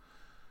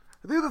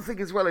 The other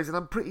thing as well is, and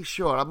I'm pretty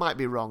sure, I might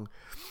be wrong,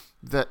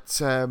 that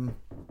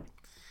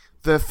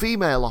the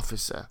female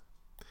officer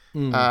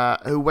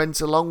who went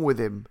along with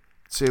him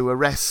to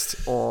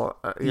arrest or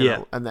you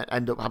know, and then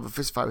end up having a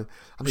fist fight with.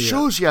 I'm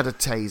sure she had a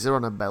taser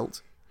on her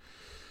belt.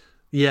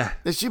 Yeah.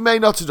 She may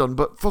not have done,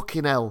 but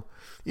fucking hell.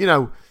 You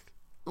know,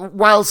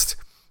 whilst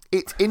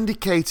it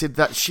indicated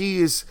that she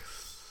has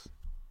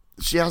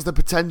the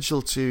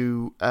potential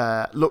to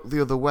look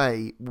the other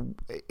way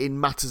in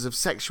matters of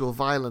sexual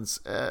violence,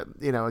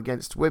 you know,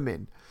 against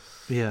women.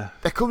 Yeah.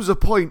 There comes a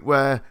point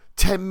where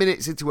 10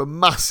 minutes into a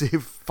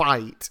massive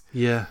fight,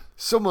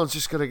 someone's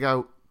just going to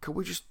go, can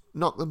we just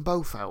knock them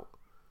both out?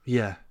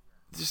 Yeah.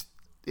 Just,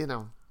 you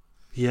know.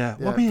 Yeah.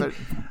 Well,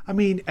 I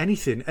mean,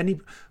 anything.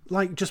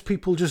 Like, just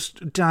people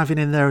just diving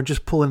in there and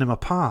just pulling them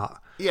apart.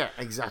 Yeah,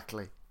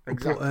 exactly.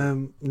 But,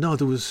 no,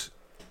 there was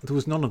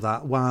none of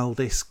that while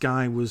this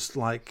guy was,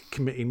 like,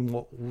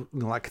 committing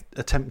like,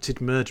 attempted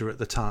murder at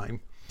the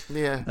time.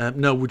 Yeah.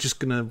 No, we're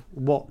just going to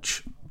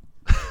watch.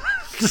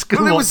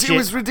 It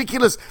was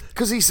ridiculous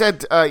because he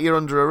said, you're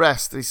under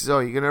arrest. And he says, oh,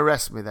 you're going to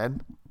arrest me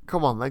then?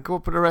 Come on, then, go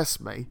up and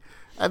arrest me.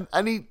 And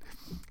you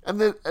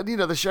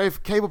know, the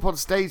sheriff came up on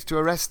stage to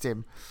arrest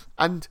him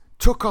and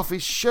took off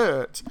his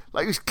shirt.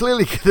 Like, he was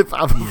clearly going to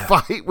have a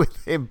fight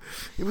with him.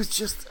 It was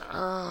just,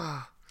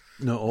 No,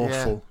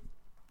 awful.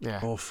 Yeah.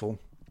 Awful.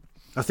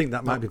 I think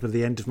that might be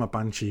the end of my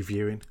Banshee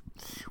viewing.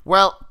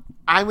 Well,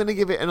 I'm going to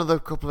give it another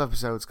couple of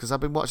episodes because I've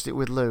been watching it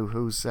with Lou,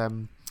 who's,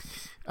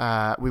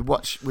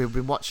 we've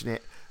been watching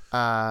it.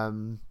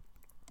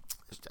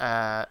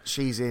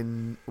 She's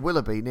in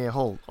Willoughby near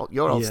Hull,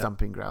 your old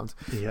stamping ground,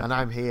 and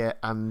I'm here,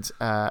 and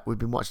we've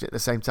been watching it at the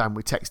same time.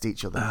 We text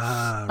each other,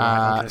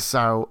 right, okay.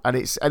 So and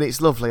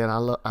it's lovely, and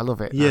I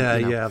love it. Yeah,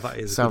 and, you know, that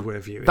is a good way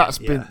of viewing.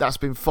 That's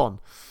been fun.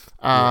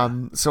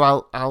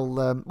 So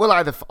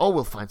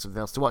we'll find something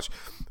else to watch.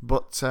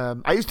 But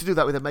I used to do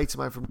that with a mate of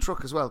mine from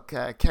Truck as well,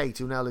 Kate,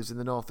 who now lives in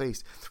the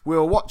northeast. We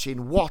were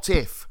watching What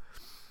If.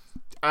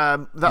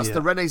 That's Yeah.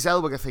 the Renee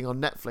Zellweger thing on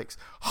Netflix.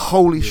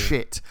 Holy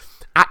shit!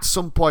 At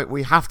some point,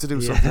 we have to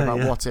do something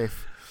about What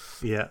If.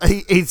 Yeah.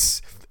 It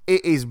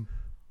is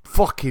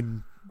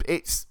fucking.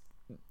 It's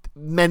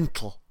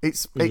mental.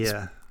 It's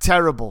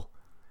terrible.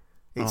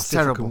 I'll It's see if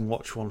I terrible. can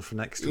watch one for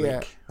next Yeah.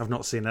 week. I've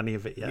not seen any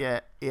of it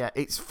yet. Yeah.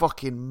 It's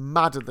fucking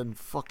madder than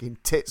fucking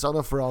tits on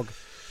a frog.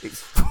 It's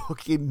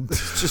fucking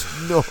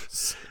just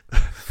nuts.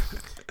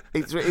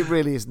 It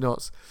really is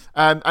nuts.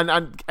 And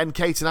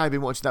Kate and I have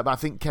been watching that, but I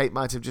think Kate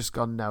might have just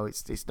gone, no,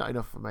 it's not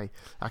enough for me.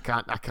 I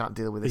can't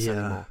deal with this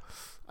anymore.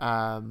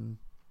 And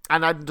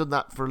I'd done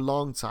that for a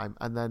long time,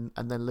 and then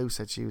Lou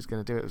said she was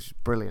going to do it, which was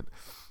brilliant.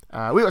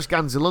 We watched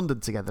Gangs of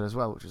London together as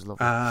well, which was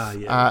lovely.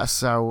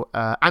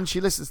 And she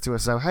listens to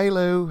us. So hey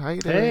Lou, how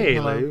you doing? Hey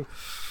Hello. Lou.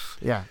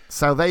 Yeah.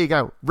 So there you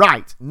go.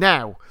 Right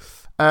now,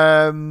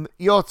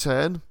 your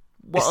turn.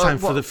 It's time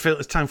for the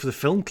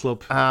film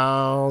club.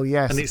 Oh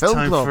yes, and it's film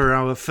time club. for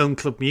our film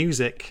club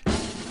music.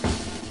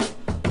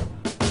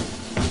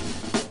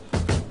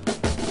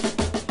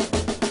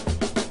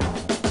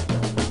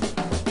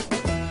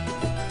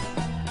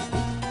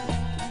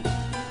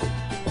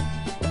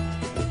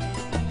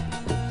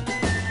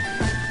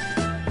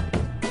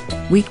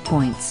 Weak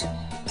points.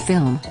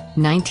 Film,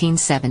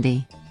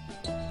 1970.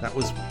 That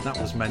was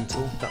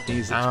mental. That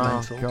music's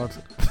mental. God.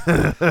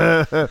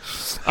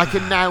 I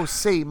can now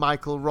see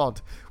Michael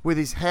Rodd with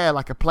his hair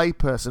like a play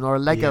person or a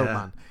Lego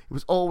man. It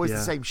was always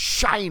the same,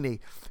 shiny.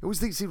 It was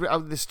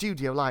the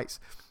studio lights,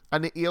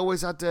 and he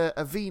always had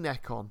a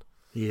V-neck on.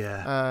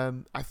 Yeah.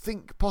 I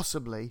think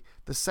possibly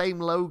the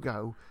same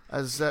logo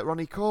as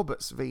Ronnie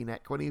Corbett's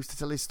V-neck when he used to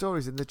tell his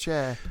stories in the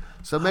chair.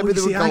 So maybe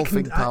they were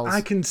golfing pals.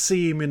 I can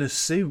see him in a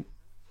suit.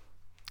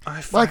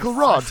 Michael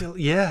Rodd?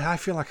 I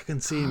feel like I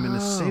can see him in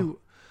a suit.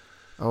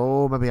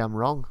 Oh, maybe I'm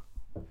wrong.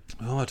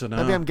 Oh, I don't know.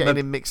 Maybe I'm getting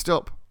him mixed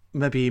up.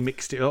 Maybe he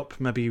mixed it up.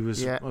 Maybe he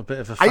was a bit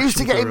of a I used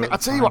to fashion get him. guru at I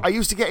the tell you time. what, I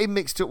used to get him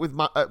mixed up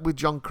with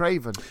John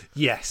Craven.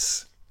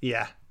 Yes.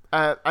 Yeah.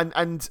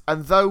 And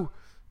though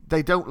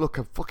they don't look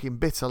a fucking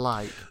bit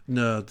alike.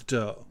 No, they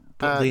don't.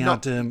 But they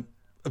had a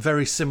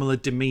very similar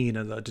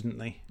demeanour, though, didn't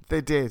they? They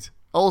did.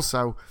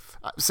 Also,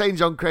 saying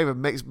John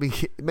Craven makes me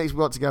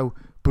want to go.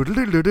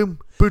 Boodle-doodle-dum,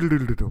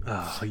 boodle-doodle-dum.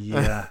 Oh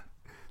yeah.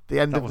 The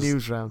end of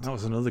News Round. That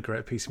was another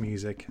great piece of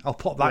music. I'll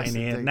pop that in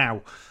here indeed.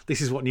 now. This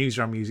is what News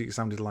Round music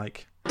sounded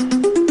like.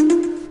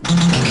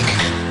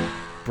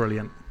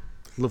 Brilliant.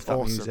 Love that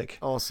music.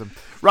 Awesome.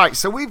 Right,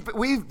 so we've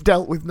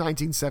dealt with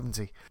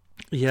 1970.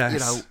 Yes. You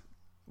know,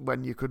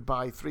 when you could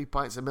buy 3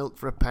 pints of milk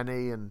for a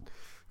penny, and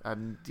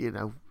you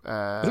know,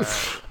 and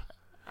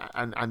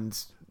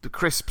the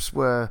crisps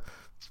were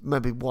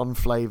maybe one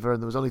flavour,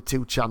 and there was only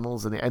 2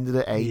 channels, and it ended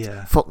at 8.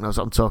 Yeah. Fuck knows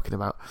what I'm talking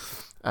about.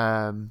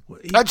 And Do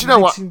you know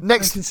what?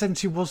 Next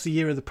 1970 was the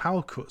year of the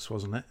power cuts,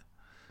 wasn't it?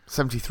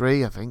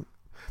 73, I think.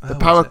 The Oh,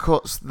 power was it?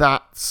 cuts.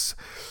 That's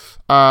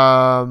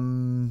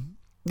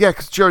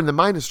because during the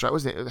miners' strike,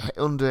 wasn't it?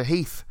 Under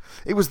Heath,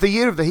 it was the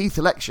year of the Heath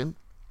election.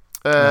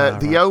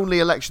 The only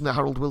election that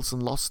Harold Wilson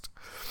lost.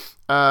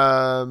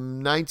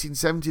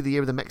 1970, the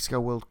year of the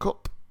Mexico World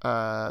Cup.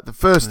 The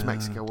first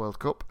Mexico World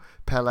Cup.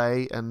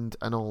 Pele and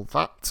all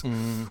that.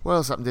 What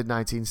else happened in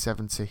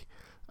 1970?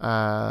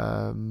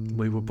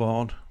 We were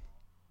born.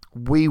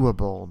 We Were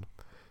Born.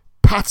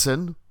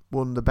 Patton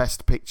won the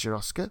Best Picture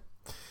Oscar.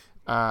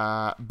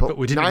 But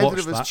we didn't neither watch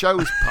of us that.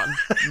 chose Patton.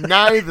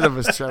 Neither of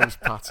us chose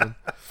Patton.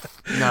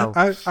 No.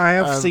 I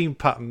have seen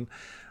Patton,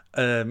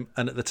 and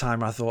at the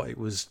time I thought it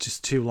was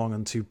just too long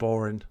and too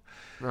boring.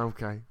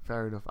 Okay,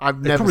 fair enough. I've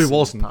It never probably seen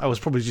wasn't. Patton. I was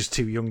probably just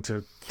too young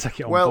to take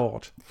it on Well,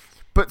 board.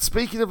 But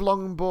speaking of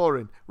long and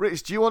boring,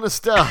 Rich, do you want to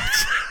start?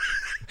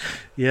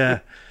 Yeah.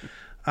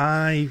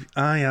 I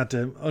had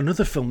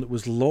another film that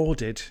was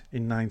lauded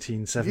in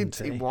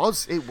 1970. It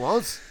was.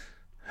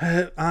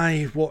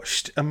 I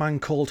watched A Man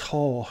Called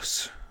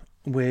Horse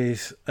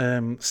with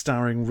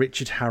starring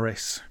Richard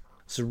Harris.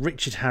 So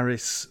Richard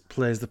Harris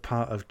plays the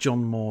part of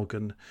John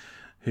Morgan,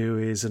 who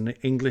is an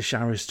English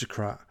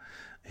aristocrat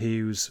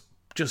who's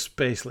just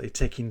basically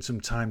taking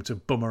some time to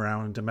bum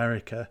around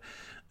America,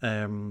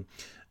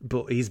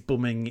 but he's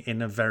bumming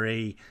in a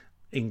very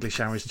English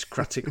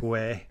aristocratic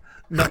way.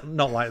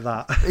 Not like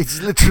that. It's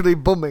literally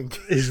bumming.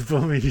 He's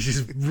bumming. He's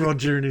just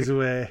rogering his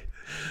way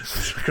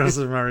across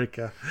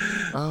America.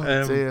 Oh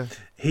dear.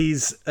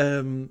 He's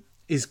on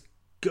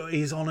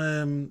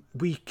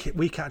we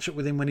catch up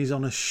with him when he's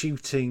on a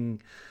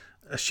shooting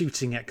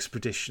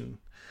expedition.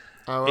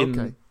 Oh,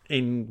 okay.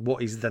 In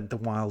what is then the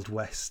Wild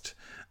West,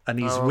 and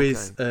he's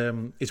with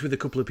a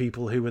couple of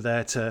people who were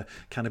there to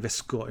kind of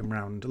escort him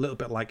around, a little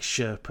bit like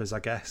Sherpas, I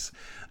guess.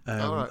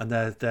 Right. And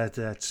they're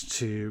there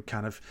to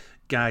kind of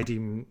guide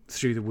him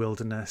through the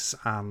wilderness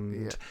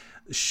and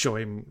show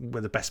him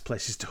where the best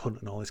places to hunt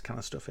and all this kind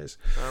of stuff is.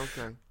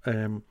 Okay.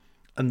 And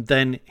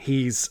then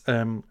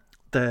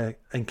their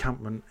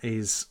encampment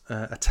is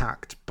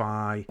attacked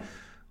by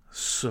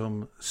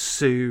some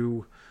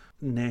Sioux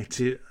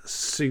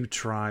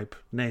tribe,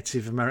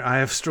 Native American. I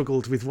have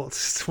struggled with what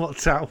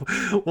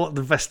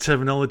the best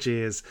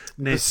terminology is.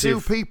 The Sioux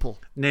people.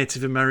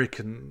 Native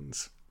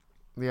Americans.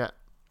 Yeah.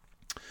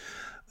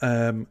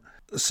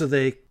 So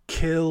they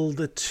kill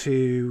the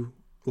two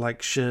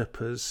like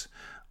Sherpas,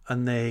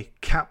 and they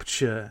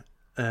capture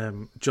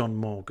John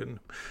Morgan.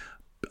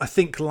 I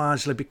think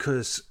largely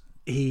because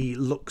he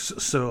looks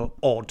so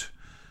odd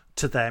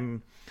to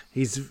them.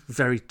 He's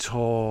very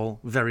tall,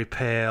 very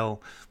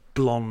pale,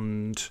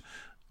 blonde.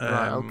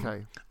 Right,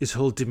 okay. His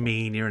whole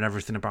demeanour and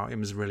everything about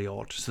him is really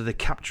odd. So they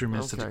capture him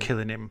instead of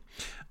killing him,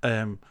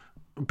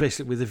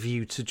 basically with a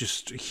view to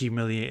just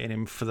humiliating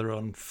him for their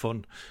own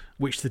fun,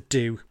 which they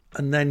do.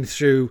 And then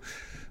through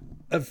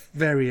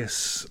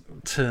various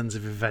turns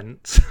of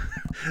events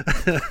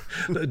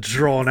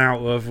drawn out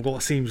of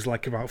what seems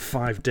like about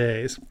 5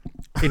 days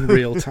in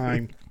real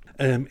time,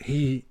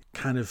 he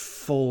kind of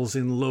falls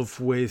in love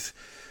with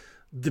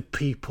the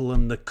people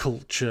and the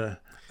culture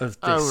of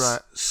this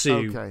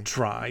Sioux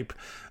tribe.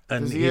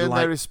 And does he earn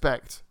their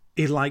respect?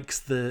 He likes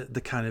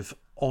the kind of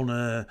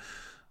honour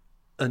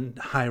and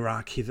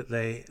hierarchy that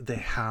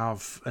they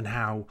have, and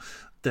how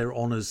their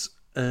honour's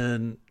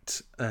earned,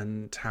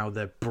 and how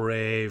they're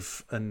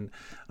brave, and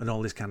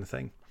all this kind of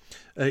thing.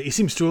 He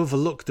seems to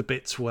overlook the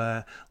bits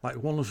where, like,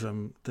 one of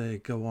them, they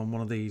go on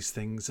one of these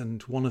things,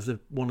 and one of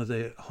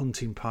the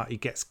hunting party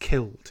gets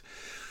killed,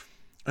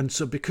 and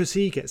so because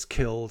he gets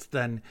killed,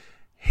 then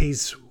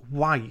his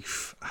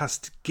wife has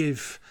to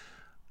give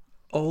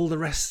all the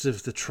rest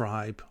of the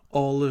tribe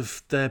all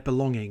of their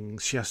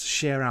belongings. She has to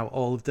share out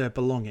all of their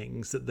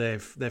belongings that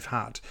they've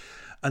had,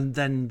 and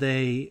then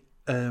they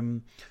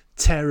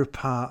tear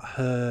apart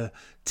her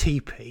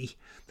teepee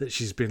that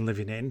she's been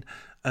living in,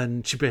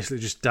 and she basically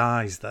just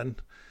dies then,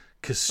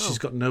 because she's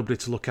got nobody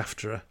to look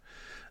after her,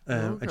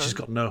 and she's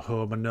got no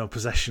home and no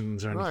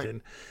possessions or anything.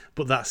 Right.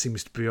 But that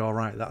seems to be all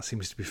right. That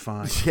seems to be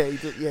fine. He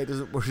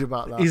doesn't worry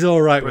about that. He's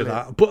all right with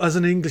that. But as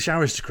an English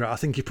aristocrat, I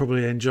think he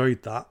probably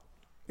enjoyed that.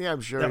 Yeah,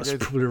 I'm sure that was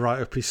probably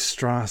right up his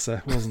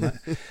Strasser, wasn't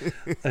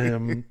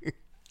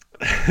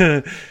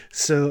it?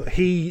 So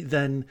he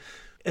then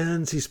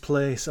earns his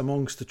place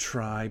amongst the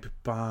tribe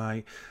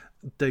by,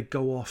 they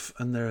go off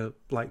and they're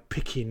like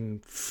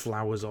picking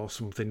flowers or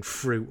something,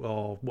 fruit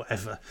or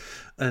whatever,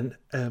 and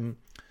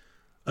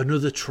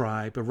another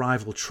tribe, a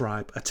rival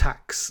tribe,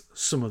 attacks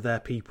some of their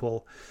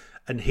people,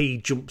 and he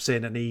jumps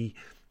in and he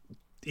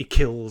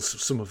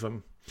kills some of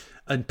them.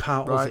 And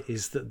part of it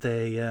is that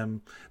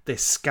they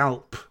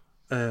scalp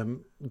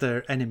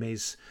their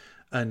enemies,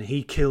 and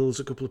he kills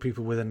a couple of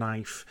people with a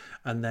knife,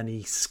 and then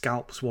he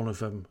scalps one of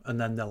them,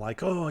 and then they're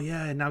like, "Oh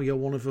yeah, now you're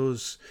one of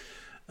us,"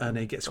 and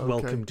he gets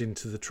welcomed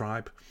into the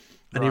tribe.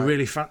 And he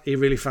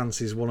really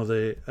fancies one of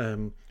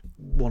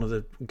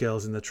the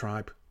girls in the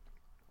tribe,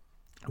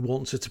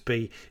 wants her to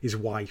be his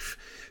wife,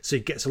 so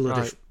he gets a load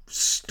of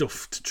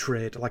stuff to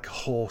trade, like a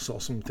horse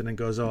or something, and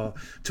goes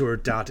to her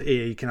dad,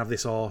 "Here, you can have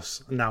this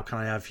horse, and now can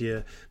I have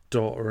your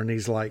daughter?" And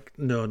he's like,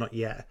 "No, not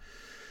yet."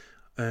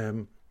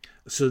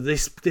 So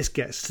this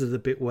gets to the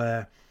bit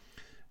where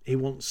he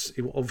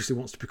obviously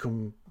wants to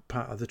become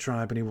part of the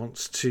tribe, and he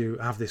wants to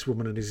have this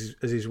woman as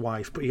his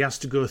wife, but he has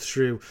to go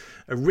through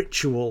a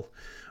ritual,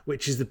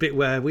 which is the bit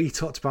where we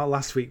talked about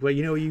last week, where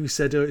you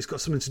said, "Oh, it's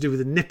got something to do with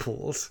the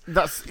nipples."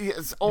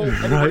 It's all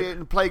everybody in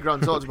the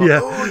playground talks about.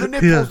 Oh, the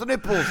nipples, the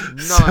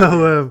nipples.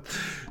 No.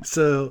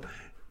 So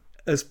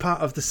as part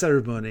of the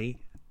ceremony,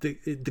 they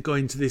go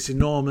into this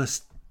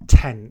enormous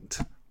tent.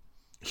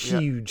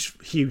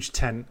 Huge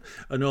tent,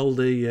 and all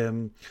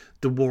the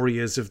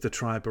warriors of the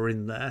tribe are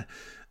in there.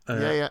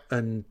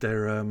 And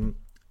they're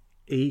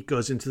he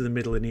goes into the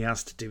middle, and he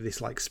has to do this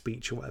like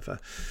speech or whatever.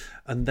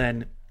 And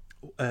then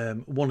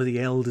one of the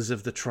elders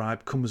of the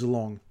tribe comes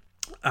along,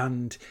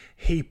 and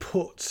he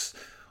puts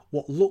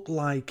what look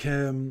like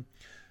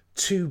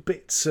 2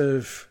 bits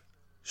of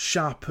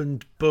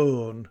sharpened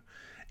bone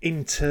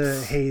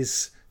into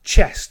his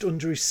chest,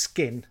 under his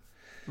skin.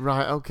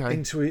 Right, okay.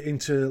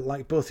 Into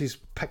like both his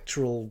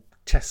pectoral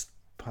chest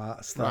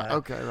parts there. Right,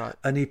 okay, right.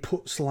 And he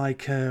puts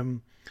like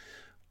the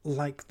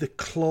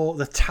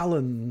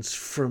talons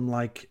from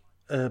like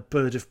a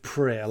bird of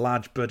prey, a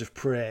large bird of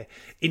prey,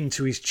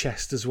 into his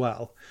chest as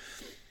well.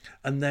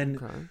 And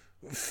then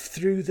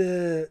through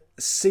the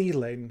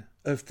ceiling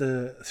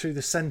through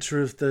the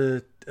centre of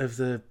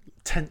the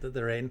tent that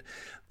they're in,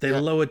 they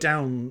lower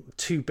down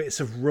 2 bits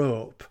of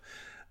rope.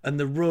 And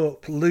the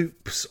rope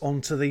loops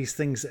onto these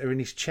things that are in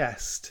his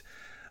chest,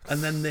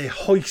 and then they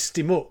hoist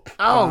him up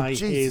by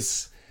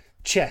his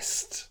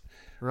chest,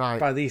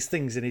 by these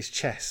things in his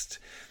chest.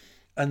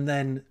 And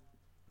then,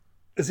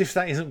 as if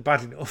that isn't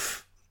bad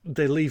enough,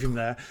 they leave him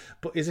there.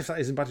 But as if that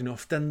isn't bad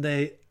enough, then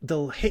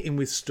they'll hit him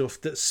with stuff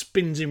that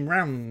spins him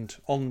round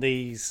on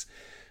these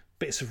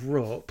bits of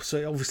rope. So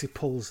it obviously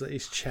pulls at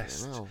his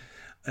chest.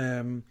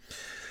 And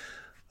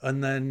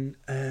then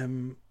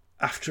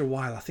after a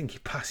while, I think he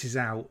passes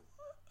out.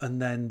 And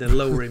then they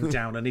lower him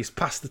down, and he's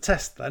passed the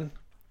test then.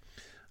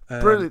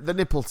 Brilliant. The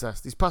nipple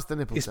test. He's passed the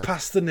nipple test. He's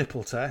passed the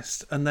nipple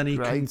test, and then he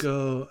can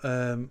go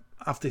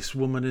have this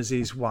woman as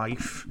his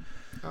wife.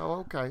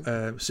 Oh, okay.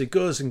 So he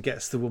goes and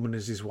gets the woman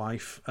as his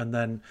wife, and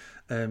then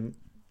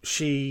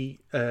she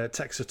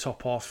takes her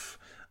top off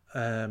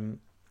and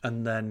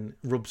then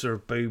rubs her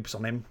boobs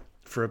on him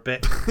for a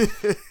bit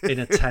in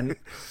a tent.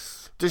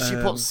 Does she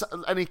put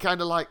any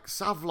kind of like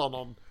Savlon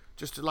on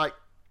just to like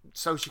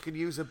so she can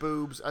use her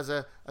boobs as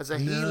a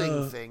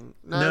healing thing?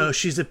 No,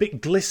 she's a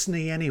bit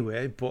glistening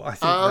anyway, but I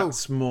think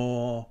that's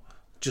more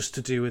just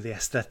to do with the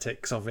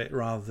aesthetics of it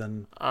rather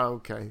than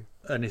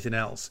anything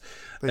else.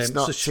 It's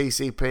not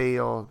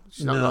TCP or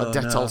she's not got a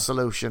Dettol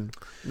solution.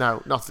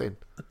 No, nothing.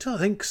 I don't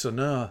think so,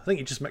 no. I think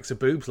it just makes her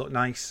boobs look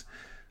nice.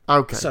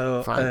 Okay,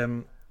 so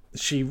fine.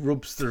 She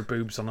rubs her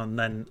boobs on and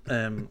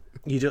then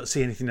you don't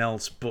see anything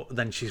else, but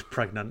then she's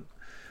pregnant.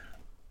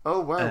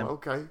 Oh, wow,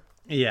 okay.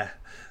 Yeah.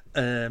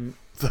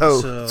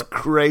 It's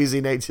crazy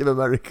Native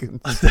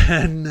Americans.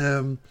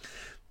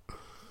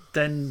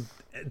 Then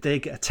they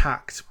get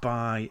attacked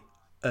by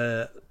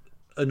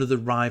another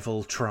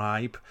rival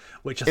tribe,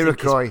 which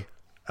Iroquois.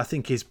 I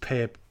think is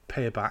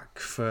payback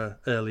for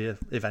earlier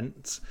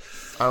events.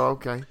 Oh,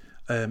 okay.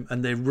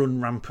 And they run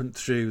rampant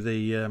through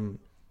the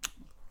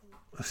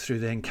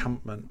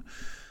encampment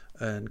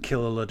and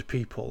kill a load of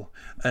people.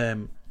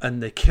 And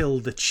they kill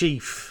the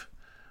chief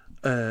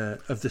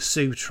of the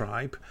Sioux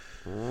tribe.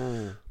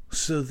 Mm.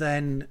 So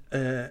then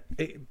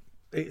it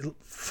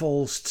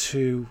falls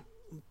to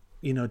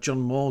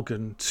John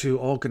Morgan to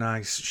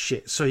organise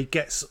shit. So he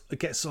gets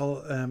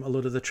all a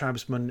lot of the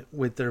tribesmen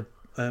with their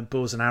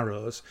bows and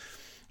arrows,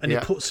 and he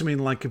puts them in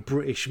like a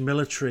British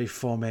military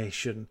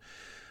formation.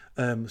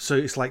 So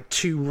it's like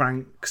 2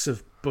 ranks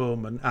of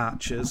bowmen,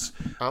 archers.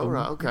 Oh,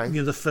 right, okay.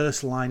 The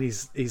first line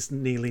is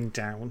kneeling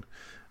down,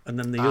 and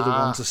then the other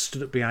ones are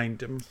stood up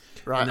behind him.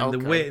 Right, and then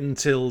they wait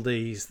until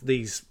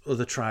these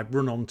other tribe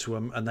run onto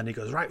him, and then he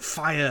goes, right,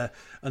 fire,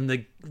 and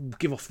they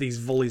give off these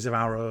volleys of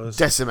arrows.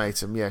 Decimate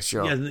them, yeah,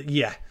 sure.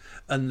 Yeah.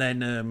 And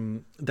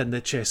then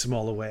they chase them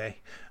all away.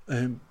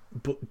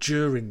 But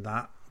during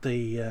that,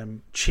 the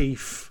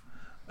chief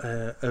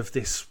of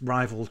this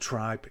rival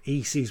tribe,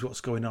 he sees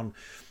what's going on,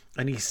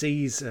 and he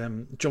sees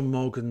John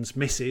Morgan's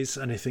missus,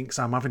 and he thinks,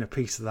 I'm having a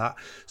piece of that.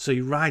 So he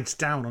rides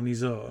down on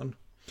his own,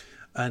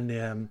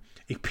 and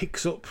he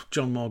picks up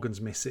John Morgan's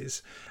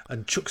missus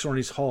and chucks her on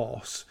his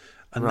horse,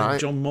 and then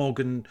John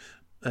Morgan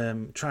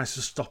tries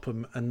to stop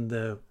him,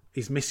 and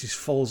his missus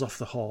falls off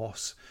the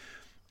horse,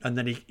 and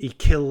then he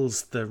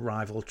kills the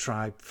rival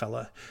tribe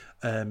fella,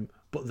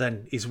 but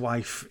then his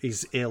wife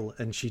is ill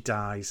and she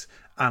dies,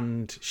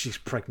 and she's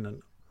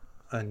pregnant,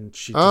 and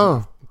she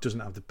doesn't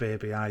have the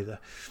baby either.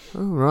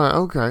 Oh, right,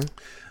 okay.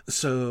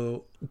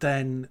 So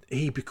then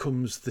he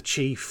becomes the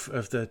chief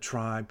of the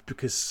tribe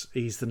because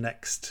he's the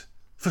next.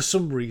 For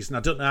some reason, I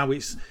don't know how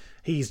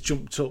he's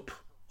jumped up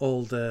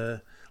all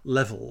the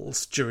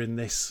levels during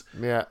this.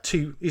 Yeah.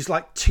 He's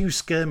like 2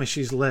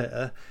 skirmishes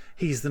later,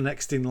 he's the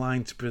next in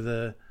line to be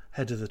the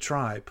head of the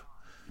tribe.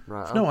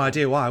 Right. I've no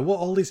idea why. What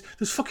all these?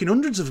 There's fucking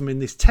hundreds of them in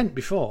this tent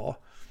before,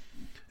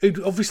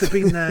 who'd obviously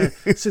been there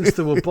since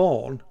they were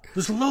born.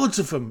 There's loads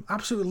of them,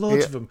 absolutely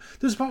loads of them.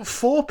 There's about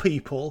 4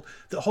 people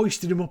that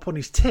hoisted him up on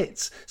his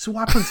tits. So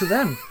what happened to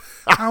them?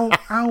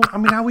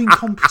 How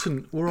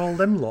incompetent were all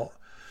them lot?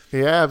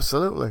 Yeah,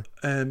 absolutely.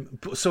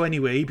 But so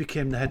anyway, he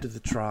became the head of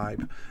the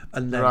tribe,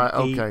 and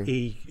then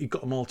he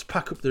got them all to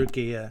pack up their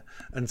gear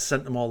and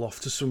sent them all off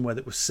to somewhere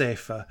that was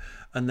safer.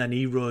 And then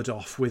he rode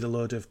off with a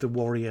load of the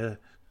warrior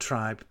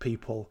tribe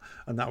people,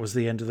 and that was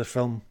the end of the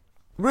film.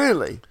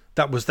 Really?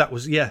 That was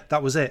it.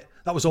 That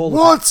was all.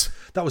 What?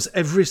 That was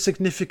every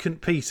significant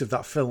piece of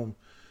that film.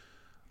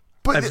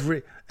 But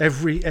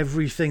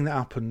everything that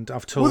happened,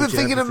 I've told you. Were they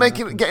thinking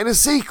of getting a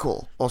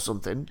sequel or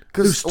something?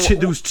 There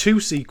was 2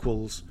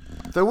 sequels.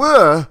 There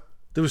were.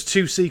 There was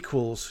 2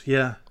 sequels.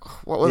 Yeah.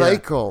 What were they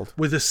called?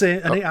 With the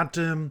same, and it had.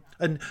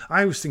 And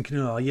I was thinking,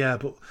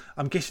 but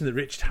I'm guessing that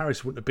Richard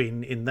Harris wouldn't have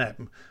been in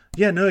them.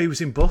 Yeah, no, he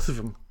was in both of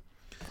them.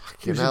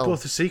 He was in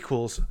both the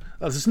sequels.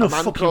 There's no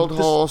Man Called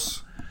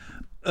Horse.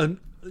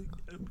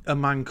 A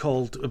Man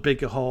Called a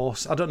Bigger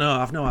Horse. I don't know.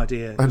 I've no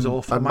idea. It was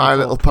awful. And My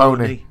Little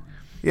Pony.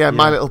 Yeah,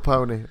 My Little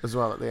Pony as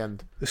well at the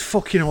end. It's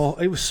fucking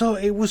awful. It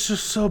was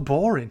just so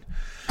boring.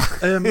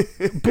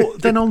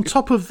 But then on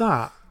top of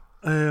that,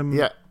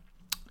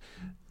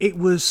 it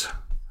was.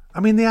 I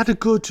mean, they had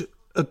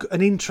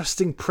an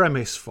interesting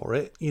premise for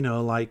it.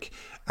 Like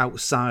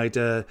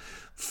outsider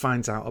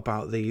finds out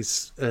about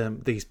these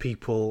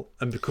people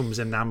and becomes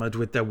enamoured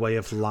with their way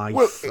of life.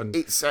 Well,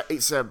 it's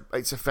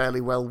a fairly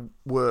well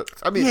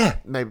worked. I mean,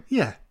 maybe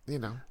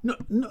No,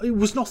 it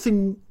was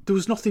nothing. There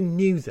was nothing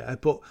new there,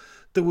 but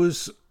there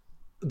was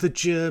the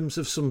germs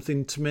of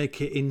something to make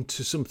it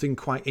into something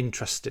quite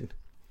interesting.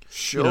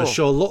 Sure.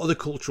 Show a lot of the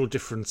cultural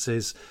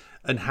differences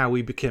and how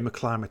he became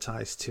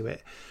acclimatised to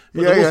it.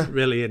 But there wasn't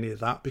really any of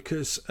that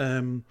because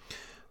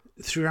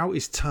throughout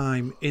his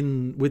time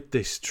with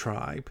this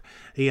tribe,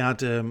 he had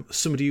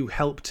somebody who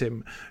helped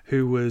him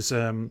who was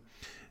I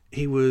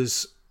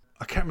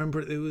can't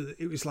remember,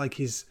 it was like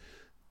his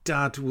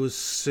dad was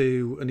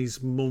Sioux and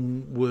his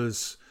mum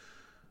was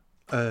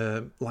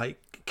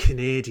like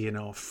Canadian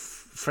or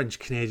French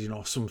Canadian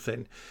or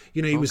something.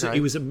 He was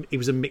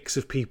a mix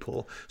of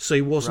people, so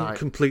he wasn't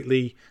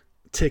completely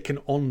taken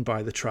on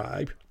by the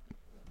tribe.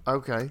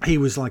 Okay. He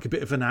was like a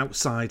bit of an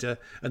outsider,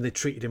 and they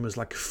treated him as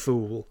like a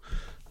fool.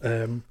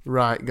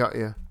 Right, got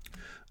you.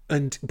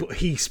 But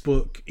he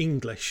spoke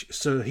English,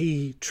 so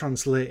he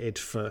translated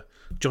for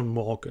John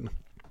Morgan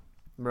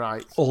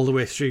Right. all the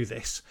way through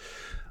this,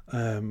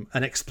 and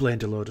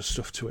explained a load of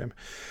stuff to him.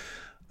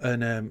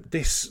 And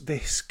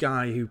this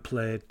guy who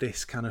played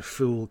this kind of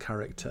fool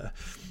character,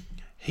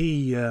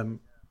 he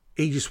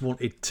just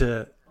wanted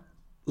to,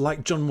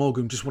 like John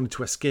Morgan, just wanted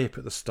to escape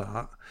at the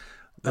start,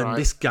 and Right.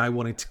 this guy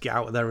wanted to get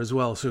out of there as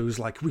well. So it was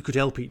like we could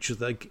help each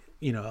other,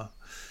 you know.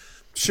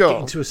 Sure. Get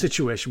into a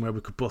situation where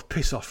we could both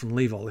piss off and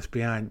leave all this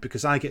behind,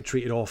 because I get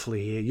treated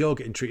awfully here, you're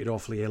getting treated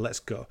awfully here, let's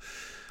go.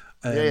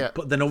 Yeah.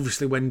 But then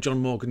obviously when John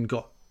Morgan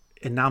got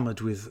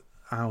enamoured with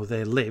how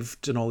they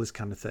lived and all this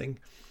kind of thing,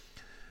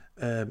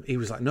 he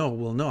was like, no,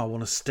 I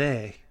want to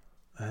stay.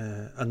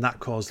 And that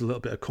caused a little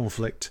bit of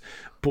conflict,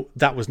 but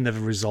that was never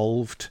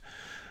resolved.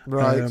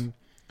 Right.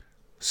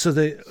 So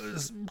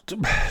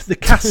the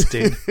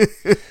casting,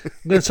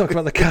 I'm going to talk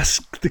about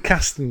the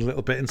casting a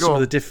little bit and Go some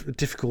on. of the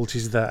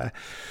difficulties there.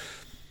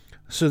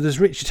 So there's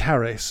Richard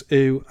Harris,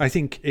 who I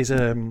think is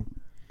a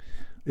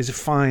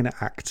fine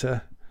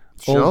actor,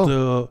 Sure.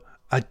 although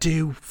I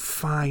do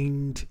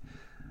find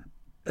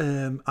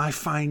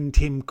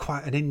him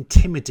quite an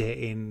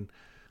intimidating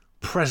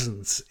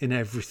presence in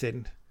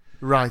everything,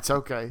 Right,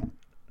 okay.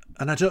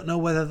 and I don't know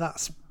whether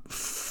that's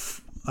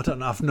I don't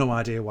know. I've no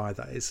idea why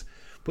that is,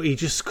 but he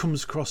just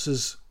comes across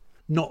as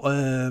not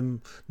a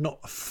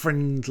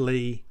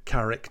friendly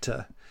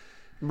character.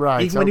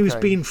 Right, Even when he was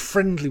okay. being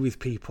friendly with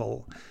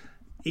people,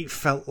 it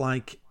felt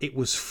like it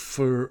was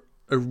for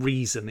a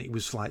reason. It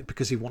was like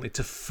because he wanted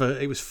to.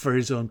 It was for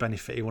his own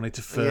benefit. He wanted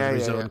to further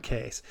his own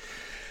case.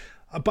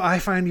 But I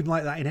find him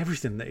like that in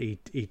everything that he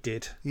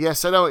did.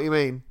 Yes, I know what you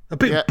mean. A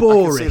bit Yeah, I can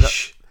see that.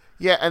 boorish.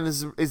 Yeah, and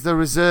is the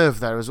reserve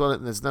there as well?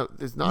 And there's not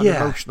an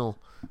Yeah. emotional.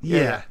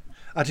 Yeah.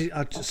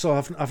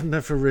 I've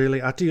never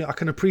really. I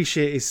can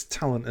appreciate his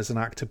talent as an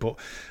actor, but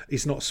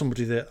he's not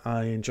somebody that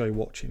I enjoy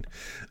watching.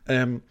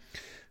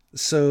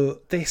 So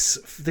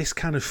this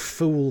kind of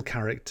fool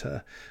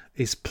character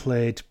is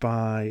played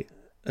by.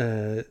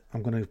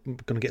 I'm gonna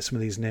get some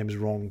of these names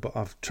wrong, but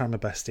I've tried my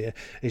best here.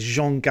 Is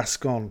Jean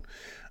Gascon,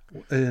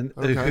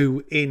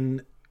 who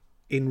in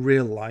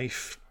real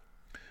life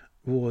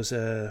was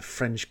a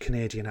French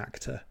Canadian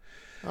actor.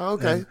 Oh,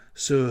 okay.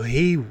 So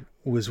he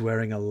was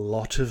wearing a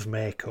lot of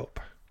makeup.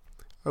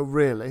 Oh,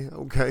 really?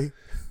 Okay.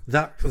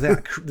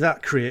 That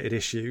created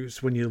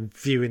issues when you're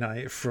viewing at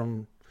it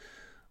from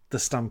the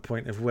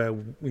standpoint of where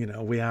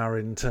we are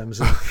in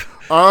terms of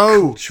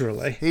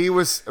culturally. He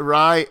was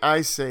right.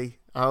 I see.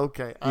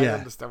 Okay, I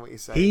understand what you're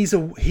saying.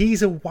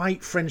 He's a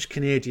white French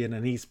Canadian,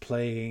 and he's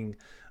playing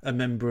a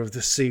member of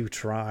the Sioux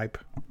tribe.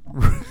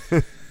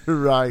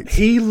 Right.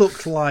 He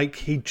looked like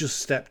he just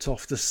stepped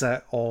off the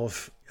set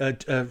of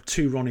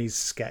Two Ronnies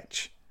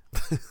sketch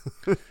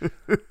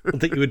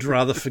that you would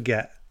rather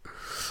forget.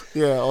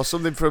 Yeah, or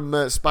something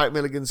from Spike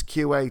Milligan's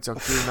Q8 or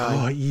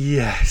Q9. Oh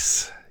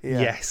yes, Yeah.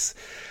 yes.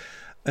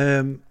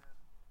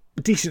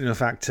 Decent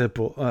enough actor,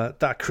 but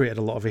that created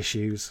a lot of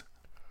issues.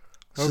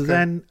 So Okay.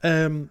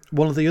 then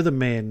one of the other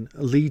main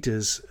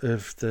leaders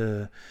of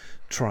the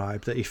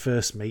tribe that he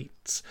first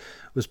meets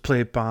was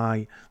played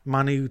by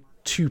Manu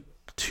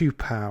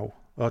Tupou.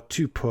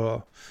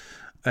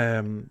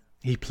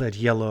 He played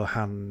Yellow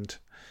Hand.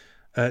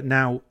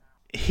 Now,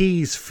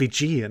 he's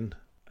Fijian.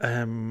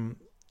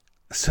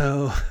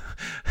 So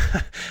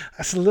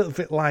that's a little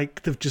bit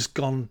like they've just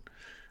gone,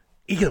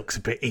 he looks a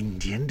bit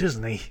Indian,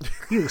 doesn't he?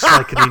 He looks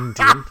like an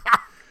Indian.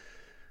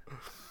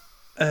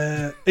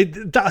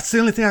 That's the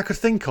only thing I could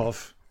think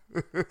of.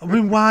 I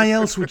mean, why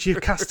else would you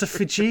cast a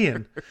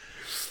Fijian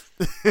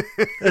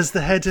as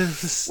the head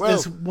of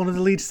as one of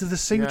the leaders of the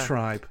Sioux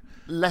tribe?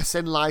 Less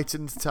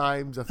enlightened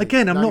times, I think.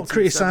 Again, I'm not 1970s.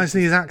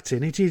 criticising his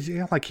acting.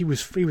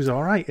 He was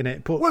all right in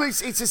it, but Well,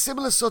 it's a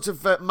similar sort of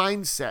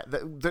mindset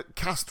that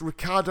cast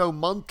Ricardo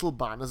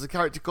Montalban as a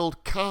character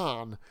called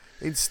Khan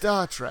in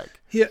Star Trek.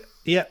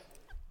 yeah.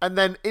 And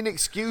then,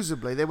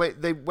 inexcusably,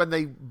 when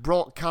they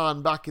brought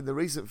Khan back in the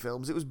recent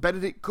films, it was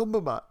Benedict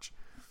Cumberbatch.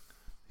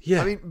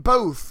 Yeah. I mean,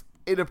 both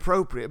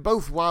inappropriate,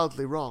 both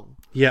wildly wrong.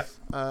 Yeah.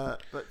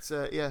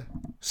 Yeah.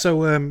 So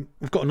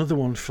we've got another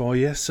one for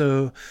you.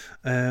 So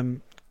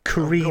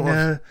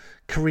Karina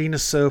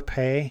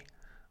Sopey.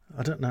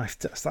 I don't know if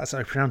that's how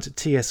I pronounce it.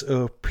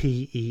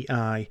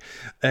 Tsopei.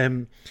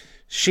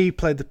 She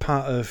played the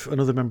part of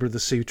another member of the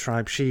Sioux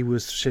tribe. She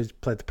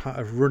played the part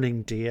of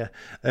Running Deer.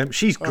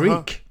 She's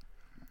Greek.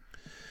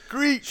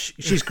 Greek.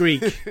 She's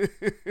Greek.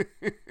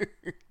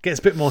 Gets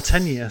a bit more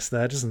tenuous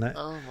there, doesn't it?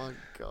 Oh my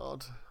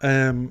god.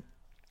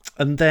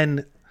 And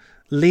then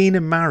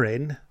Lena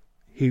Marin,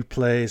 who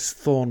plays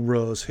Thorn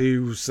Rose,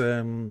 who's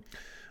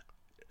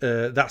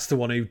that's the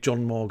one who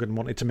John Morgan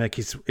wanted to make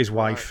his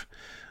wife.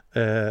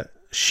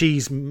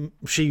 She's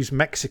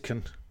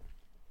Mexican.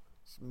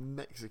 It's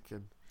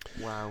Mexican.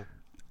 Wow.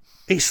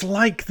 It's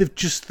like they've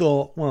just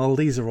thought, well,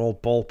 these are all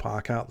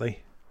ballpark, aren't they?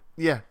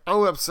 Yeah.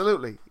 Oh,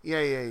 absolutely.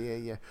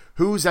 Yeah.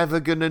 Who's ever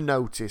gonna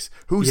notice?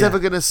 Who's Yeah. ever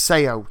gonna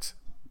say out?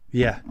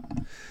 Yeah.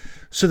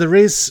 So there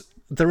is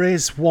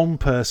one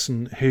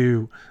person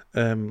who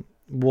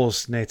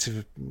was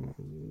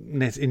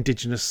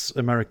Indigenous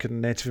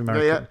American, Native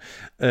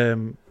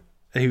American,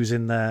 who's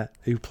in there,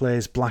 who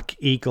plays Black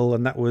Eagle,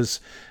 and that was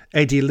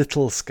Eddie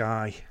Little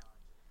Sky.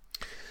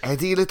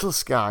 Eddie Little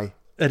Sky.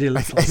 Eddie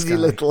Little Eddie Sky.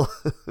 Little.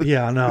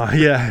 Yeah, I know.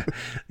 Yeah.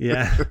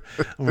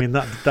 I mean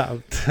that.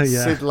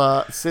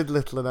 Yeah. Sid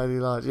Little and Eddie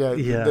Large. Yeah.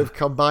 Yeah. They've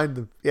combined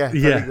them. Yeah.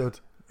 Very good.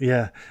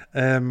 Yeah.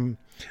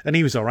 And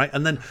he was all right.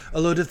 And then a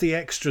load of the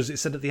extras, it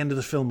said at the end of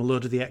the film, a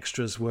load of the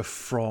extras were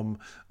from,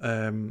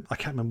 I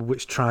can't remember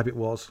which tribe it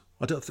was.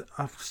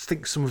 I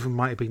think some of them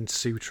might have been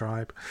Sioux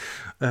tribe.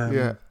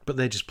 But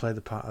they just played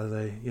the part of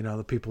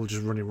the people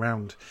just running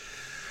around.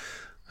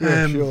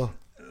 Yeah, sure.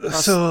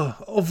 So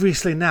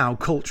obviously now,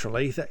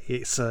 culturally,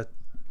 it's a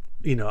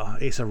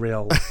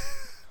real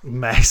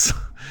mess.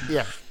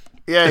 Yeah.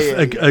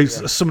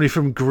 Somebody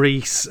from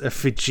Greece, a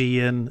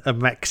Fijian, a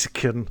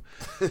Mexican,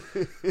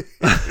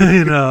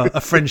 a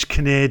French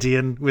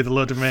Canadian with a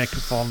load of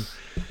makeup on.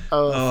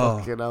 Oh,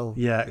 fucking hell.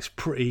 Yeah, it's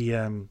pretty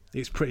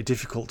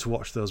difficult to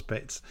watch those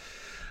bits.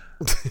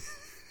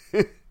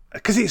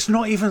 Because it's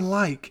not even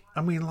like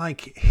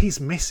his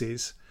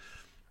missus,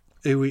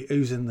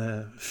 who's in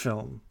the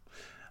film,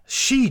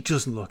 she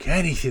doesn't look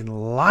anything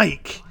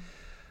like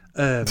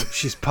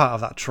she's part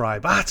of that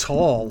tribe at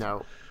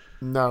all.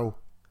 No.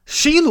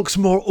 She looks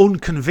more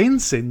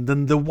unconvincing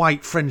than the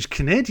white French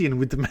Canadian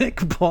with the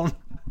makeup on,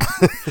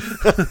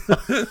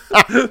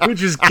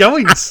 which is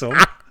going some.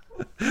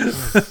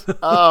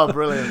 Oh,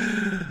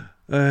 brilliant.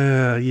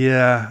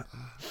 Yeah.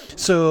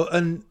 So,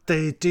 and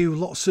they do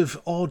lots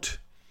of odd,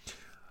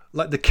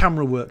 like the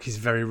camera work is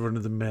very run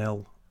of the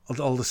mill.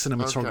 All the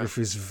cinematography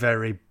is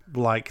very,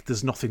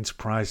 there's nothing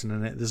surprising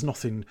in it. There's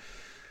nothing,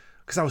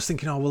 because I was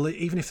thinking,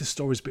 even if the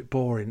story's a bit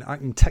boring, I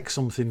can take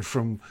something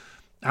from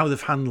how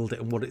they've handled it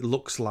and what it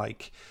looks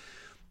like.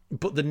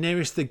 But the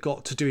nearest they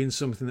got to doing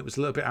something that was a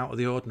little bit out of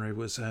the ordinary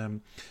was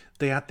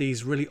they had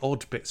these really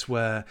odd bits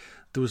where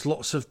there was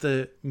lots of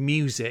the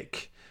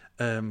music,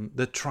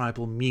 the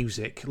tribal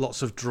music,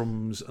 lots of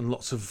drums and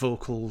lots of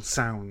vocal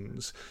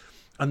sounds,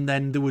 and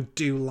then they would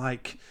do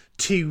like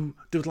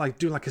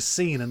a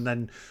scene, and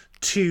then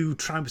two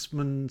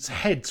tribesmen's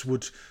heads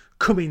would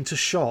come into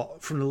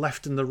shot from the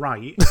left and the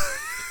right,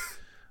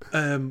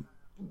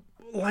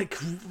 like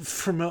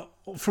from a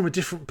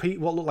different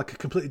what looked like a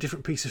completely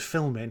different piece of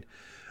filming,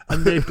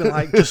 and they'd be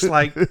just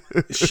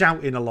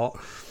shouting a lot,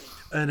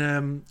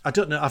 and I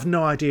don't know, I've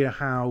no idea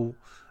how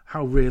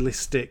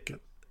realistic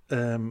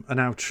and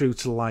how true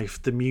to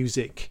life the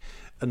music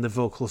and the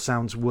vocal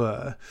sounds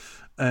were,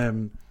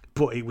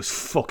 but it was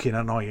fucking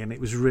annoying. It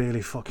was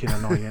really fucking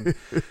annoying.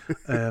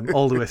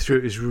 All the way through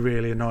it was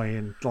really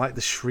annoying, like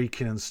the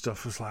shrieking and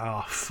stuff. I was like,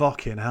 oh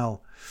fucking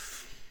hell,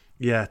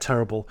 yeah,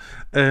 terrible.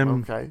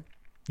 Okay.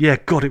 Yeah,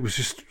 God, it was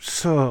just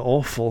so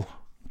awful.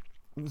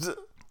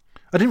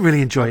 I didn't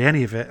really enjoy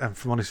any of it,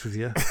 if I'm honest with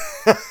you.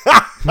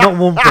 Not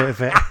one bit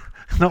of it.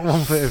 Not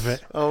one bit of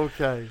it.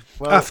 Okay.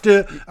 Well,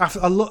 after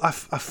I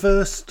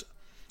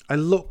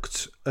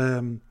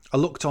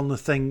looked on the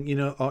thing,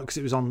 because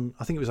it was on,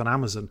 I think it was on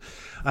Amazon,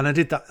 and I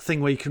did that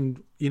thing where you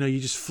can, you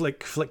just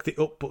flick the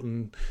up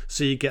button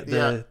so you get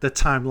the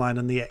timeline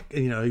and the,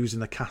 who's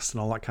in the cast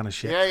and all that kind of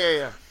shit.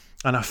 Yeah.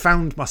 And I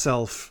found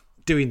myself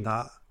doing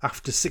that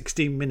after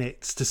 16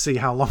 minutes to see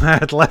how long I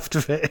had left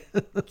of it.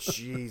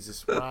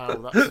 Jesus,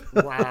 wow.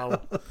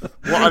 Wow.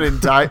 What an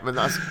indictment.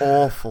 That's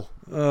awful.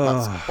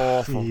 That's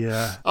awful.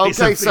 Yeah.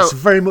 Okay, it's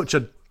very much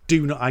I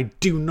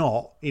do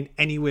not in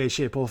any way,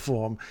 shape or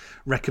form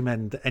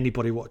recommend that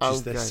anybody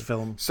watches this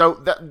film. So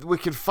that we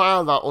can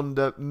file that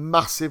under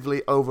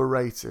massively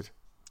overrated.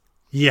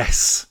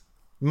 Yes.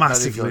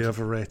 Massively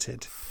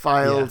overrated.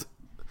 Filed.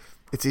 Yeah.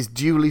 It is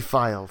duly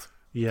filed.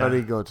 Yeah.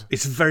 Very good.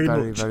 It's very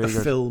much a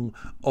film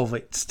of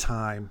its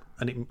time,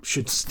 and it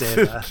should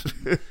stay there.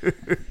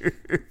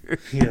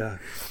 Yeah.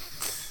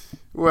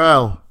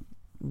 Well,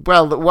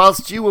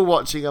 whilst you were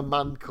watching A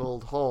Man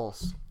Called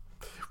Horse,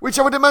 which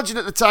I would imagine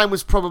at the time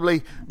was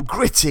probably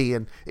gritty,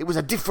 and it was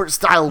a different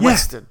style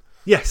Western.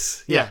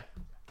 Yes. Yeah.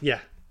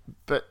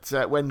 But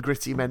when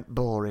gritty meant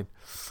boring.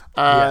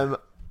 I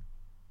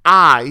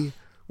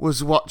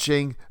was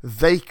watching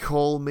They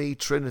Call Me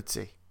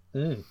Trinity.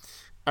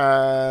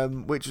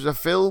 Which was a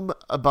film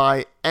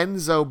by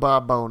Enzo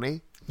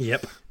Barboni.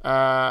 Yep.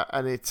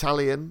 An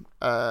Italian,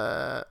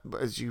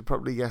 as you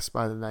probably guessed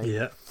by the name.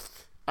 Yeah.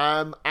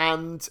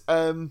 And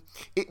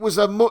it was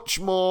a much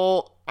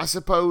more, I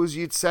suppose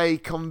you'd say,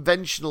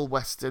 conventional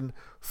Western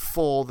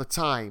for the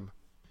time.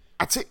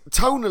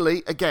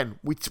 Tonally, again,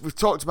 we've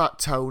talked about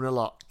tone a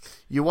lot.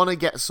 You want to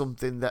get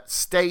something that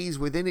stays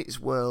within its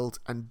world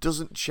and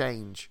doesn't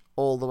change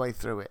all the way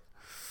through it.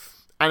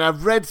 And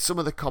I've read some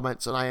of the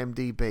comments on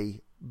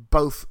IMDb,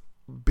 both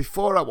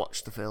before I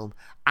watched the film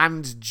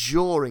and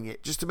during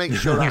it, just to make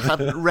sure I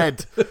hadn't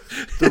read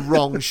the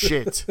wrong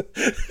shit.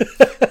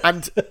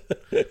 And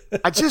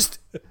I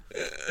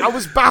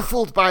was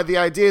baffled by the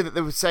idea that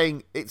they were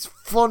saying it's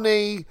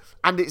funny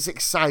and it's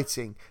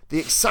exciting. The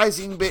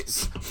exciting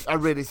bits are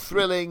really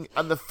thrilling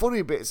and the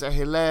funny bits are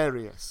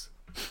hilarious.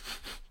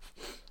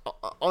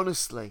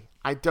 Honestly,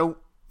 I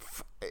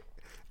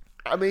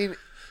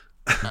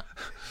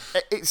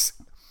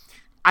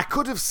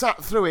could have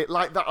sat through it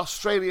like that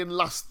Australian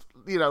laugh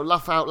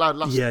out loud,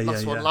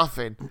 last one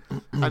laughing,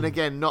 and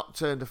again not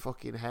turned a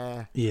fucking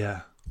hair.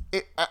 Yeah,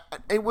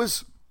 it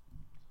was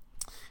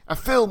a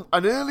film,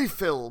 an early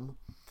film,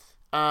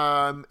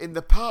 in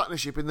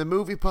the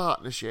movie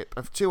partnership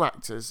of two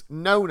actors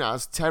known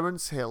as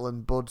Terence Hill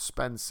and Bud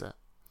Spencer.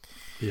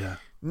 Yeah,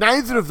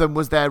 neither of them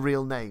was their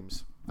real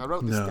names. I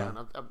wrote this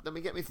down. Let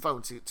me get my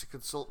phone to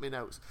consult my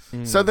notes.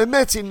 So they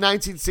met in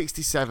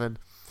 1967.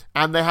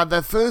 And they had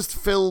their first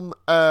film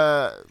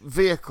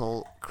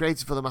vehicle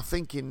created for them, I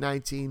think, in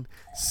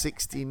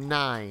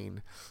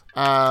 1969.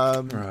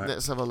 Right.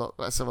 Let's have a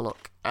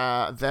look.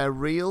 Their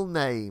real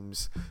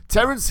names.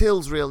 Terence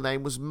Hill's real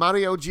name was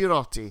Mario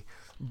Girotti.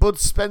 Bud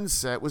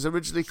Spencer was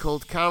originally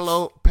called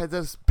Carlo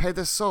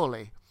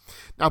Pedersoli.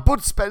 Now,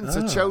 Bud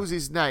Spencer chose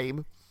his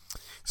name.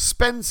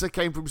 Spencer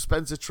came from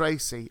Spencer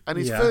Tracy. And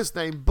his first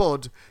name,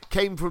 Bud,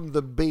 came from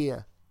the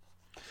beer.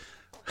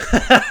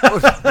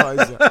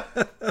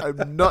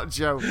 I'm not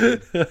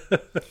joking.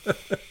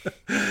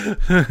 Yeah,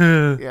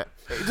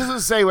 it doesn't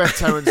say where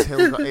Terence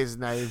Hill got his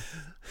name,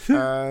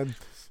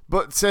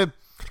 but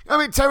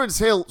Terence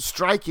Hill,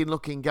 striking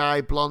looking guy,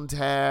 blonde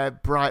hair,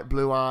 bright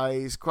blue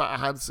eyes, quite a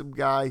handsome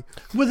guy.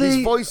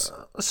 Voice.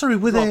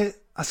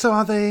 So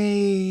are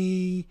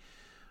they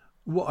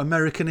what,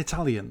 American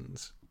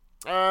Italians?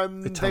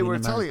 They were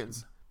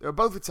Italians. They were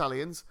both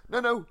Italians.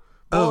 No.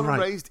 Born and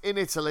raised in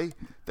Italy.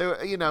 They were,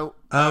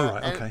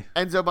 okay.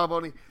 Enzo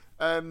Barboni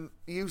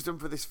used them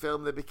for this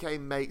film. They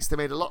became mates. They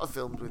made a lot of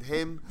films with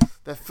him.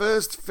 Their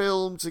first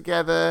film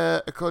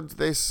together, according to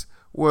this,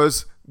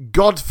 was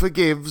God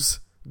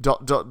Forgives...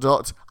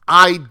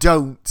 I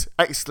Don't! !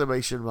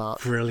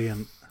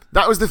 Brilliant.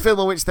 That was the film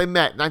on which they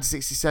met,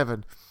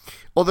 1967.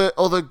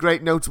 Other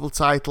great notable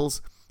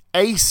titles: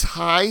 Ace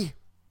High,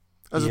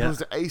 as opposed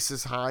to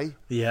Aces High.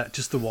 Yeah,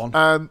 just the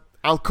one.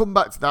 I'll come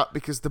back to that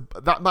because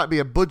that might be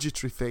a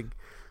budgetary thing,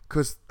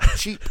 because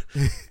cheap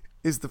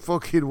is the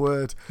fucking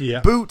word. Yeah.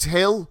 Boot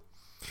Hill,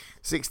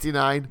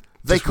 69.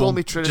 They Call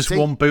Me Trinity. Just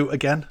one boot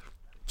again.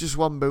 Just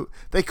one boot.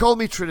 They Call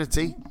Me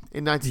Trinity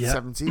in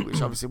 1970,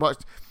 which obviously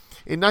watched.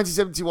 In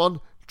 1971,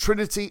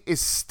 Trinity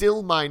Is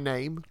Still My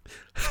Name.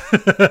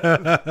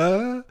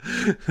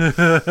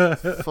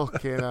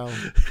 Fucking hell.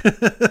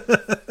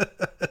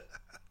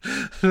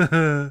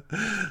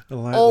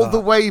 All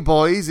the Way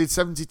Boys in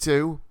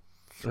 72.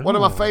 One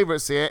of my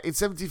favourites here, in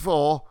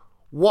 74,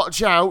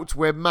 Watch Out,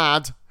 We're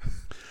Mad.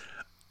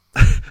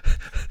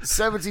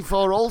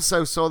 74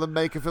 also saw them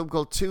make a film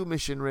called Two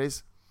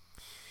Missionaries.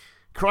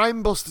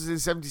 Crime Busters in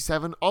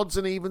 77, Odds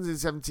and Evens in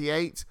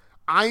 78,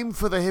 I'm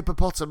for the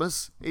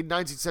Hippopotamus in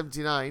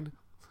 1979.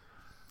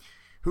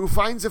 Who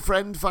Finds a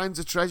Friend Finds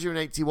a Treasure in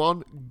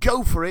 81,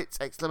 Go For It!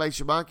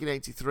 In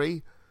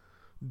 83.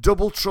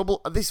 Double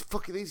Trouble, these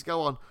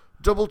go on.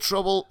 Double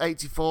Trouble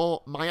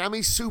 84,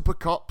 Miami Super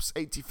Cops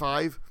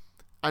 85.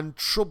 And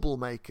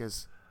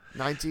Troublemakers,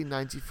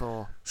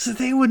 1994. So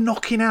they were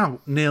knocking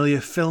out nearly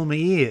a film a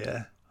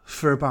year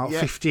for about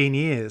 15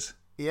 years.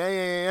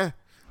 Yeah.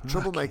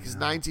 Troublemakers,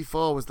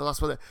 94 was the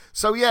last one.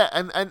 So yeah,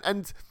 and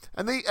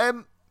they,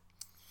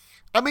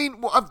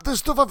 the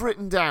stuff I've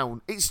written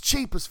down, it's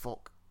cheap as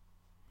fuck.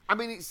 I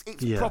mean, it's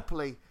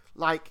properly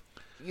like,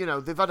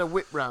 they've had a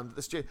whip round at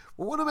the studio.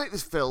 We want to make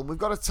this film. We've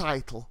got a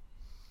title,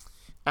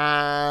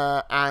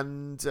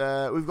 and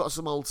we've got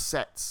some old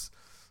sets.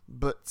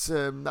 But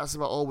that's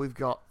about all we've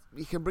got.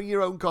 You can bring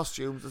your own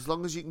costumes as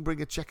long as you can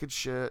bring a checkered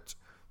shirt.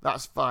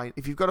 That's fine.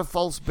 If you've got a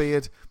false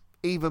beard,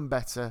 even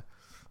better.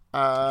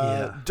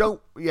 So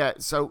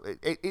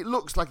it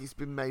looks like it's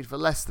been made for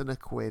less than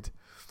 £1.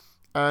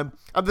 And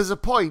there's a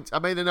point. I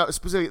made a note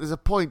specific. There's a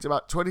point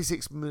about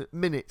 26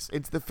 minutes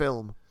into the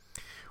film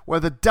where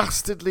the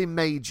dastardly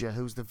Major,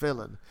 who's the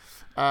villain,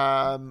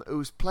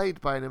 who's played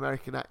by an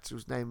American actor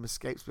whose name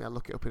escapes me, I'll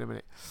look it up in a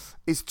minute,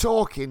 is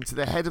talking to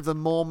the head of the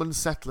Mormon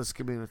settlers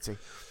community.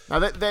 Now,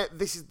 they're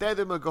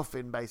the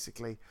MacGuffin,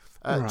 basically.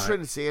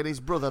 Trinity and his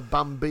brother,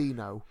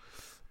 Bambino,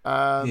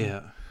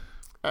 end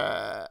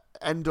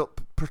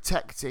up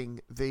protecting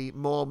the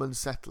Mormon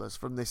settlers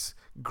from this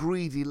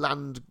greedy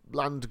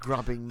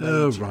land-grabbing Major.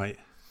 Oh, right.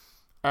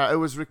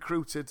 Who has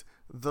recruited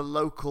the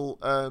local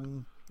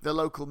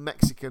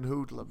Mexican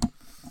hoodlum.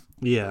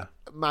 Yeah.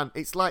 Man,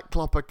 it's like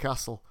Clopper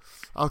Castle.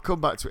 I'll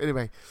come back to it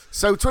anyway.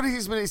 So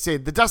 26 minutes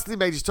in, the dastardly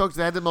Major is talking to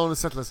the head of the Mormon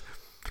settlers,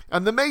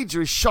 and the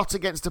Major is shot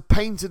against a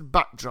painted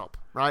backdrop,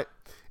 right?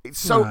 It's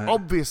so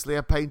obviously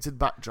a painted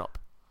backdrop.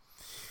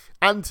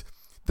 And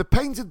the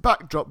painted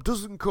backdrop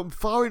doesn't come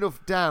far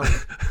enough down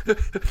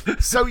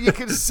so you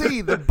can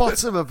see the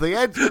bottom of the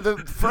edge of the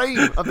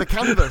frame of the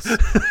canvas.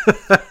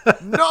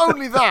 Not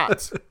only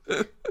that,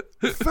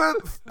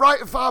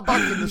 right far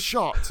back in the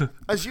shot,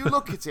 as you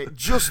look at it,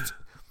 just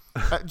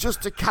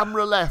a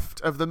camera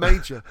left of the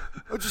Major,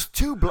 are just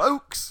two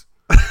blokes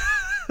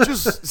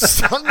just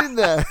standing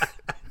there.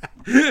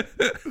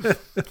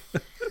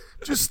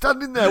 Just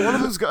standing there. One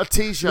of them's got a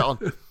t-shirt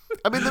on.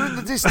 I mean, they're in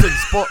the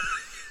distance, but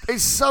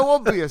it's so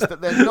obvious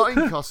that they're not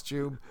in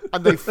costume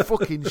and they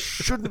fucking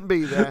shouldn't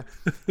be there.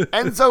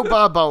 Enzo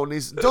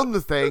Barbone's done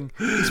the thing.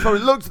 He's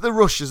probably looked at the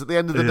rushes at the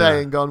end of the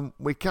day and gone,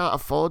 we can't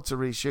afford to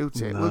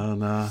reshoot it.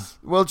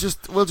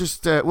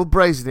 We'll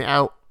brazen it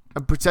out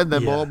and pretend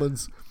they're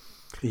Mormons.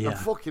 Yeah. And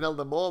fucking hell,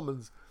 the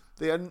Mormons.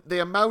 The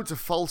amount of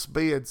false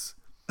beards.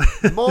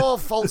 More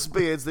false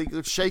beards than you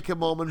could shake a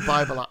Mormon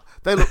Bible at.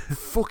 They look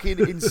fucking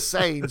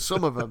insane,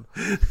 some of them.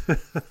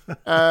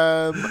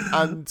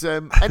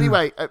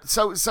 Anyway,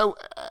 so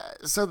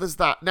there's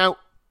that. Now,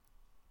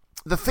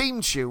 the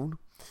theme tune,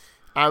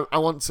 I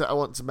want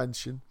to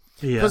mention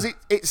because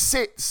it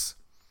sits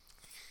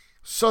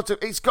sort of.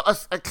 It's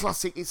got a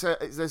classic.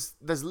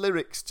 There's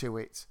lyrics to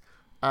it.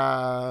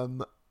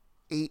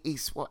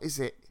 He's what is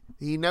it?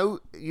 You know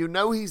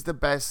he's the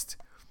best.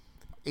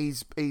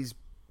 He's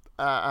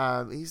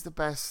the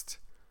best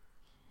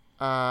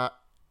out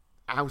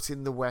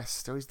in the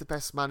West, or he's the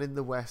best man in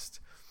the West.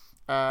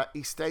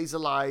 He stays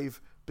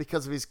alive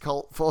because of his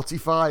Colt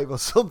 45 or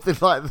something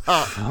like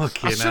that.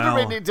 I should have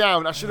written it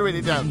down.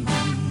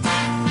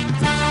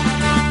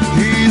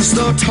 He's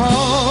the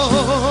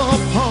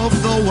top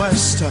of the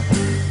West.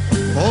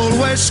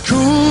 Always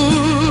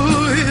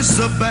cool is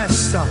the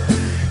best.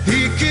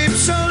 He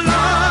keeps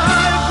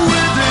alive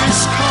with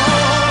his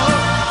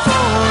Colt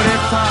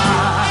 45.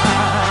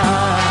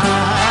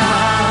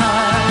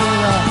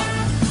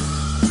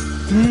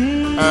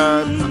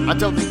 I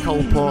don't think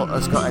Cole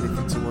Porter's got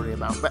anything to worry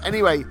about. But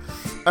anyway,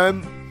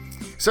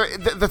 so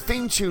the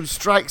theme tune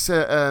strikes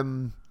a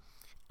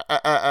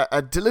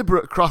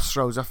deliberate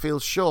crossroads, I feel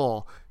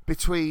sure,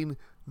 between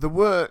the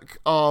work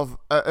of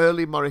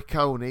early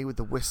Morricone with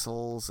the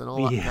whistles and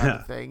all that kind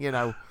of thing, you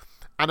know,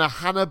 and a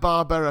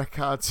Hanna-Barbera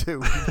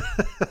cartoon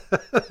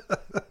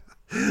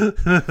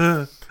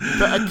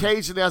that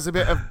occasionally has a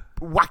bit of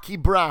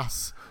wacky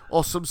brass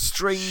or some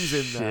strings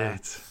in there.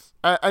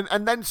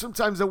 And then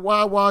sometimes a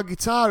wah-wah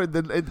guitar in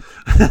the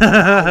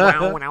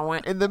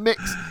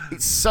mix.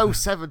 It's so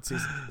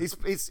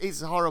 70s.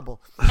 It's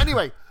horrible.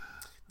 Anyway,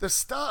 the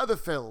start of the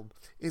film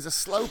is a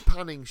slow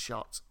panning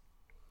shot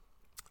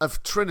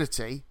of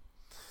Trinity,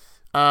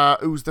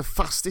 who's the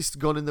fastest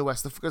gun in the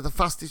West, the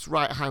fastest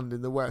right hand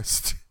in the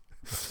West,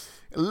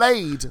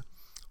 laid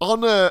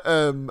on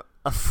a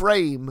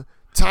frame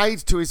tied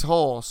to his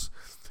horse.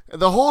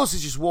 The horse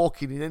is just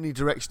walking in any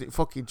direction it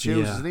fucking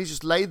chooses, and he's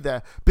just laid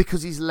there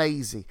because he's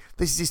lazy.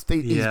 This is his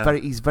thing.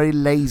 He's very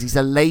lazy. He's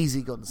a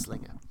lazy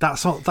gunslinger.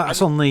 That's on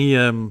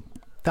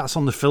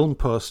the film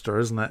poster,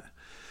 isn't it?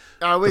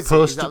 Oh,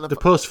 the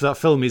poster for that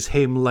film is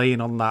him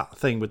laying on that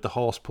thing with the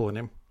horse pulling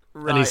him,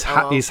 and his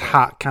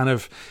hat kind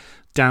of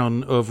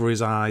down over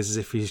his eyes as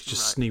if he's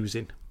just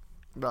snoozing.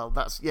 Well,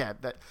 that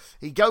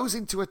he goes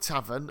into a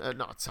tavern,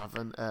 not a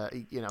tavern,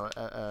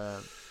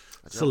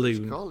 saloon.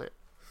 What you call it.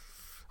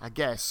 I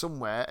guess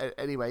somewhere.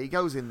 Anyway, he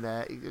goes in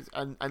there,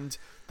 and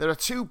there are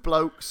two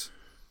blokes,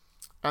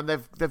 and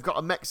they've got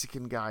a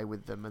Mexican guy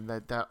with them, and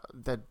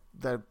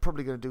they're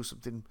probably going to do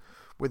something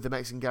with the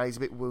Mexican guy. He's a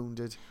bit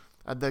wounded,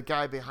 and the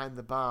guy behind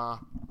the bar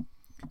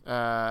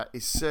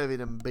is serving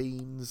them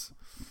beans.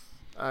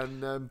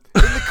 And in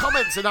the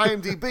comments on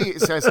IMDb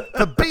it says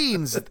the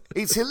beans.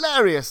 It's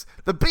hilarious.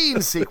 The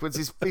beans sequence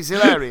is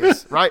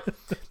hilarious, right?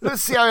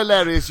 Let's see how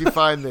hilarious you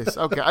find this.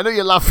 Okay, I know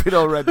you're laughing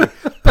already,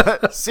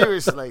 but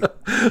seriously,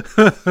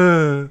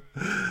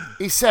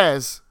 he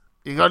says,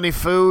 "You got any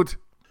food?"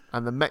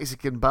 And the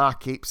Mexican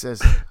barkeep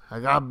says, "I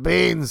got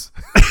beans."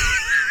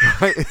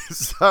 Right,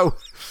 so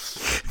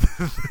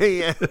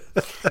he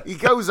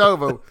goes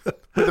over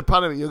with the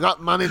pan of it. "You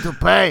got money to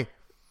pay?"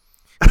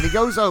 And he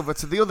goes over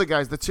to the other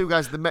guys, the two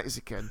guys, the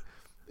Mexican.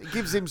 He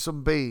gives him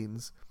some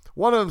beans.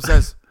 One of them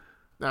says,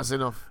 "That's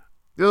enough."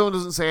 The other one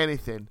doesn't say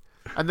anything,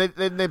 and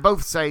then they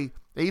both say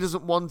he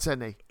doesn't want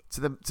any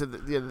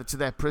to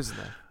their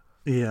prisoner.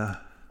 Yeah.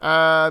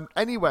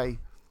 Anyway,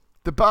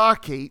 the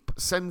barkeep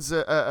sends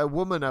a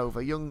woman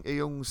over, a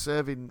young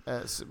serving,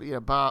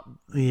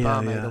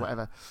 barmaid or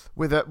whatever,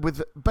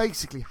 with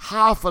basically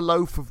half a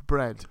loaf of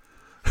bread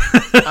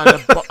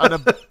and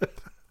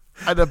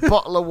a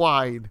bottle of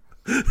wine.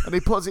 And he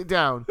puts it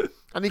down,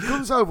 and he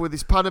comes over with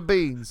his pan of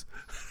beans,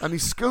 and he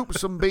scoops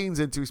some beans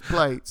into his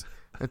plate,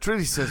 and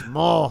Trinity says,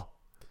 "More."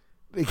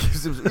 He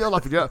gives him, "You're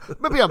laughing,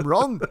 maybe I'm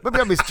wrong, maybe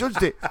I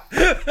misjudged it."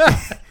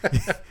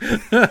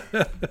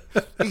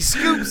 He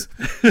scoops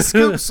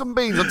some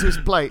beans onto his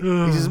plate.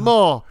 He says,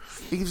 "More."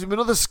 He gives him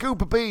another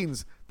scoop of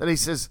beans. Then he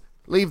says,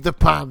 "Leave the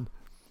pan."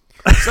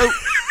 So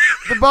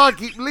the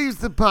barkeep leaves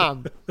the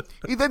pan.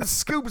 He then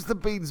scoops the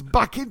beans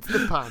back into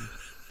the pan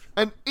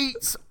and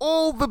eats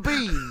all the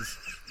beans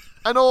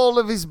and all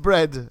of his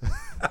bread.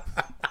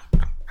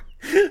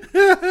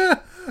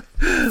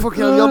 Fucking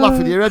hell, you're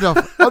laughing your head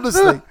off.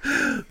 Honestly,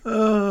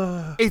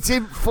 it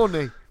ain't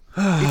funny.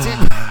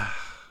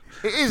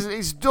 It isn't.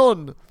 It's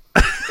done.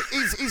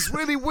 It's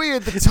really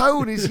weird. The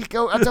tone is, you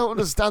go, I don't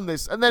understand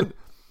this. And then,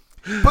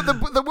 but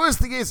the worst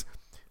thing is,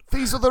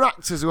 these other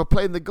actors who are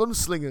playing the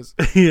gunslingers,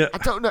 Yeah. I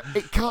don't know,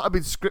 it can't have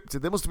been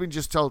scripted. They must have been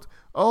just told,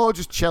 oh,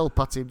 just chelp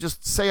at him,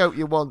 just say out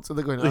you want. And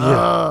they're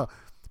going,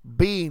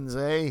 beans,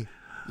 eh?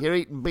 You're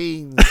eating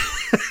beans.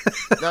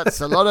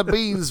 That's a lot of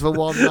beans for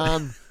one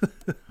man.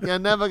 You're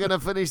never going to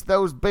finish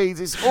those beans.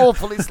 It's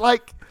awful. It's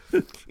like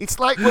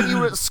when you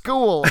were at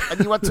school and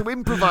you had to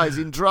improvise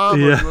in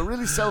drama. Yeah. And you were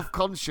really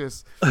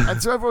self-conscious.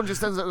 And so everyone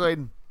just ends up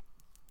going,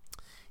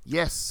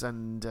 yes,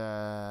 and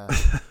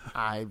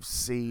I've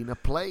seen a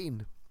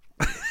plane.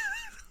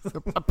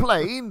 A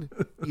plane?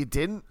 You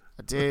didn't?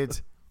 I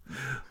did.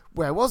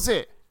 Where was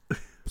it?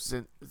 It's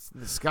in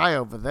the sky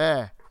over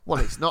there. Well,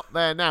 it's not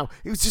there now.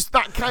 It was just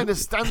that kind of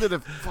standard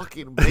of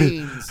fucking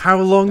beans. How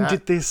long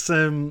did this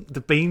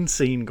the bean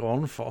scene go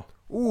on for?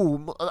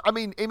 Ooh, I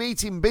mean, him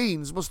eating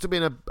beans must have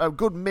been a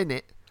good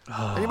minute.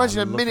 Oh, and imagine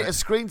I a love minute it. of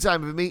screen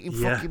time of him eating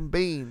Yeah. fucking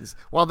beans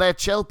while they're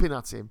chelping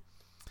at him.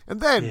 And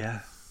then Yeah.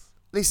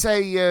 they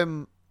say,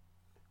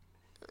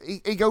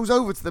 he goes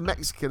over to the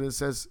Mexican and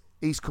says,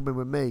 he's coming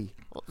with me.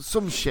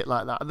 Some shit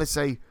like that. And they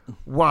say,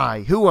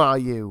 why? Who are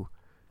you?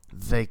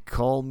 They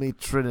call me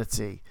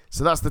Trinity.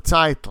 So that's the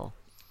title.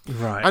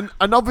 Right.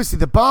 And obviously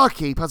the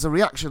barkeep has a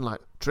reaction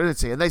like,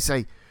 Trinity. And they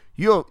say,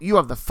 you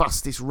have the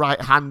fastest right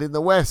hand in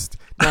the West.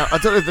 Now, I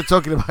don't know if they're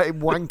talking about him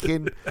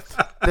wanking.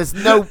 There's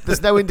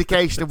no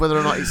indication of whether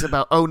or not it's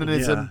about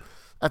onanism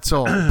at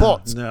all.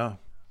 But no.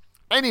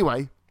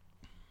 anyway,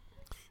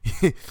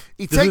 he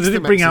They takes the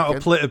didn't bring out a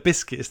Mexican. plate of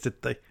biscuits,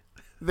 did they?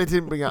 They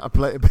didn't bring out a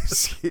plate of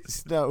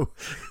biscuits, no.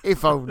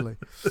 If only.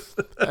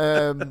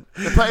 The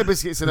plate of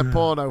biscuits in a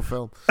porno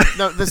film.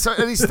 No,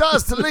 and he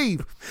starts to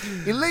leave.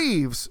 He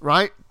leaves,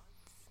 right?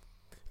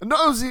 And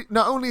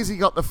not only has he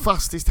got the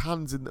fastest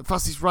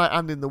right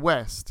hand in the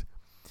West,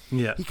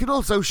 Yeah. he can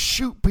also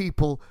shoot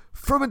people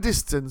from a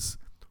distance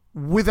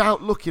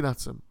without looking at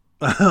them.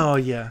 Oh,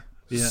 yeah.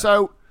 Yeah.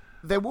 So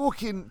they're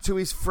walking to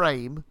his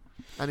frame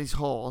and his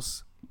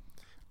horse,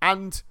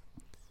 and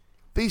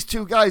these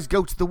two guys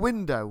go to the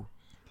window.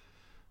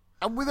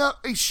 And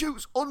he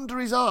shoots under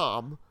his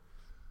arm,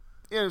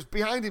 it's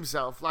behind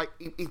himself. Like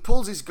he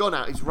pulls his gun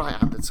out. He's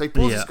right-handed, so he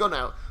pulls his gun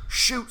out,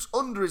 shoots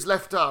under his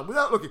left arm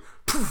without looking.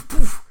 Poof,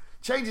 poof,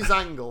 changes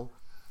angle,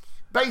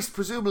 based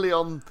presumably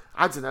on,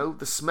 I don't know,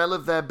 the smell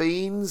of their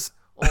beans,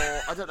 or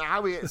I don't know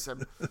how he hits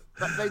them.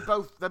 But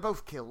they're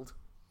both killed.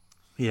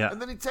 Yeah.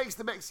 And then he takes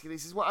the Mexican. He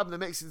says, "What happened?" The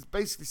Mexican's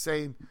basically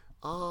saying,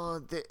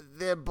 "Oh,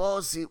 their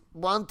boss, he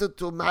wanted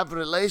to have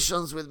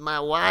relations with my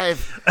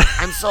wife,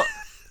 and so."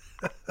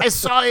 I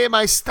saw him,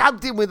 I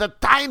stabbed him with a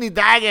tiny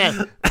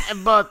dagger,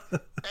 but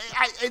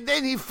and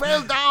then he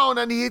fell down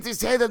and he hit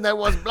his head and there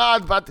was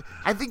blood, but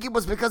I think it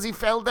was because he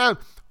fell down.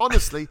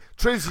 Honestly,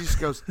 Trinity just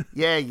goes,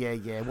 yeah,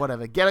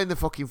 whatever, get in the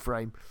fucking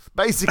frame.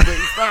 Basically,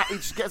 it's that. He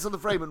just gets on the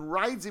frame and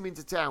rides him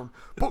into town,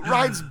 but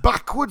rides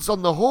backwards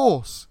on the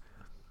horse.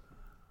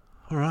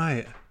 All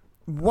right.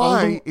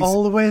 Why?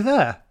 All the way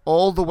there?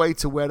 All the way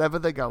to wherever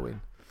they're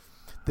going.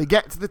 They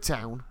get to the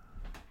town,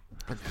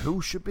 and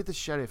who should be the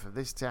sheriff of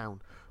this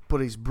town? But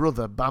his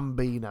brother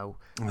Bambino,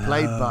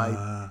 played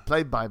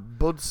by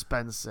Bud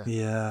Spencer.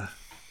 Yeah.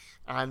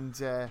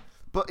 And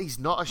but he's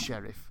not a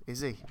sheriff, is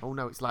he? Oh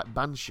no, it's like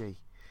Banshee,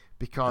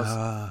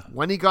 because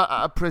when he got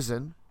out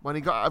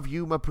of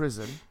Yuma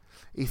prison,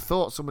 he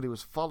thought somebody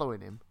was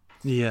following him.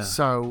 Yeah.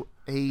 So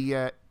he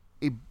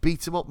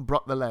beat him up and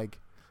broke the leg,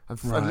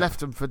 and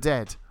left him for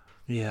dead.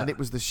 Yeah. And it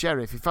was the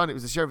sheriff. He found it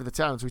was the sheriff of the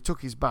town, so he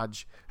took his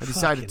badge and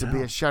decided to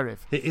be a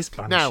sheriff. It is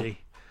Banshee. Now, it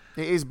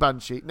is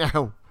Banshee.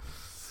 Now,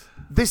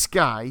 this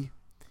guy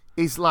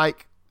is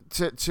like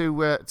to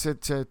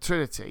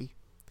Trinity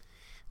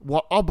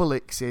what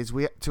Obelix is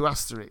to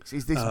Asterix.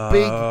 He's this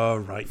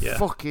big,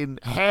 fucking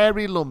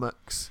hairy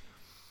lummox.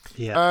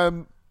 Yeah.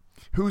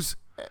 Who's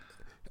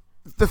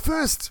the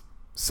first?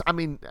 I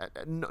mean,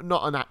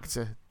 not an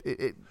actor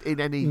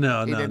in any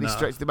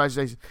stretch of the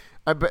imagination.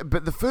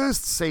 But the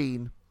first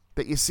scene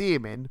that you see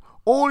him in,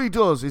 all he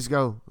does is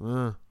go,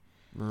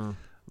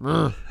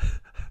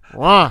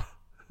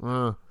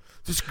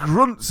 just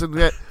grunts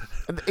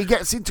and he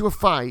gets into a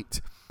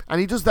fight,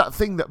 and he does that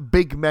thing that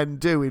big men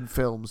do in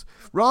films.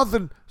 Rather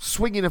than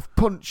swinging a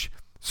punch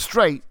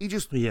straight, he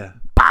just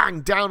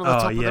bang down on the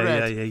top of their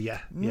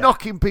head,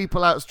 knocking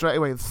people out straight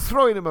away and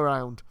throwing them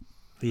around.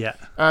 Yeah.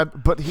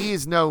 But he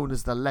is known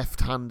as the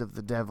left hand of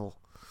the devil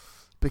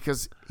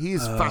because he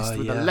is fast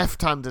with a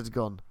left-handed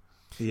gun.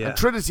 Yeah. And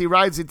Trinity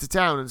rides into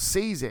town and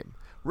sees him,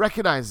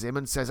 recognizes him,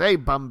 and says, "Hey,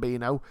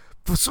 Bambino."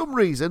 For some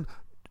reason,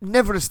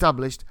 never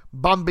established,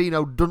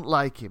 Bambino doesn't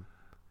like him.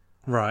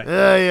 Right.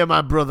 Yeah,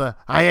 my brother.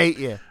 I hate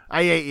you.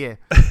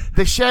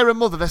 They share a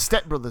mother. They're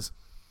stepbrothers.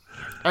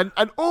 And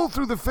all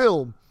through the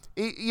film,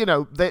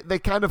 they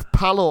kind of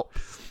pal up,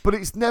 but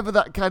it's never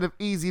that kind of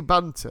easy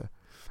banter.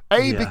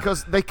 A,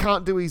 because they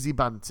can't do easy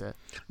banter.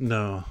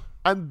 No.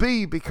 And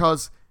B,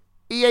 because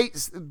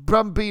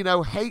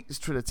Brambino hates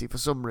Trinity for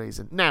some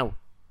reason. Now,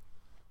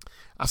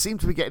 I seem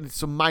to be getting into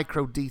some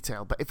micro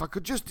detail, but if I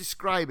could just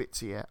describe it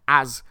to you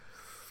as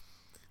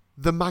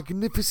the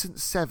Magnificent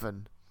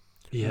Seven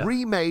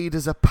remade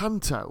as a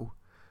panto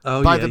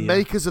by the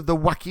makers of the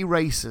Wacky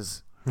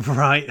Racers.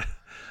 Right.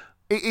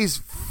 It is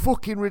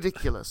fucking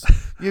ridiculous.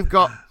 You've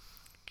got,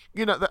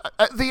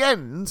 at the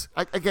end,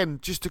 again,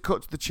 just to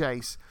cut to the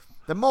chase,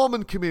 the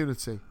Mormon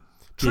community.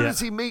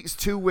 Trinity meets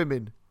two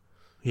women,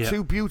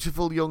 two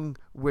beautiful young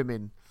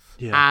women,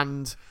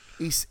 and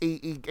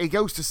he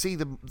goes to see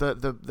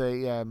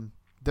the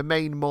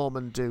main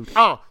Mormon dude.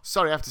 Oh,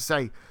 sorry, I have to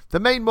say, the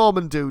main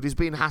Mormon dude is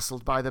being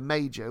hassled by the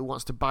major who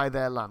wants to buy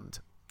their land.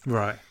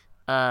 Right.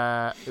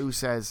 Who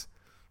says,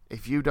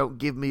 if you don't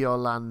give me your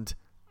land,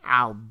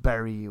 I'll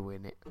bury you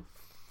in it.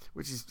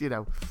 Which is,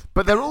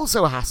 but they're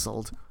also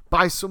hassled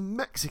by some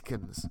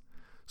Mexicans,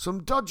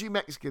 some dodgy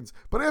Mexicans.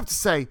 But I have to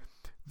say,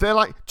 they're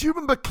like, do you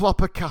remember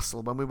Clopper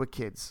Castle when we were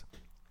kids?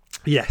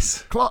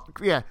 Yes.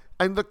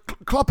 And the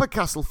Clopper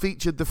Castle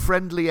featured the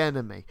friendly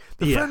enemy.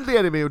 The friendly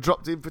enemy who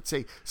dropped in for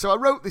tea. So I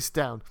wrote this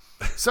down.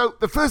 So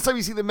the first time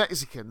you see the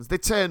Mexicans, they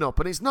turn up,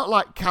 and it's not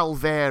like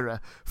Calvera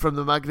from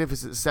the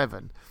Magnificent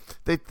Seven.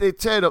 They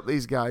turn up,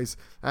 these guys,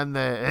 and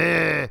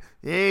they're,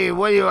 hey,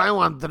 I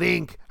want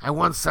drink. I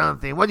want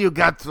something. What do you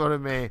got for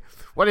me?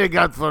 What do you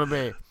got for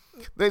me?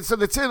 So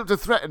they turn up to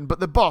threaten, but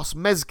the boss,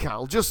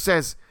 Mezcal, just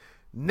says,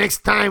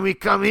 next time we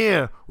come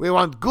here, we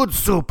want good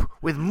soup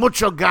with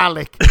mucho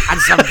garlic and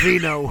some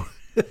vino.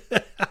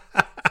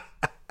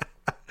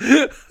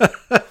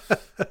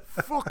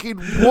 Fucking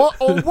what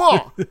or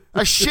what?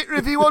 A shit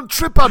review on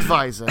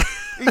TripAdvisor.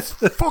 It's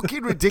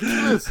fucking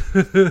ridiculous.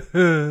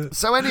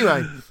 So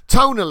anyway,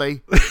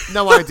 tonally,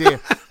 no idea.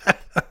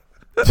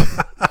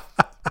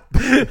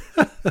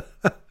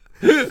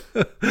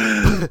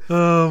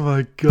 Oh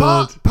my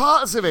god!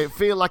 Parts of it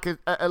feel like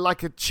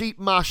a cheap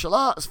martial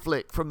arts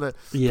flick from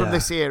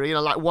this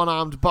era. Like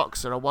One-Armed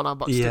Boxer or One-Armed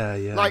Boxer.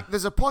 Yeah. Like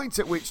there's a point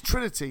at which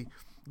Trinity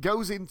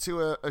goes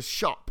into a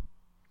shop.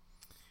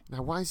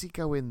 Now, why does he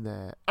go in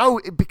there?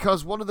 Oh,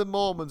 because one of the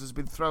Mormons has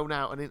been thrown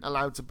out and isn't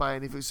allowed to buy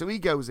any food. So he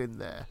goes in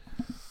there.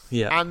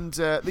 Yeah. And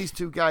these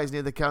two guys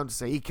near the counter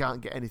say he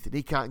can't get anything.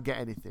 He can't get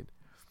anything.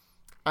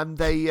 And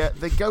they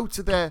go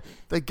to their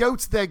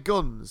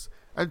guns.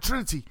 And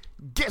Trinity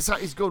gets out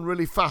his gun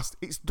really fast.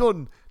 It's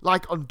done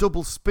like on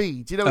double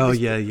speed. He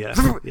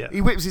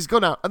whips his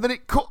gun out, and then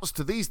it cuts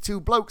to these two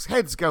blokes'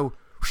 heads go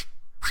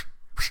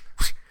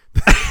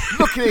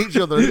looking at each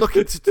other and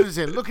looking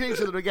at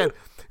each other again,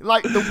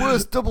 like the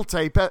worst double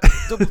take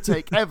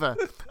ever.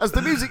 As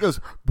the music goes,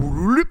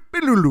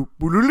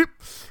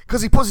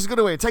 because he puts his gun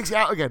away and takes it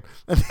out again,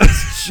 and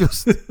it's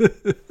just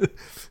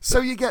so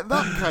you get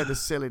that kind of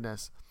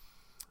silliness.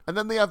 And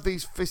then they have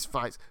these fist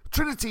fights.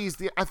 Trinity is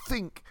I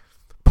think,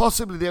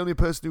 possibly the only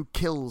person who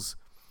kills.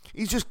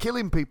 He's just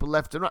killing people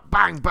left and right.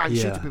 Bang, bang,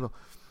 shooting people.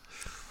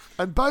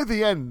 And by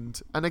the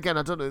end, and again,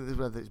 I don't know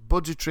whether it's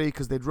budgetary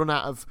because they'd run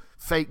out of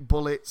fake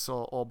bullets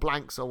or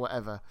blanks or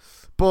whatever,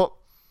 but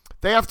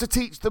they have to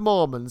teach the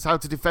Mormons how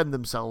to defend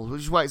themselves,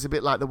 which is why it's a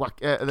bit like the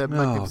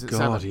Magnificent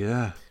Seven. Oh, God,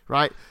 yeah.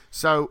 Right?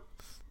 So,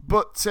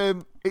 but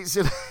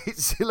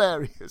it's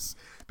hilarious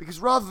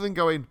because rather than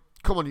going,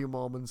 come on, you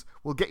Mormons,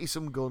 we'll get you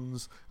some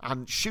guns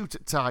and shoot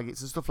at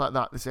targets and stuff like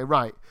that, they say,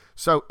 right,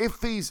 so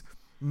if these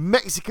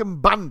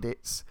Mexican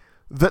bandits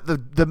that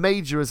the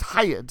major has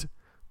hired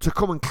to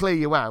come and clear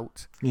you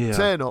out,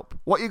 turn up,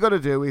 what you've got to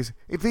do is,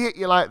 if they hit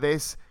you like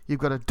this,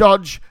 you've got to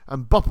dodge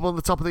and bop them on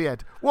the top of the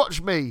head.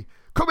 Watch me.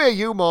 Come here,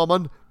 you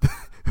Mormon.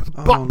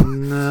 Bop. Oh,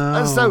 no.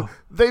 And so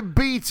they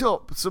beat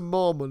up some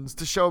Mormons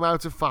to show them how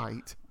to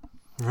fight.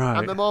 Right.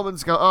 And the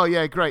Mormons go, oh,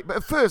 yeah, great. But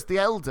at first, the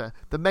elder,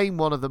 the main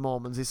one of the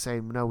Mormons, is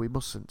saying, no, we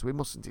mustn't.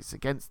 It's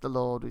against the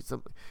Lord.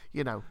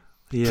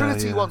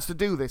 Trinity wants to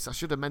do this, I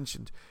should have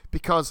mentioned,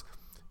 because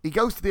he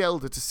goes to the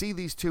elder to see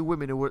these two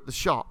women who were at the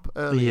shop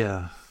earlier.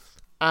 Yeah.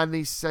 And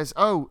he says,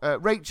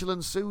 Rachel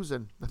and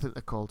Susan, I think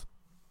they're called.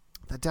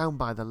 They're down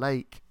by the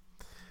lake.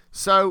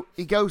 So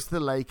he goes to the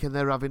lake and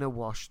they're having a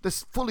wash. They're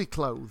fully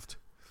clothed.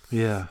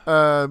 Yeah.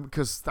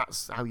 Because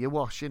that's how you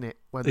wash, innit?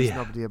 When there's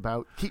nobody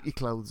about. Keep your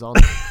clothes on.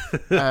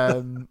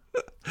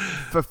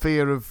 For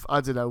fear of, I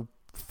don't know,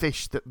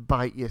 fish that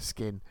bite your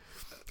skin.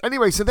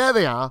 Anyway, so there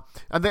they are.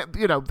 And,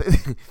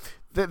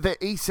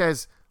 he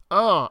says,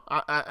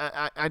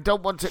 I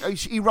don't want to.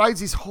 He rides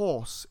his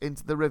horse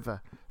into the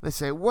river. They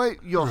say,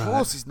 wait, your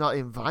horse is not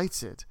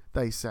invited,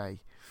 they say.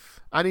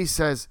 And he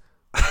says,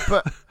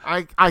 but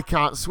I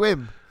can't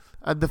swim.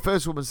 And the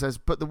first woman says,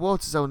 but the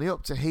water's only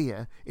up to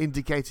here,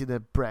 indicating her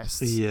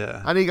breasts.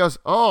 Yeah. And he goes,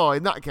 oh,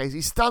 in that case,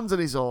 he stands on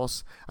his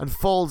horse and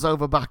falls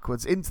over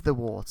backwards into the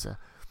water.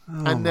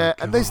 And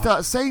they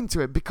start saying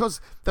to him,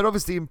 because they're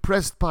obviously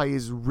impressed by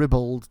his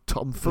ribald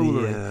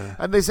tomfoolery,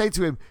 and they say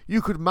to him,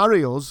 you could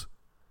marry us.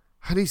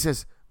 And he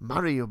says,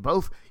 marry you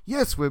both?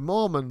 Yes, we're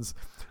Mormons.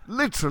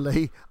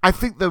 literally, I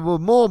think there were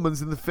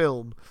Mormons in the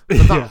film for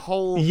that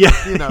whole,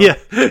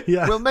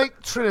 we'll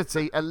make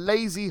Trinity a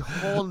lazy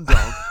horn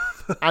dog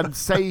and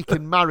say he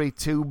can marry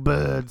 2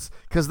 birds,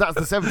 because that's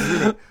the 70s,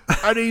 isn't it?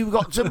 And you've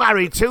got to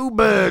marry 2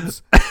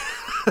 birds.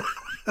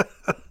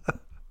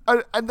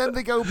 and then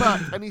they go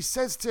back, and he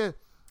says to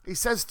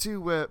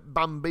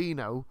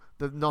Bambino,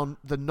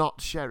 the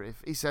not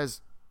sheriff, he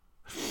says,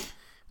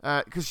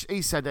 because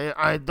he said,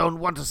 I don't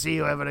want to see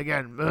you ever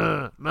again.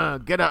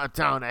 Get out of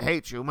town. I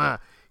hate you.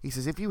 He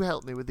says, if you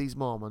help me with these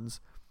Mormons,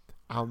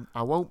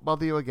 I won't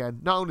bother you again.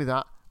 Not only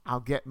that, I'll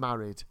get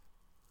married.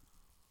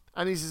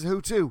 And he says,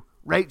 who to?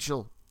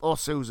 Rachel or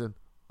Susan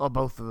or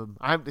both of them.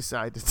 I haven't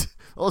decided.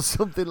 Or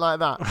something like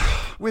that.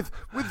 with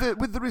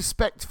the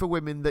respect for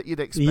women that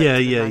you'd expect in a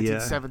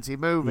 1970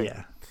 movie.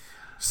 Yeah.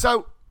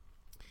 So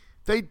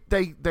they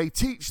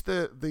teach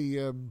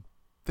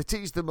they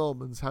teach the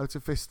Mormons how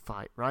to fist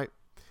fight, right?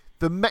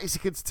 The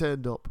Mexicans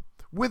turned up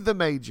with the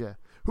Major,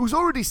 who's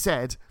already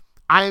said,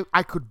 I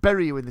could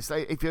bury you in this.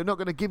 If you're not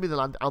going to give me the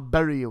land, I'll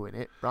bury you in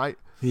it, right?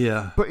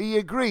 Yeah. But he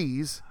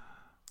agrees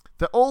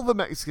that all the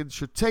Mexicans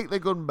should take their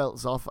gun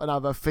belts off and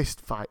have a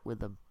fist fight with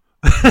them.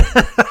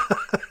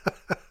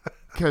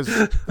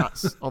 Because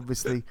that's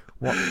obviously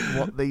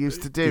what they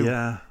used to do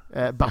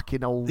back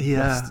in old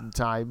Western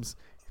times.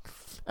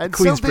 And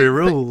Queensbury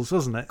rules,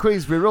 wasn't it?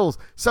 Queensbury rules.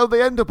 So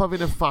they end up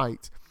having a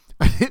fight.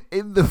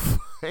 In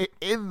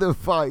the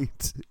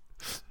fight,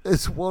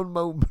 there's one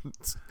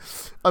moment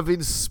of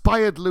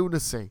inspired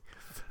lunacy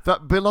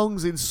that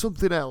belongs in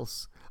something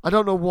else. I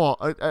don't know what.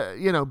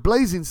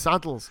 Blazing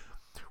Saddles,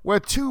 where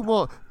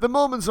the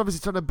Mormons are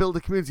obviously trying to build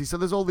a community, so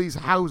there's all these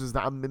houses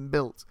that haven't been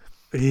built.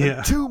 Yeah.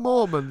 And 2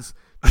 Mormons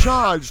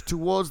charged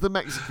towards the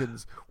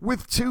Mexicans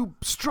with 2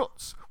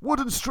 struts,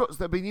 wooden struts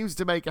that have been used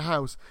to make a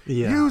house.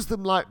 Yeah. Use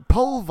them like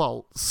pole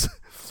vaults.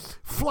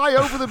 Fly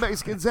over the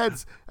Mexicans'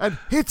 heads and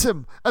hit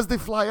them as they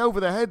fly over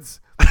their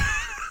heads.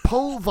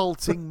 Pole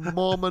vaulting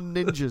Mormon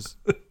ninjas.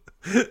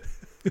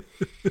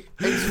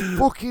 It's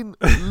fucking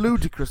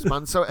ludicrous,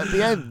 man. So at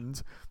the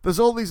end, there's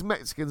all these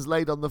Mexicans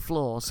laid on the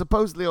floor,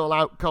 supposedly all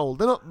out cold.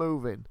 They're not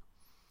moving.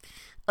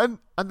 And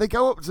they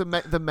go up to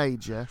the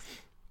Major,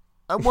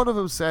 and one of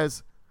them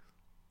says,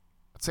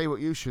 I'll tell you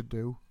what you should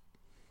do.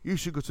 You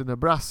should go to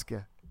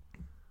Nebraska.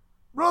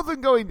 Rather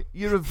than going,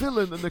 you're a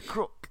villain and a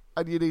crook,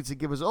 and you need to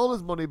give us all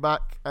his money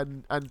back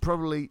and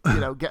probably,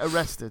 get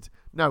arrested.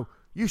 No,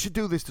 you should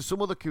do this to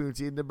some other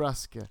community in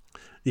Nebraska.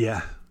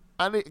 Yeah.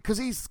 And because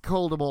he's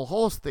called them all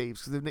horse thieves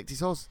because they've nicked his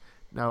horse.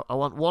 No, I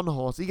want 1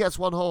 horse. He gets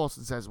 1 horse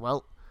and says,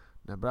 well,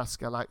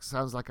 Nebraska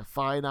sounds like a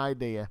fine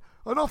idea.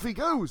 And off he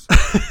goes.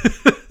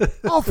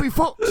 Off he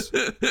fucks.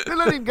 They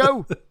let him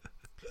go.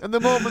 And the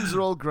Mormons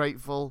are all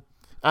grateful.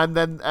 And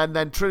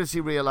then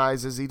Trinity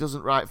realises he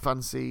doesn't right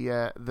fancy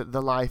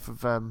the life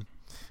of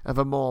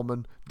a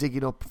Mormon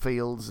digging up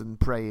fields and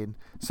praying.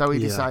 So he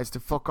decides to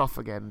fuck off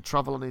again and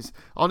travel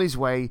on his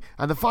way.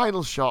 And the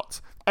final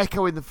shot,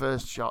 echoing the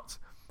first shot,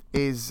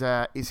 is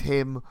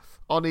him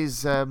on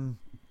his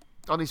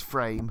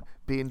frame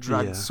being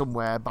dragged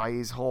somewhere by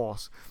his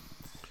horse.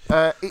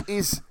 It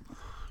is.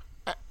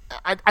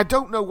 I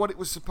don't know what it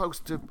was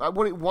supposed to,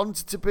 what it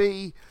wanted to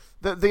be.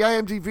 The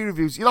IMDb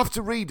reviews, you'll have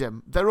to read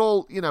them. They're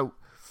all,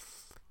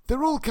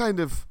 they're all kind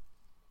of.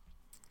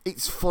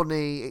 It's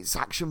funny. It's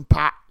action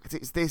packed.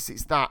 It's this.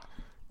 It's that.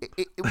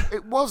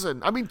 It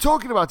wasn't. I mean,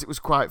 talking about it was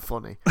quite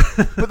funny,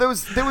 but there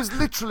was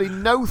literally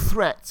no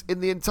threat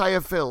in the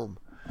entire film.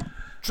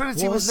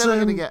 Trinity was never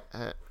going to get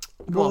hurt.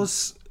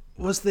 Was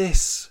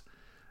this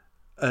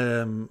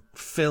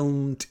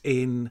filmed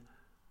in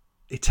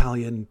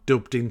Italian,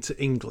 dubbed into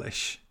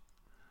English?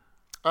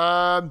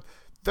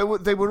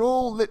 They were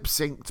all lip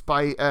synced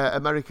by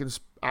American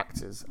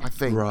actors, I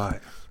think.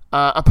 Right.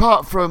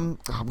 Apart from,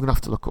 I'm gonna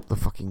have to look up the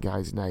fucking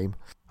guy's name.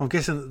 I'm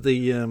guessing that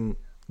the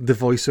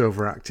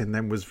voiceover acting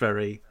then was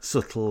very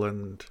subtle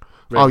and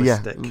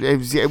realistic. Oh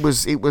yeah, it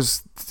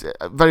was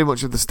very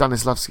much of the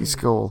Stanislavski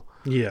school.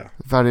 Yeah,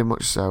 very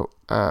much so.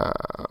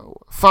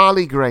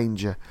 Farley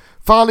Granger.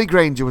 Farley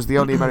Granger was the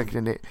only American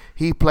in it.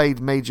 He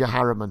played Major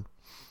Harriman.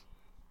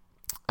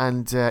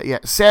 And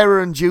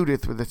Sarah and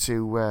Judith were the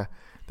two women,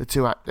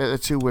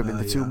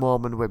 the two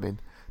Mormon women,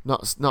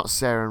 not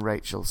Sarah and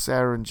Rachel.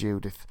 Sarah and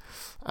Judith.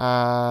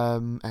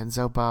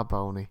 Enzo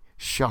Barboni,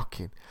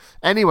 shocking.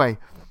 Anyway,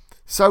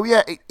 so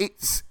yeah,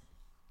 it's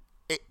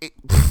the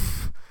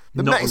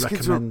not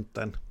Mexicans recommend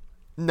then.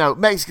 No,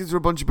 Mexicans are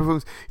a bunch of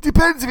buffoons. It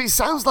depends if it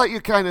sounds like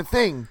your kind of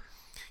thing.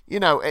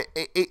 And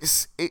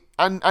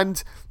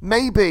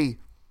maybe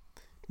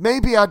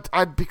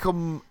I'd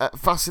become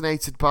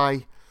fascinated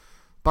by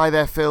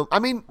their film. I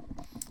mean,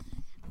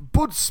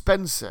 Bud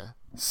Spencer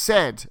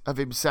said of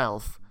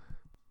himself,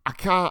 I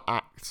can't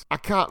act, I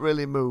can't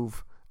really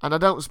move, and I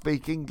don't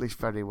speak English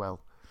very well.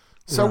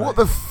 So What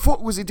the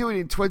fuck was he doing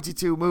in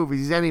 22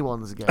 movies is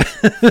anyone's guess.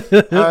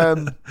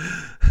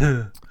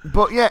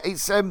 But yeah,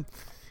 it's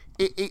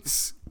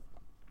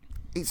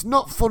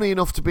not funny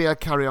enough to be a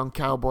Carry On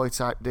Cowboy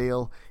type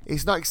deal.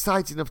 It's not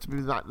exciting enough to be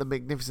like The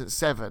Magnificent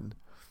Seven.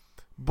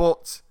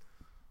 But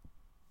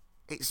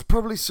it's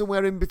probably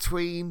somewhere in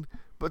between.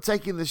 But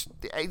taking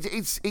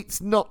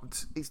it's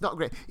not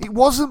great. It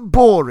wasn't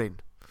boring.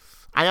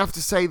 I have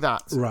to say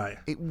that. Right.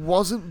 It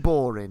wasn't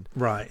boring.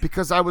 Right.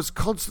 Because I was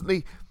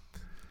constantly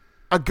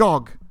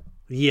agog.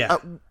 Yeah.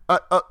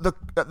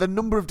 At the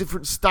number of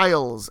different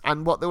styles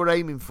and what they were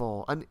aiming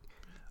for, and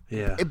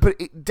but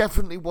it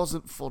definitely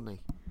wasn't funny,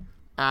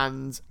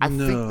 and I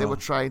think they were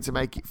trying to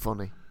make it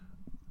funny.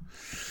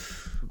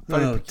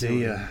 Very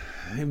peculiar.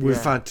 Dear,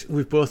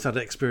 we've both had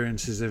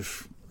experiences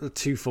of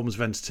two forms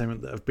of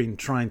entertainment that have been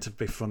trying to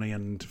be funny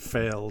and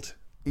failed.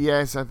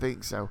 Yes, I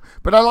think so.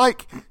 But I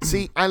like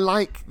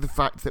the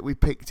fact that we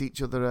picked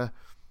each other.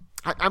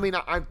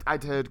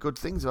 I'd heard good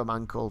things of A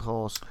Man Called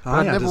Horse, but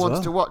I never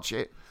wanted to watch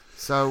it.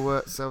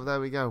 So there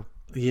we go.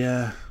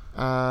 Yeah.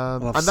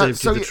 I've and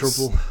saved you the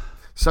trouble.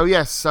 So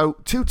yes, so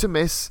 2 to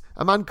miss,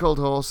 A Man Called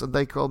Horse, and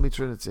They Call Me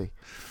Trinity.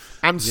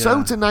 And so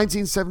to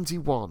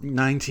 1971.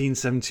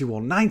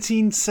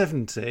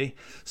 1970,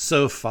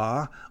 so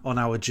far on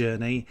our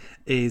journey,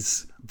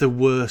 is the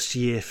worst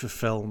year for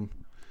film.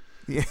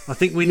 Yeah. I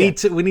think we need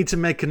to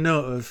make a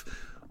note of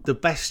the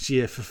best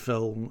year for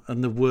film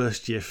and the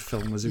worst year for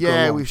film as we go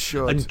along. We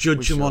should. And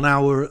judge them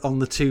on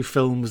the two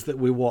films that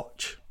we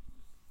watch.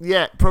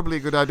 Yeah, probably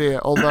a good idea.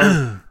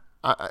 Although,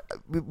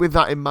 with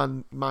that in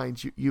mind,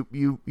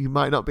 you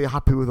might not be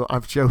happy with what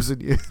I've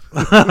chosen you.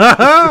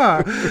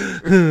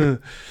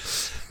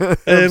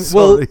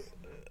 Well,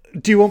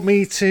 do you want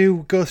me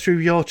to go through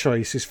your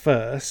choices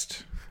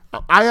first?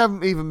 I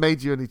haven't even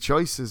made you any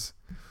choices.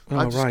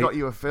 I just right. got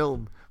you a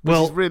film, which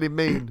is really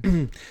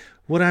mean.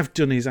 What I've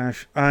done is I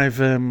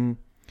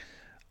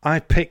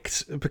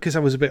picked, because I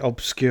was a bit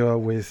obscure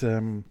with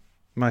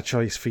my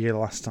choice for you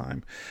last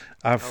time.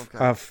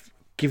 I've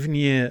given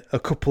you a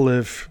couple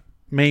of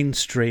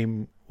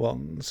mainstream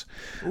ones.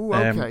 Ooh,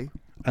 okay.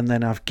 And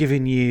then I've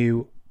given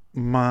you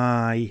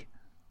my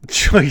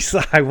choice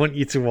that I want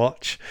you to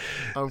watch.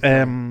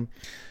 Okay. And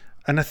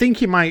I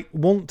think you might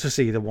want to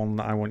see the one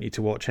that I want you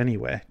to watch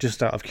anyway,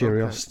 just out of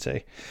curiosity.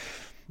 Okay.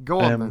 Go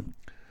on then.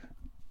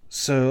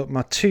 So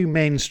my two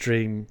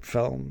mainstream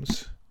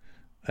films,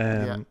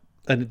 and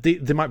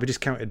they might be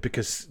discounted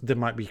because they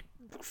might be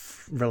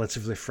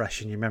relatively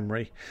fresh in your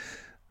memory.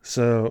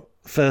 So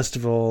first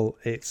of all,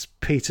 it's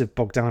Peter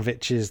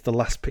Bogdanovich's The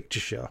Last Picture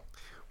Show,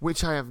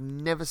 which I have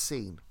never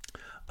seen.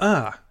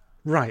 Ah,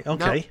 right,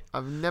 okay. No,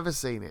 I've never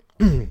seen it.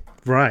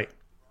 Right.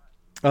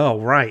 Oh,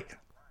 right.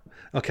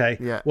 Okay.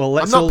 Yeah. Well,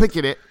 I'm not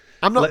picking it.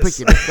 Don't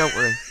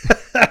worry.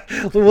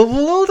 We'll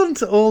hold on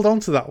to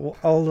that.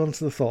 Hold on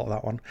to the thought of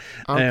that one.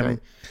 Okay.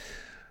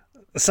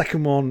 The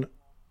second one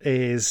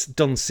is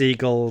Don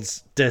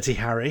Siegel's Dirty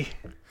Harry,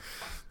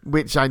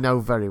 which I know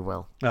very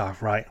well. Ah,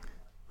 right.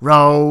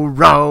 Row,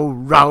 row,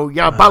 row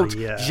your boat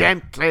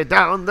gently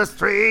down the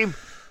stream.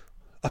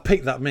 I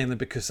picked that mainly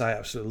because I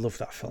absolutely love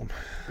that film.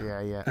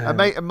 Yeah. A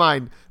mate of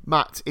mine,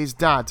 Matt, his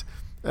dad,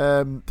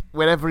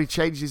 whenever he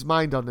changes his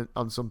mind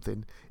on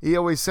something, he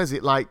always says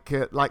it like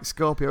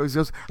Scorpio. He always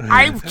goes,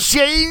 "I've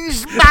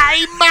changed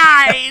my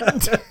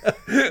mind."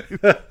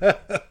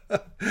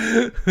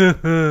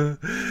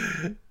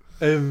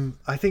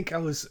 I think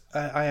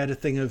I had a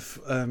thing of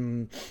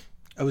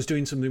I was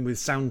doing something with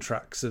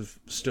soundtracks of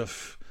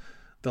stuff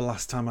the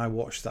last time I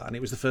watched that, and it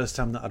was the first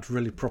time that I'd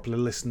really properly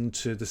listened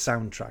to the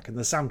soundtrack, and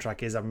the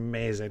soundtrack is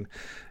amazing.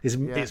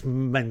 It's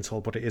mental,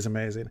 but it is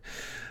amazing.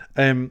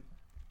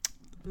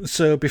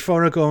 So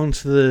before I go on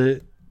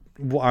to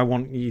what I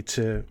want you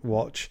to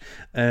watch,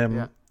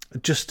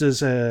 just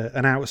as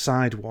an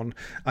outside one,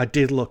 I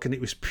did look, and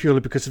it was purely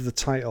because of the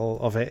title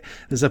of it.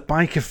 There's a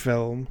biker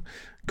film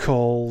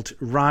called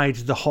Ride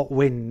the Hot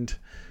Wind,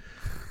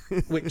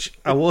 which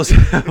I was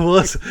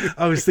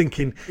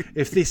thinking,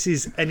 if this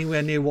is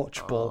anywhere near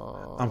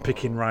watchable, I'm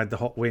picking Ride the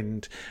Hot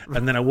Wind.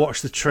 And then I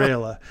watched the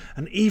trailer,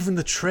 and even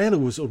the trailer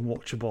was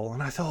unwatchable.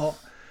 And I thought,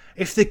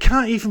 if they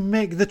can't even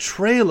make the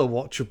trailer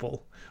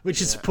watchable, which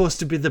is supposed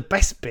to be the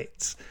best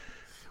bits,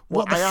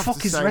 what the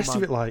fuck is the rest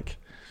of it like?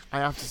 I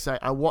have to say,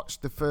 I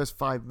watched the first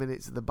 5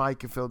 minutes of the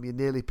biker film you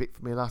nearly picked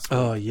for me last week.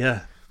 Oh,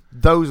 yeah.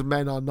 Those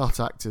men are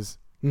not actors.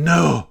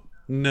 No.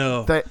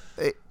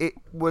 It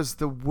was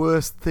the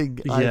worst thing.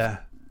 Yeah.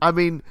 I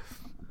mean,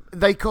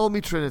 They Call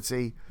Me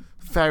Trinity,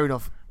 fair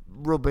enough,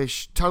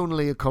 rubbish,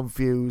 tonally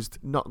confused,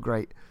 not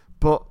great.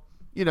 But,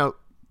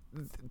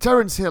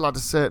 Terence Hill had a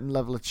certain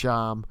level of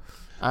charm,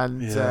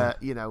 and,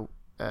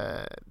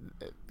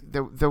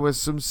 there was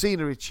some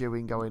scenery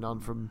chewing going on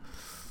from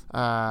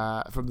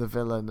the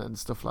villain and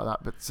stuff like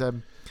that. But,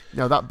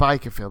 that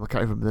biker film, I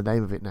can't remember the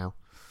name of it now.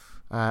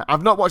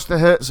 I've not watched the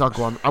Herzog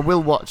one. I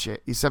will watch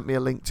it. He sent me a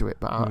link to it,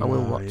 but I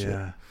will watch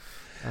it.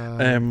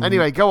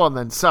 Anyway, go on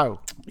then. So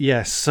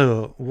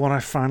what I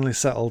finally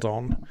settled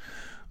on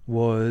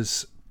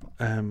was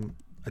a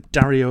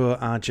Dario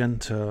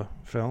Argento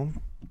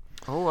film.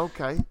 Oh,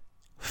 okay.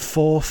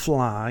 4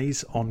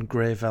 Flies on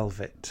Grey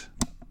Velvet.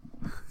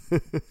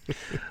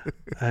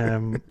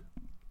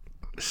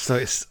 So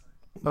it's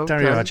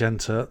Dario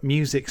Argento.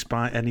 Music's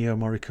by Ennio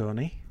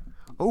Morricone.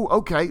 Oh,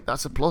 okay.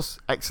 That's a plus.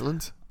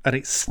 Excellent. And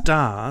it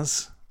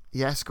stars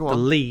go on. the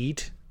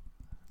lead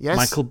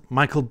Yes.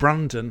 Michael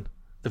Brandon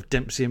of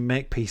Dempsey and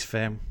Makepeace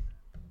fame.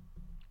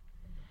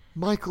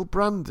 Michael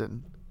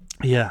Brandon?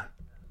 Yeah.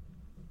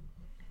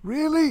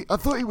 Really? I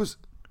thought he was...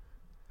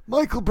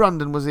 Michael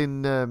Brandon was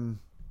in...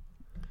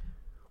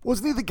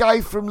 wasn't he the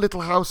guy from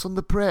Little House on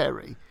the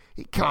Prairie?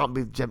 It can't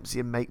be the Dempsey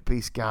and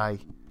Makepeace guy.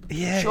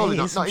 Yeah, surely it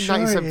not, is. not I'm in sure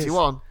it is.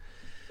 1971.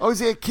 Oh, is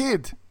he a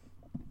kid?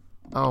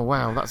 Oh,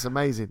 wow, that's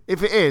amazing.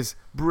 If it is,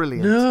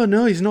 brilliant.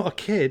 No, he's not a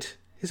kid.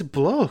 He's a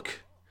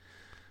bloke.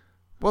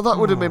 Well, that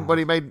would have been when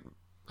he made...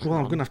 Well,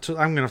 I'm gonna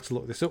have to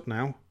look this up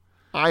now.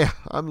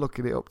 I'm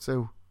looking it up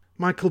too.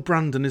 Michael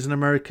Brandon is an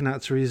American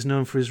actor. He is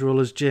known for his role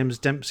as James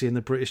Dempsey in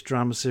the British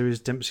drama series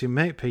Dempsey and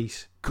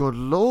Makepeace. Good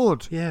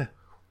Lord. Yeah.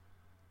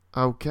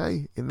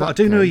 Okay. In But that I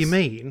do know what case- you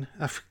mean.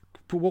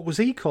 But what was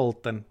he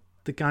called then?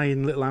 The guy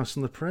in Little House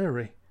on the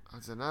Prairie. I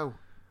don't know.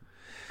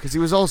 Because he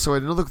was also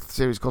in another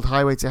series called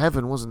Highway to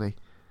Heaven, wasn't he?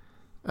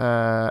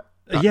 That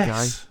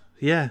Yes.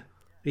 Yeah.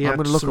 He I'm had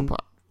going to look some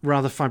up...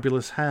 rather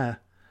fabulous hair.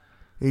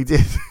 He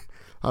did.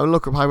 I'll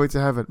look up Highway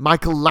to Heaven.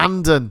 Michael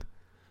Landon.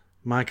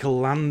 Michael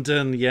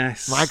Landon,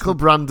 yes. Michael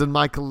Brandon,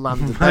 Michael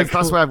Landon.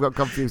 That's where I've got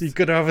confused. You've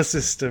got to have a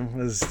system,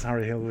 as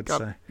Harry Hill would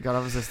say. Got to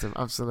have a system,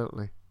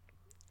 absolutely.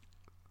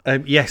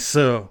 Yes,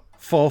 so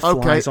Four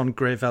Okay. Flies on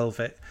Grey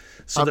Velvet.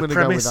 So I'm the gonna go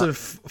premise with of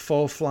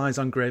Four Flies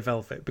on Grey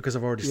Velvet, because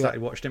I've already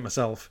started watching it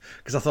myself,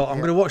 because I thought I'm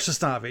Yeah. going to watch the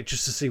start of it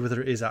just to see whether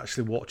it is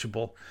actually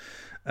watchable.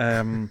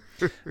 And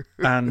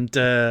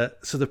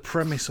so the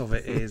premise of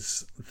it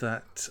is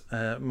that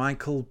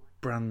Michael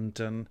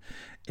Brandon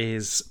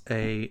is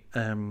a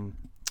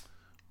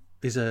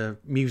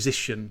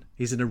musician.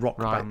 He's in a rock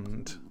Right.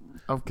 band.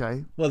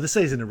 Okay. Well, they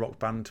say he's in a rock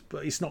band,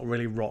 but it's not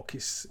really rock. I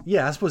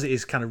suppose it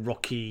is kind of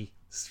rocky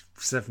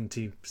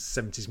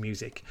 70s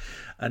music,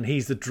 and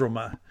he's the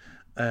drummer.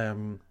 A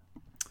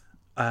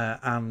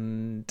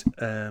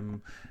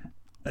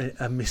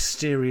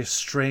mysterious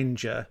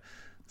stranger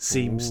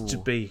seems to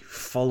be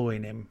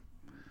following him.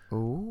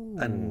 Ooh,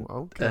 And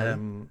okay.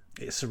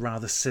 it's a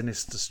rather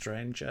sinister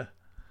stranger.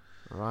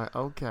 Right,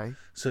 okay.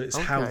 So it's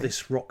how Okay.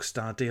 this rock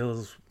star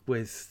deals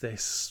with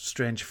this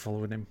stranger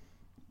following him.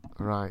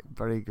 Right,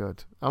 very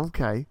good.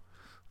 Okay.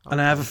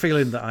 And I have a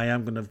feeling that I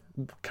am going to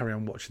carry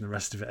on watching the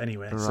rest of it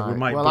anyway. So we Right.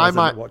 might Well, both I end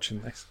might- up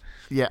watching this.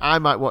 Yeah, I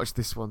might watch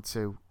this one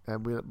too,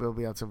 and we'll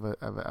be able to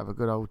have a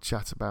good old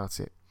chat about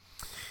it.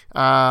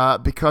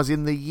 Because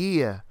in the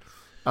year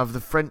of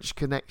the French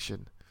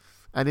Connection,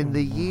 and in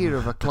the year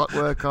of A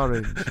Clockwork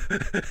Orange,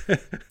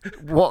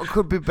 what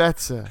could be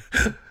better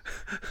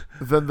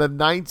than the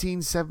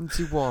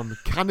 1971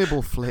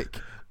 cannibal flick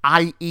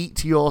I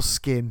Eat Your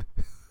Skin?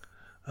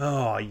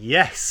 Oh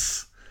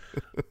yes,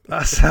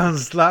 that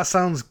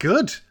sounds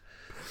good.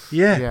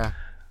 Yeah. Yeah.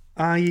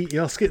 I Eat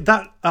Your Skin.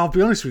 That, I'll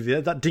be honest with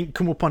you, that didn't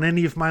come up on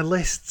any of my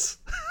lists.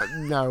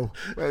 No,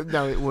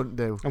 it wouldn't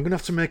do. I'm gonna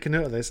have to make a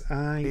note of this.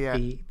 I Yeah.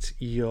 Eat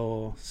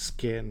Your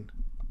Skin.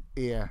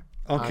 Yeah.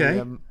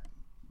 Okay.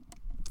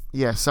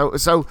 Yeah. So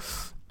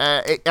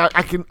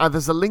I can.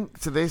 There's a link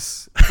to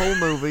this full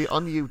movie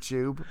on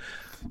YouTube.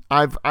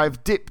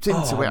 I've dipped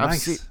into Oh, it.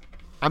 nice.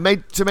 I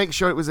made to make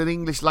sure it was an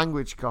English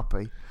language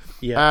copy.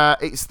 Yeah.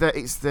 It's the.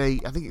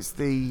 I think it's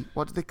the.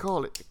 What did they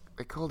call it?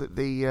 They called it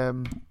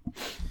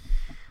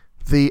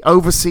the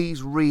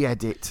overseas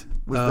re-edit.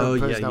 Was Oh, the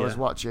person yeah, I was yeah.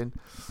 watching,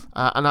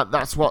 and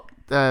that's what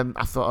I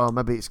thought. Oh,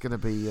 maybe it's going to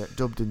be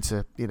dubbed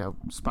into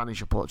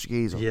Spanish or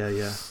Portuguese or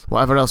yeah.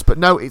 whatever else. But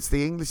no, it's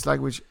the English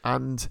language,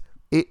 and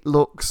it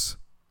looks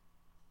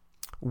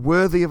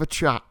worthy of a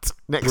chat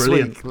next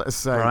Brilliant. week. Let's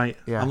say, Right.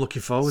 Yeah. I'm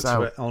looking forward So-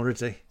 to it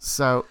already.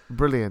 So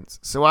brilliant.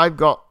 So I've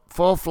got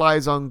Four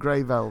Flies on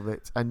Grey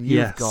Velvet, and you've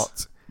Yes.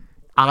 got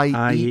I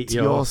I Eat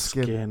Your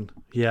Skin.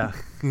 Yeah.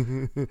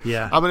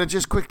 Yeah. I'm going to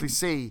just quickly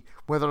see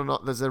whether or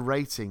not there's a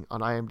rating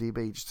on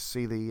IMDb, just to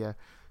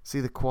see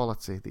the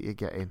quality that you're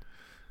getting.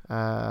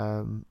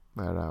 Where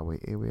are we?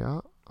 Here we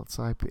are. I'll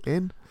type it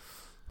in.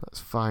 Let's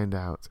find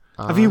out.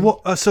 Have you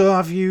watched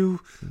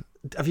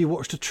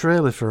a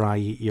trailer for I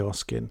Eat Your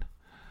Skin?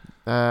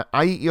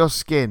 I Eat Your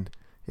Skin.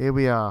 Here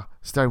we are.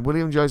 Starring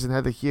William Joyce and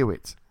Heather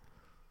Hewitt.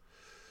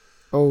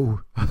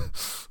 Oh,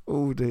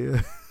 oh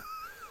dear.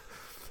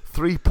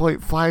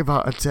 3.5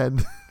 out of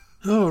 10.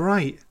 Oh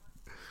right.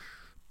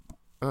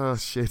 Oh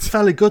shit. It's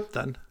fairly good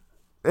then.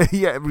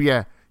 yeah.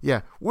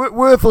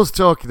 Worth us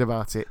talking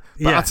about it.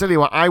 But Yeah. I tell you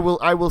what, I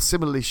will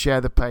similarly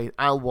share the pain.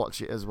 I'll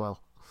watch it as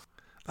well.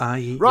 I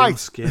Eat Your Right.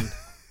 Skin.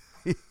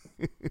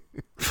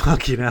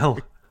 Fucking hell.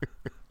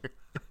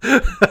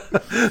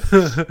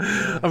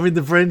 I mean,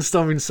 the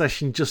brainstorming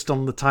session just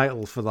on the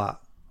title for that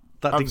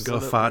didn't go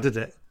far, did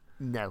it?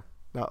 No,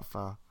 not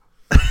far.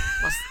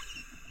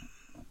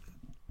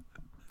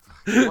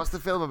 What's the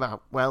film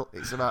about? Well,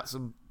 it's about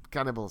some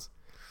cannibals.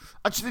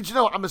 Actually, do you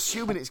know what? I'm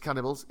assuming it's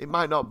cannibals. It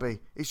might not be.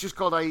 It's just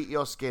called I Eat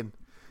Your Skin.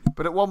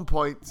 But at one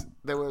point,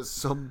 there was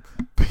some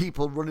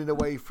people running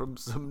away from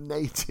some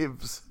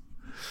natives.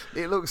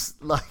 It looks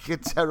like a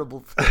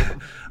terrible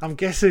film. I'm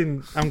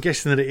guessing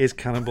that it is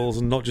cannibals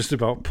and not just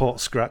about pot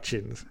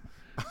scratchings.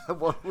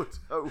 One would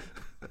hope.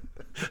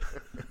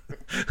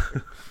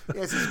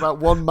 Yes, it's about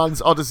one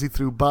man's odyssey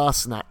through bar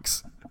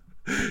snacks.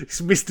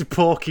 It's Mr.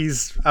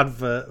 Porky's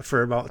advert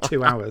for about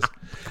 2 hours.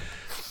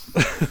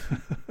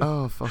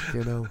 Oh,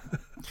 fucking hell.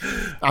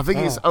 I think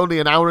it's only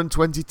an hour and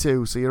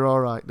 22, so you're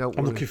all right. Don't worry.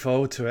 I'm looking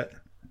forward to it.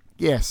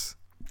 Yes.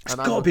 It's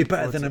got to be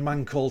better than A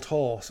Man Called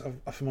Horse,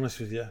 if I'm honest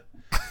with you.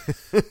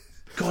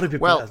 Got to be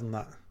better than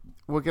that.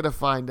 We're going to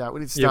find out.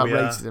 We need to start we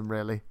are. rating them,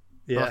 really.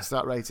 Yeah. We'll have to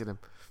start rating them.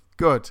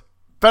 Good.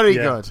 Very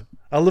good.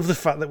 I love the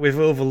fact that we've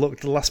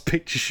overlooked the Last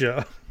Picture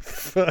Show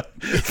for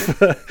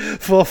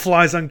Four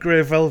Flies on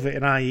Grey Velvet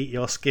and I Eat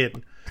Your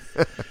Skin.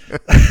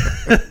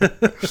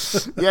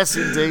 Yes,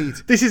 indeed.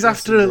 This is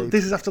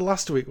after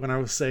last week when I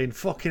was saying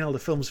fucking hell, the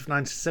films of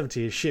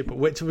 1970 is shit, but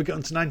wait till we get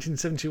onto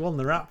 1971,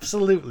 they're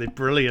absolutely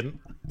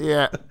brilliant.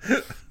 Yeah.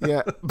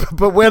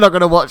 But we're not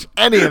going to watch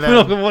any of them. We're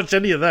not going to watch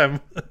any of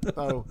them.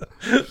 Oh.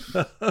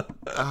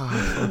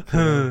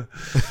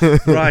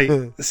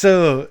 Right,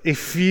 so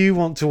if you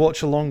want to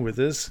watch along with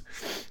us,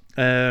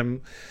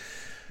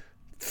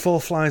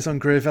 Four Flies on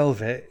Grey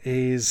Velvet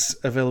is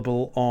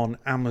available on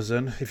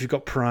Amazon. If you've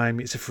got Prime,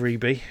 it's a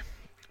freebie.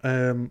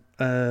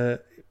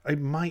 It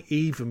might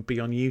even be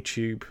on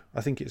YouTube.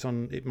 I think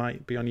it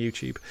might be on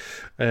YouTube.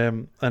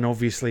 And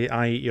obviously,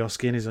 I Eat Your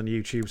Skin is on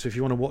YouTube. So if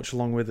you want to watch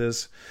along with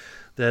us,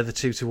 they're the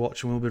two to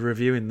watch, and we'll be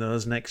reviewing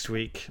those next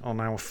week on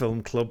our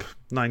Film Club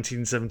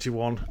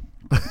 1971.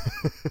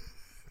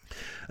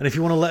 And if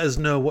you want to let us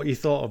know what you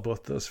thought of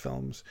both those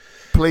films,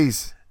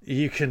 please.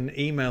 You can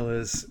email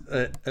us.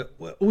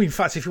 In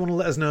fact, if you want to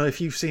let us know if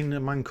you've seen A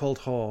Man Called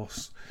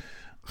Horse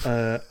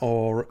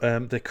or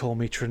They Call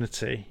Me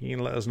Trinity, you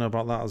can let us know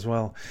about that as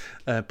well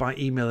by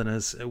emailing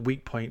us at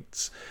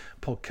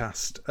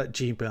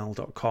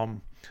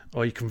weakpointspodcast@gmail.com,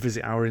 or you can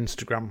visit our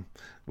Instagram,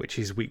 which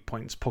is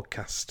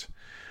weakpointspodcast.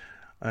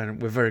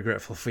 And we're very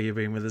grateful for you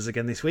being with us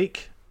again this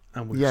week.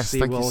 And we'll see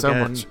you all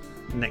again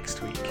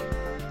next week.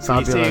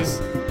 Fabulous.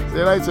 See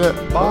you later.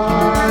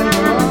 Bye.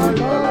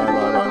 Bye.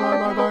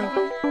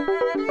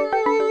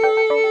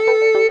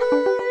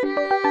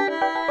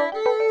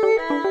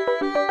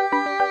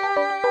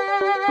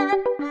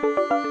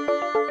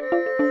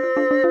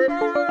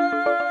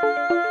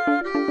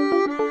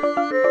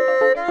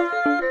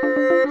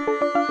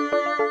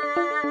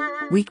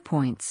 Weak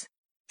Points.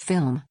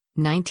 Film,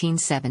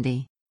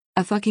 1970.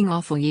 A fucking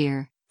awful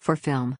year for film.